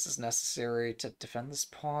like this is necessary to defend this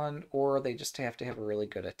pawn, or they just have to have a really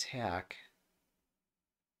good attack.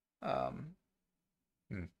 Um,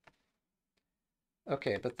 hmm.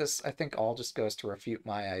 Okay, but this, I think, all just goes to refute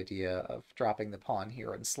my idea of dropping the pawn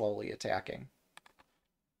here and slowly attacking,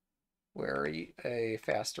 where a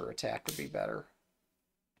faster attack would be better.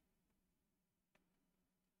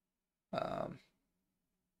 Um,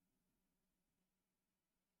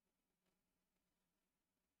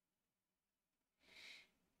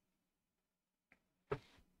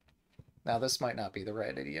 Now, this might not be the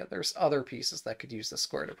right idea. There's other pieces that could use the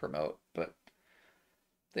square to promote, but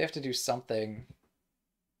they have to do something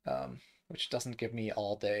which doesn't give me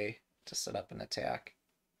all day to set up an attack.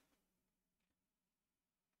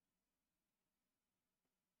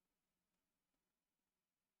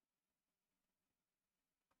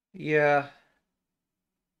 Yeah,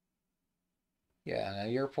 yeah, now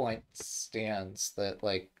your point stands that,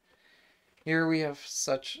 like, here we have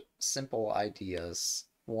such simple ideas,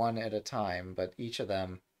 one at a time, but each of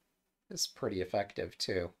them is pretty effective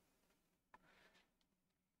too.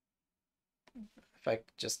 If I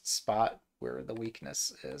just spot where the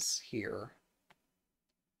weakness is here,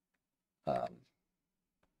 um,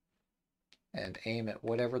 and aim at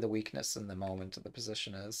whatever the weakness in the moment of the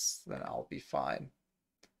position is, then I'll be fine.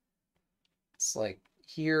 It's like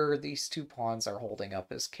here, these two pawns are holding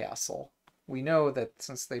up his castle. We know that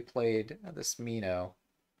since they played this Mino,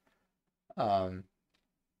 um,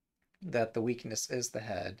 that the weakness is the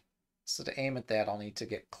head. So to aim at that, I'll need to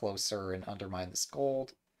get closer and undermine this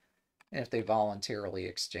gold. And if they voluntarily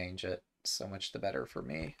exchange it, so much the better for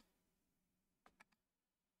me.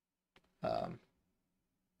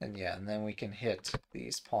 And yeah, and then we can hit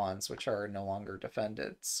these pawns, which are no longer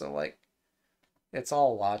defended. So, like, it's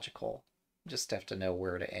all logical. Just have to know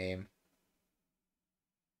where to aim.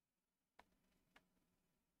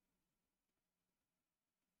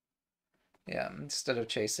 Yeah, instead of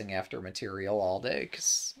chasing after material all day,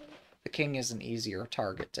 because the king is an easier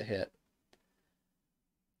target to hit.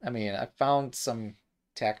 I mean, I found some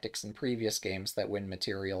tactics in previous games that win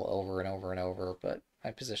material over and over and over, but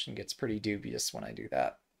my position gets pretty dubious when I do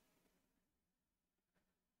that.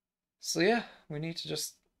 So yeah, we need to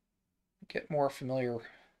just get more familiar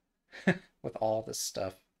with all this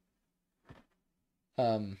stuff.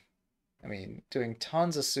 Um, I mean, doing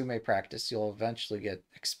tons of sume practice, you'll eventually get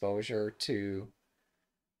exposure to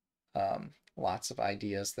lots of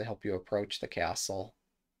ideas that help you approach the castle.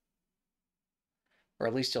 Or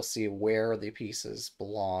at least you'll see where the pieces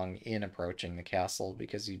belong in approaching the castle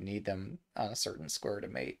because you need them on a certain square to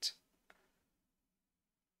mate.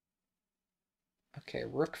 Okay,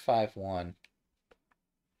 rook 5-1.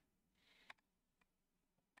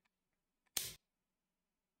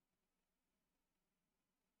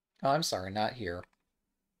 Oh, I'm sorry, not here.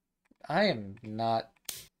 I am not...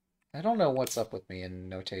 I don't know what's up with me in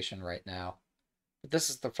notation right now. But this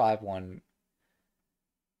is the 5-1.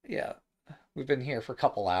 Yeah, we've been here for a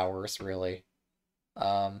couple hours, really.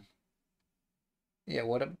 Um, yeah,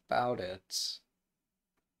 what about it?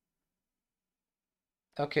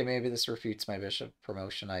 Okay, maybe this refutes my bishop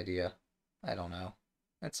promotion idea. I don't know.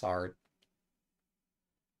 It's hard.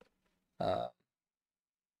 Uh,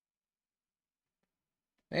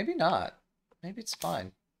 maybe not. Maybe it's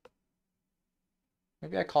fine.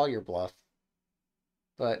 Maybe I call your bluff.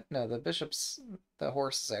 But no, the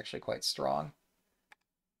horse is actually quite strong.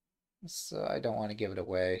 So I don't want to give it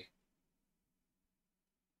away.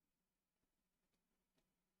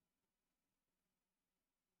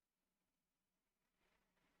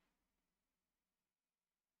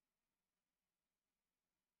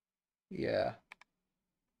 Yeah.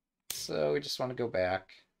 So we just want to go back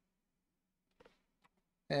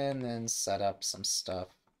and then set up some stuff.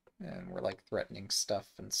 And we're like threatening stuff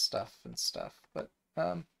and stuff and stuff.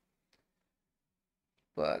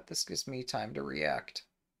 But this gives me time to react.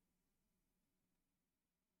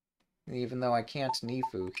 And even though I can't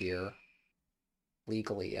Nifu here,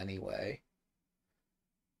 legally anyway,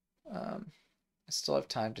 I still have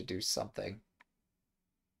time to do something.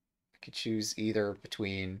 I could choose either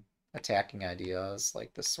between attacking ideas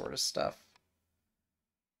like this sort of stuff,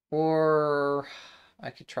 or I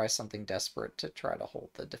could try something desperate to try to hold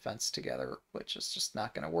the defense together, which is just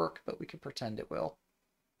not going to work, but we could pretend it will.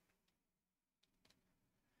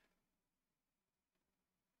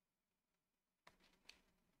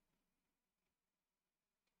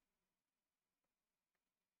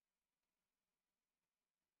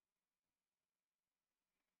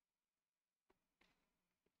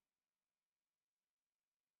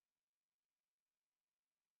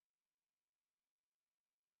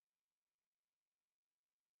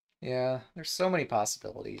 Yeah, there's so many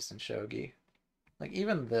possibilities in shogi. Like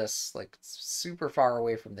even this, like super far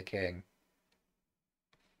away from the king,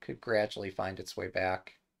 could gradually find its way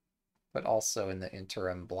back, but also in the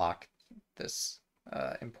interim block this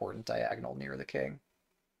important diagonal near the king.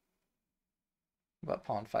 About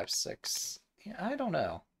pawn 5-6. Yeah, I don't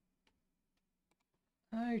know.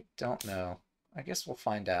 I don't know. I guess we'll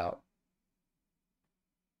find out.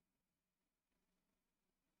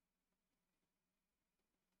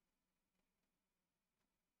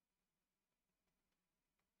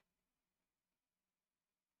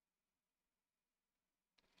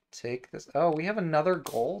 Take this. Oh, we have another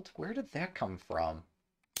gold? Where did that come from?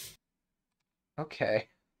 Okay.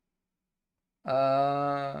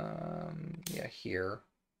 Yeah, here.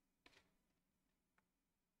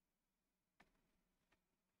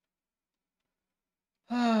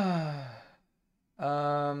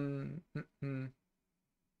 Mm -mm.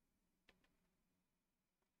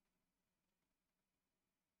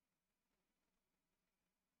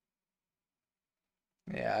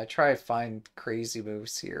 Yeah, I try to find crazy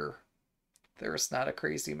moves here. There's not a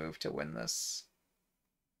crazy move to win this.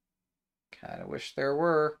 Kind of wish there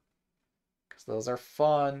were, because those are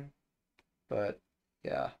fun. But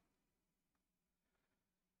yeah.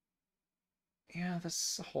 Yeah,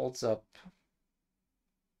 this holds up.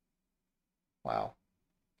 Wow.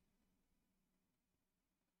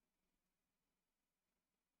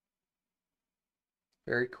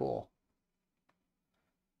 Very cool.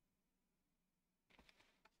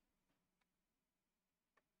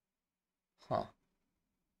 Huh.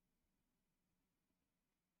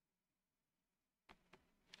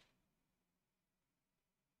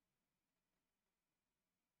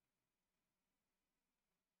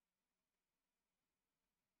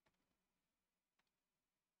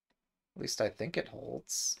 At least I think it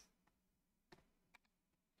holds.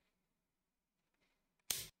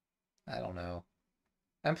 I don't know.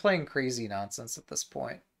 I'm playing crazy nonsense at this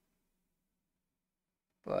point.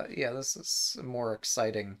 But yeah, this is a more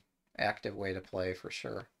exciting, active way to play for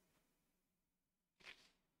sure.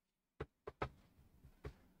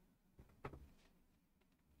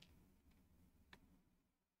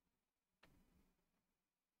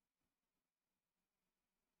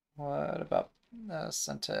 What about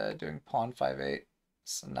Senta doing pawn 5-8?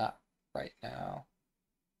 So not right now.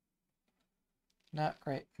 Not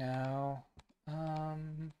right now.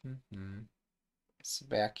 It's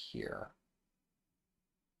back here.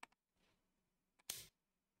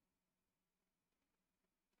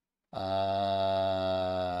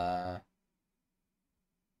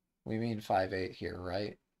 We mean 5-8 here,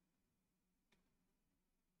 right?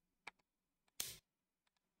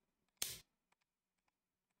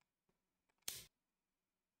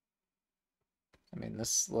 I mean,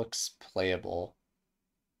 this looks playable.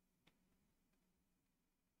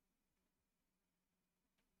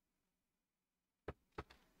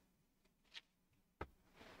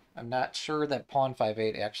 I'm not sure that pawn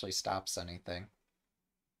 5-8 actually stops anything.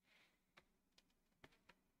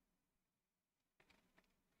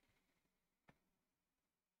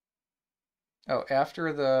 Oh,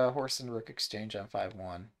 after the horse and rook exchange on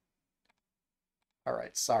 5-1. All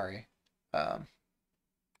right, sorry. Um,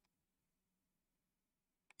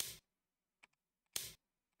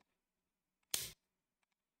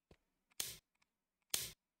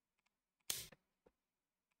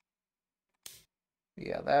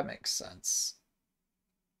 yeah, that makes sense.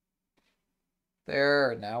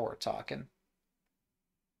 There, now we're talking.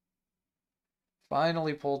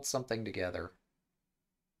 Finally pulled something together.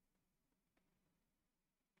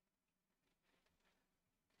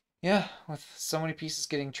 Yeah, with so many pieces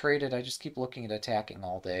getting traded, I just keep looking at attacking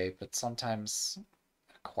all day, but sometimes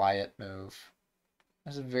a quiet move,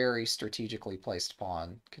 as a very strategically placed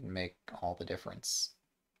pawn, can make all the difference.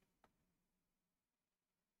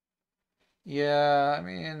 Yeah, I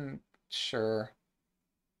mean, sure.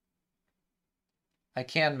 I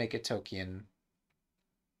can make a Tokian,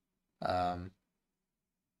 um,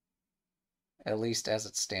 at least as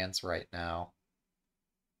it stands right now.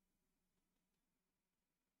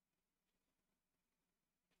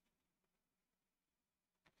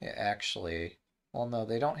 Yeah, actually, well, no,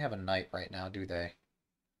 they don't have a knight right now, do they?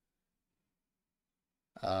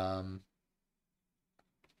 Um,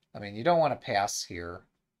 I mean, you don't want to pass here,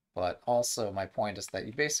 but also my point is that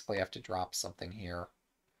you basically have to drop something here.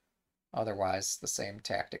 Otherwise, the same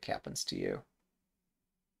tactic happens to you.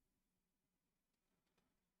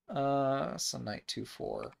 So knight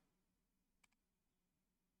 2-4.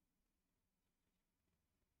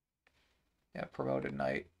 Yeah, promoted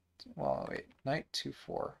knight. Well, wait, knight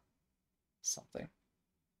 2-4. Something.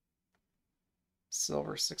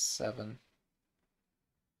 Silver 6-7.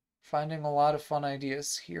 Finding a lot of fun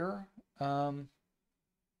ideas here. Um,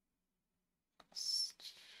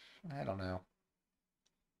 I don't know.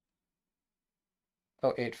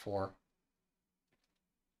 Oh, 8-4.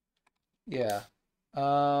 Yeah.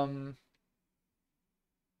 Um,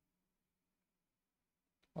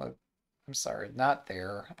 well, I'm sorry, not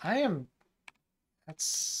there.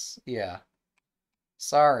 Yeah.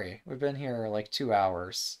 Sorry, we've been here like 2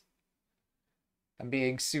 hours. I'm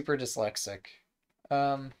being super dyslexic.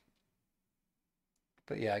 Um,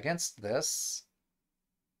 but yeah, against this,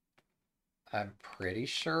 I'm pretty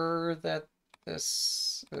sure that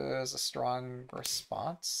this is a strong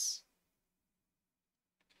response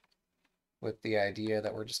with the idea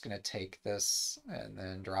that we're just going to take this and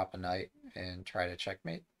then drop a knight and try to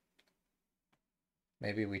checkmate.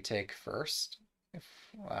 Maybe we take first. If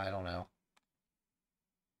I don't know.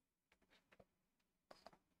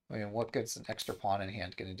 I mean, what good's an extra pawn in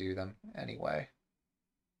hand going to do them anyway?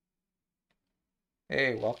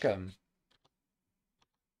 Hey, welcome.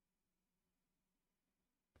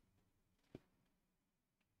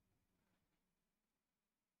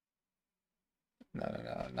 No, no,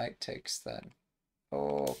 no. Knight takes then.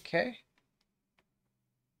 Okay.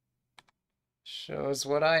 Shows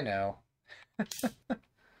what I know.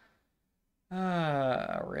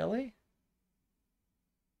 Really?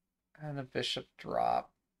 And a bishop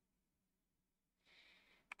drop.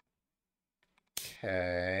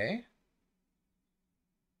 Okay.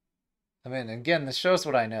 I mean, again, this shows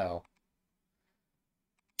what I know.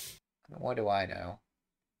 What do I know?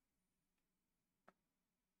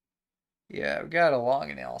 Yeah, we got a long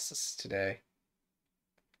analysis today.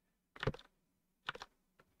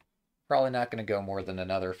 Probably not going to go more than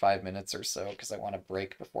another 5 minutes or so because I want to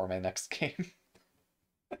break before my next game.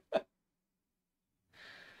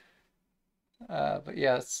 But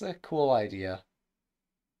yeah, it's a cool idea.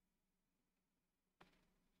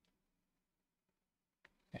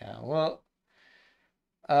 Well,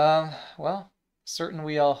 um, well, certain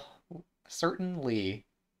we all certainly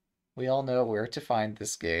we all know where to find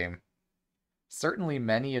this game. Certainly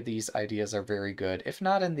many of these ideas are very good, if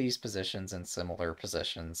not in these positions, in similar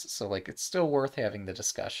positions. So like it's still worth having the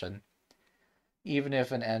discussion, even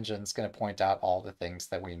if an engine's going to point out all the things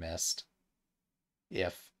that we missed.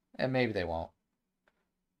 If, and maybe they won't.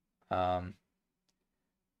 Um,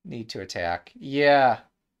 Need to attack. Yeah.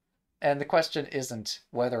 And the question isn't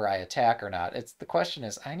whether I attack or not. It's the question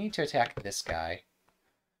is I need to attack this guy.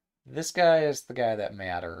 This guy is the guy that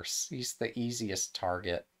matters. He's the easiest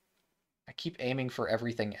target. I keep aiming for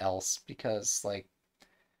everything else because, like,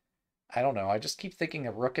 I don't know. I just keep thinking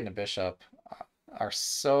a rook and a bishop are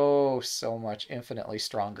so much infinitely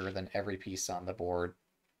stronger than every piece on the board.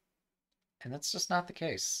 And that's just not the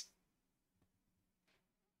case.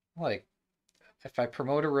 Like, if I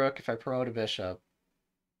promote a rook, if I promote a bishop,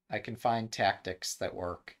 I can find tactics that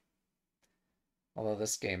work. Although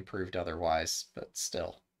this game proved otherwise, but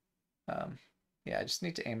still. Um, yeah, I just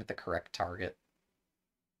need to aim at the correct target.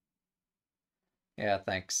 Yeah,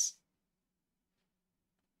 thanks.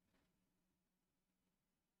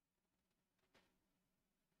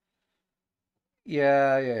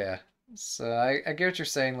 Yeah. So I get what you're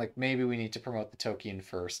saying. Like maybe we need to promote the Tolkien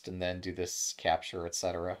first and then do this capture,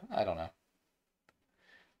 etc. I don't know.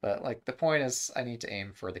 But like the point is I need to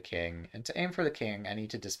aim for the king. And to aim for the king, I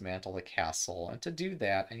need to dismantle the castle. And to do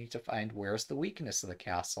that, I need to find where's the weakness of the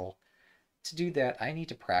castle. To do that, I need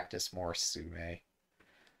to practice more Sume.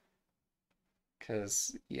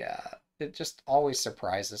 Because, yeah, it just always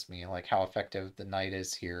surprises me, like how effective the knight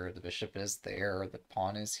is here, the bishop is there, the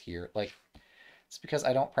pawn is here. Like, it's because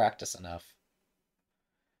I don't practice enough.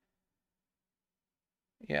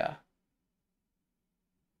 Yeah.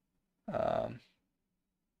 Um,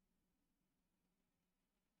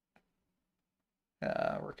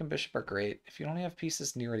 Rook and bishop are great if you don't have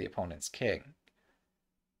pieces near the opponent's king.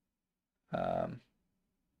 Um,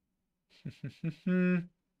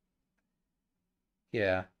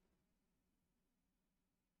 yeah.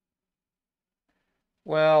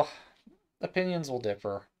 Well, opinions will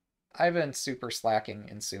differ. I've been super slacking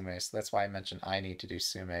in Sume, so that's why I mentioned I need to do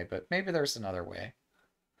Sume, but maybe there's another way.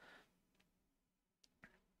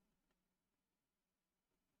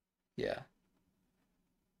 Yeah.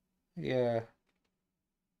 Yeah.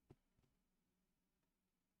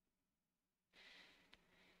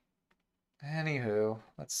 Anywho,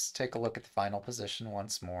 let's take a look at the final position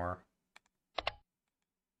once more.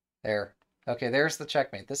 There. Okay, there's the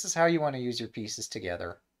checkmate. This is how you want to use your pieces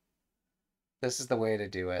together. This is the way to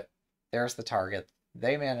do it. There's the target.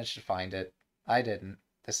 They managed to find it. I didn't.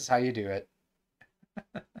 This is how you do it.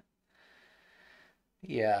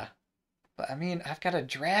 Yeah. But I mean, I've got a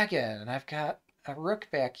dragon and I've got a rook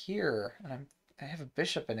back here and I have a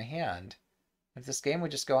bishop in hand. If this game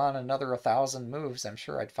would just go on another 1,000 moves, I'm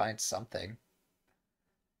sure I'd find something.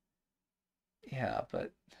 Yeah,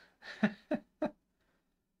 but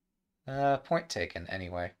point taken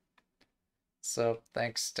anyway. So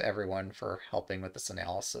thanks to everyone for helping with this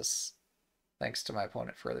analysis. Thanks to my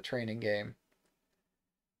opponent for the training game.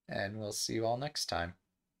 And we'll see you all next time.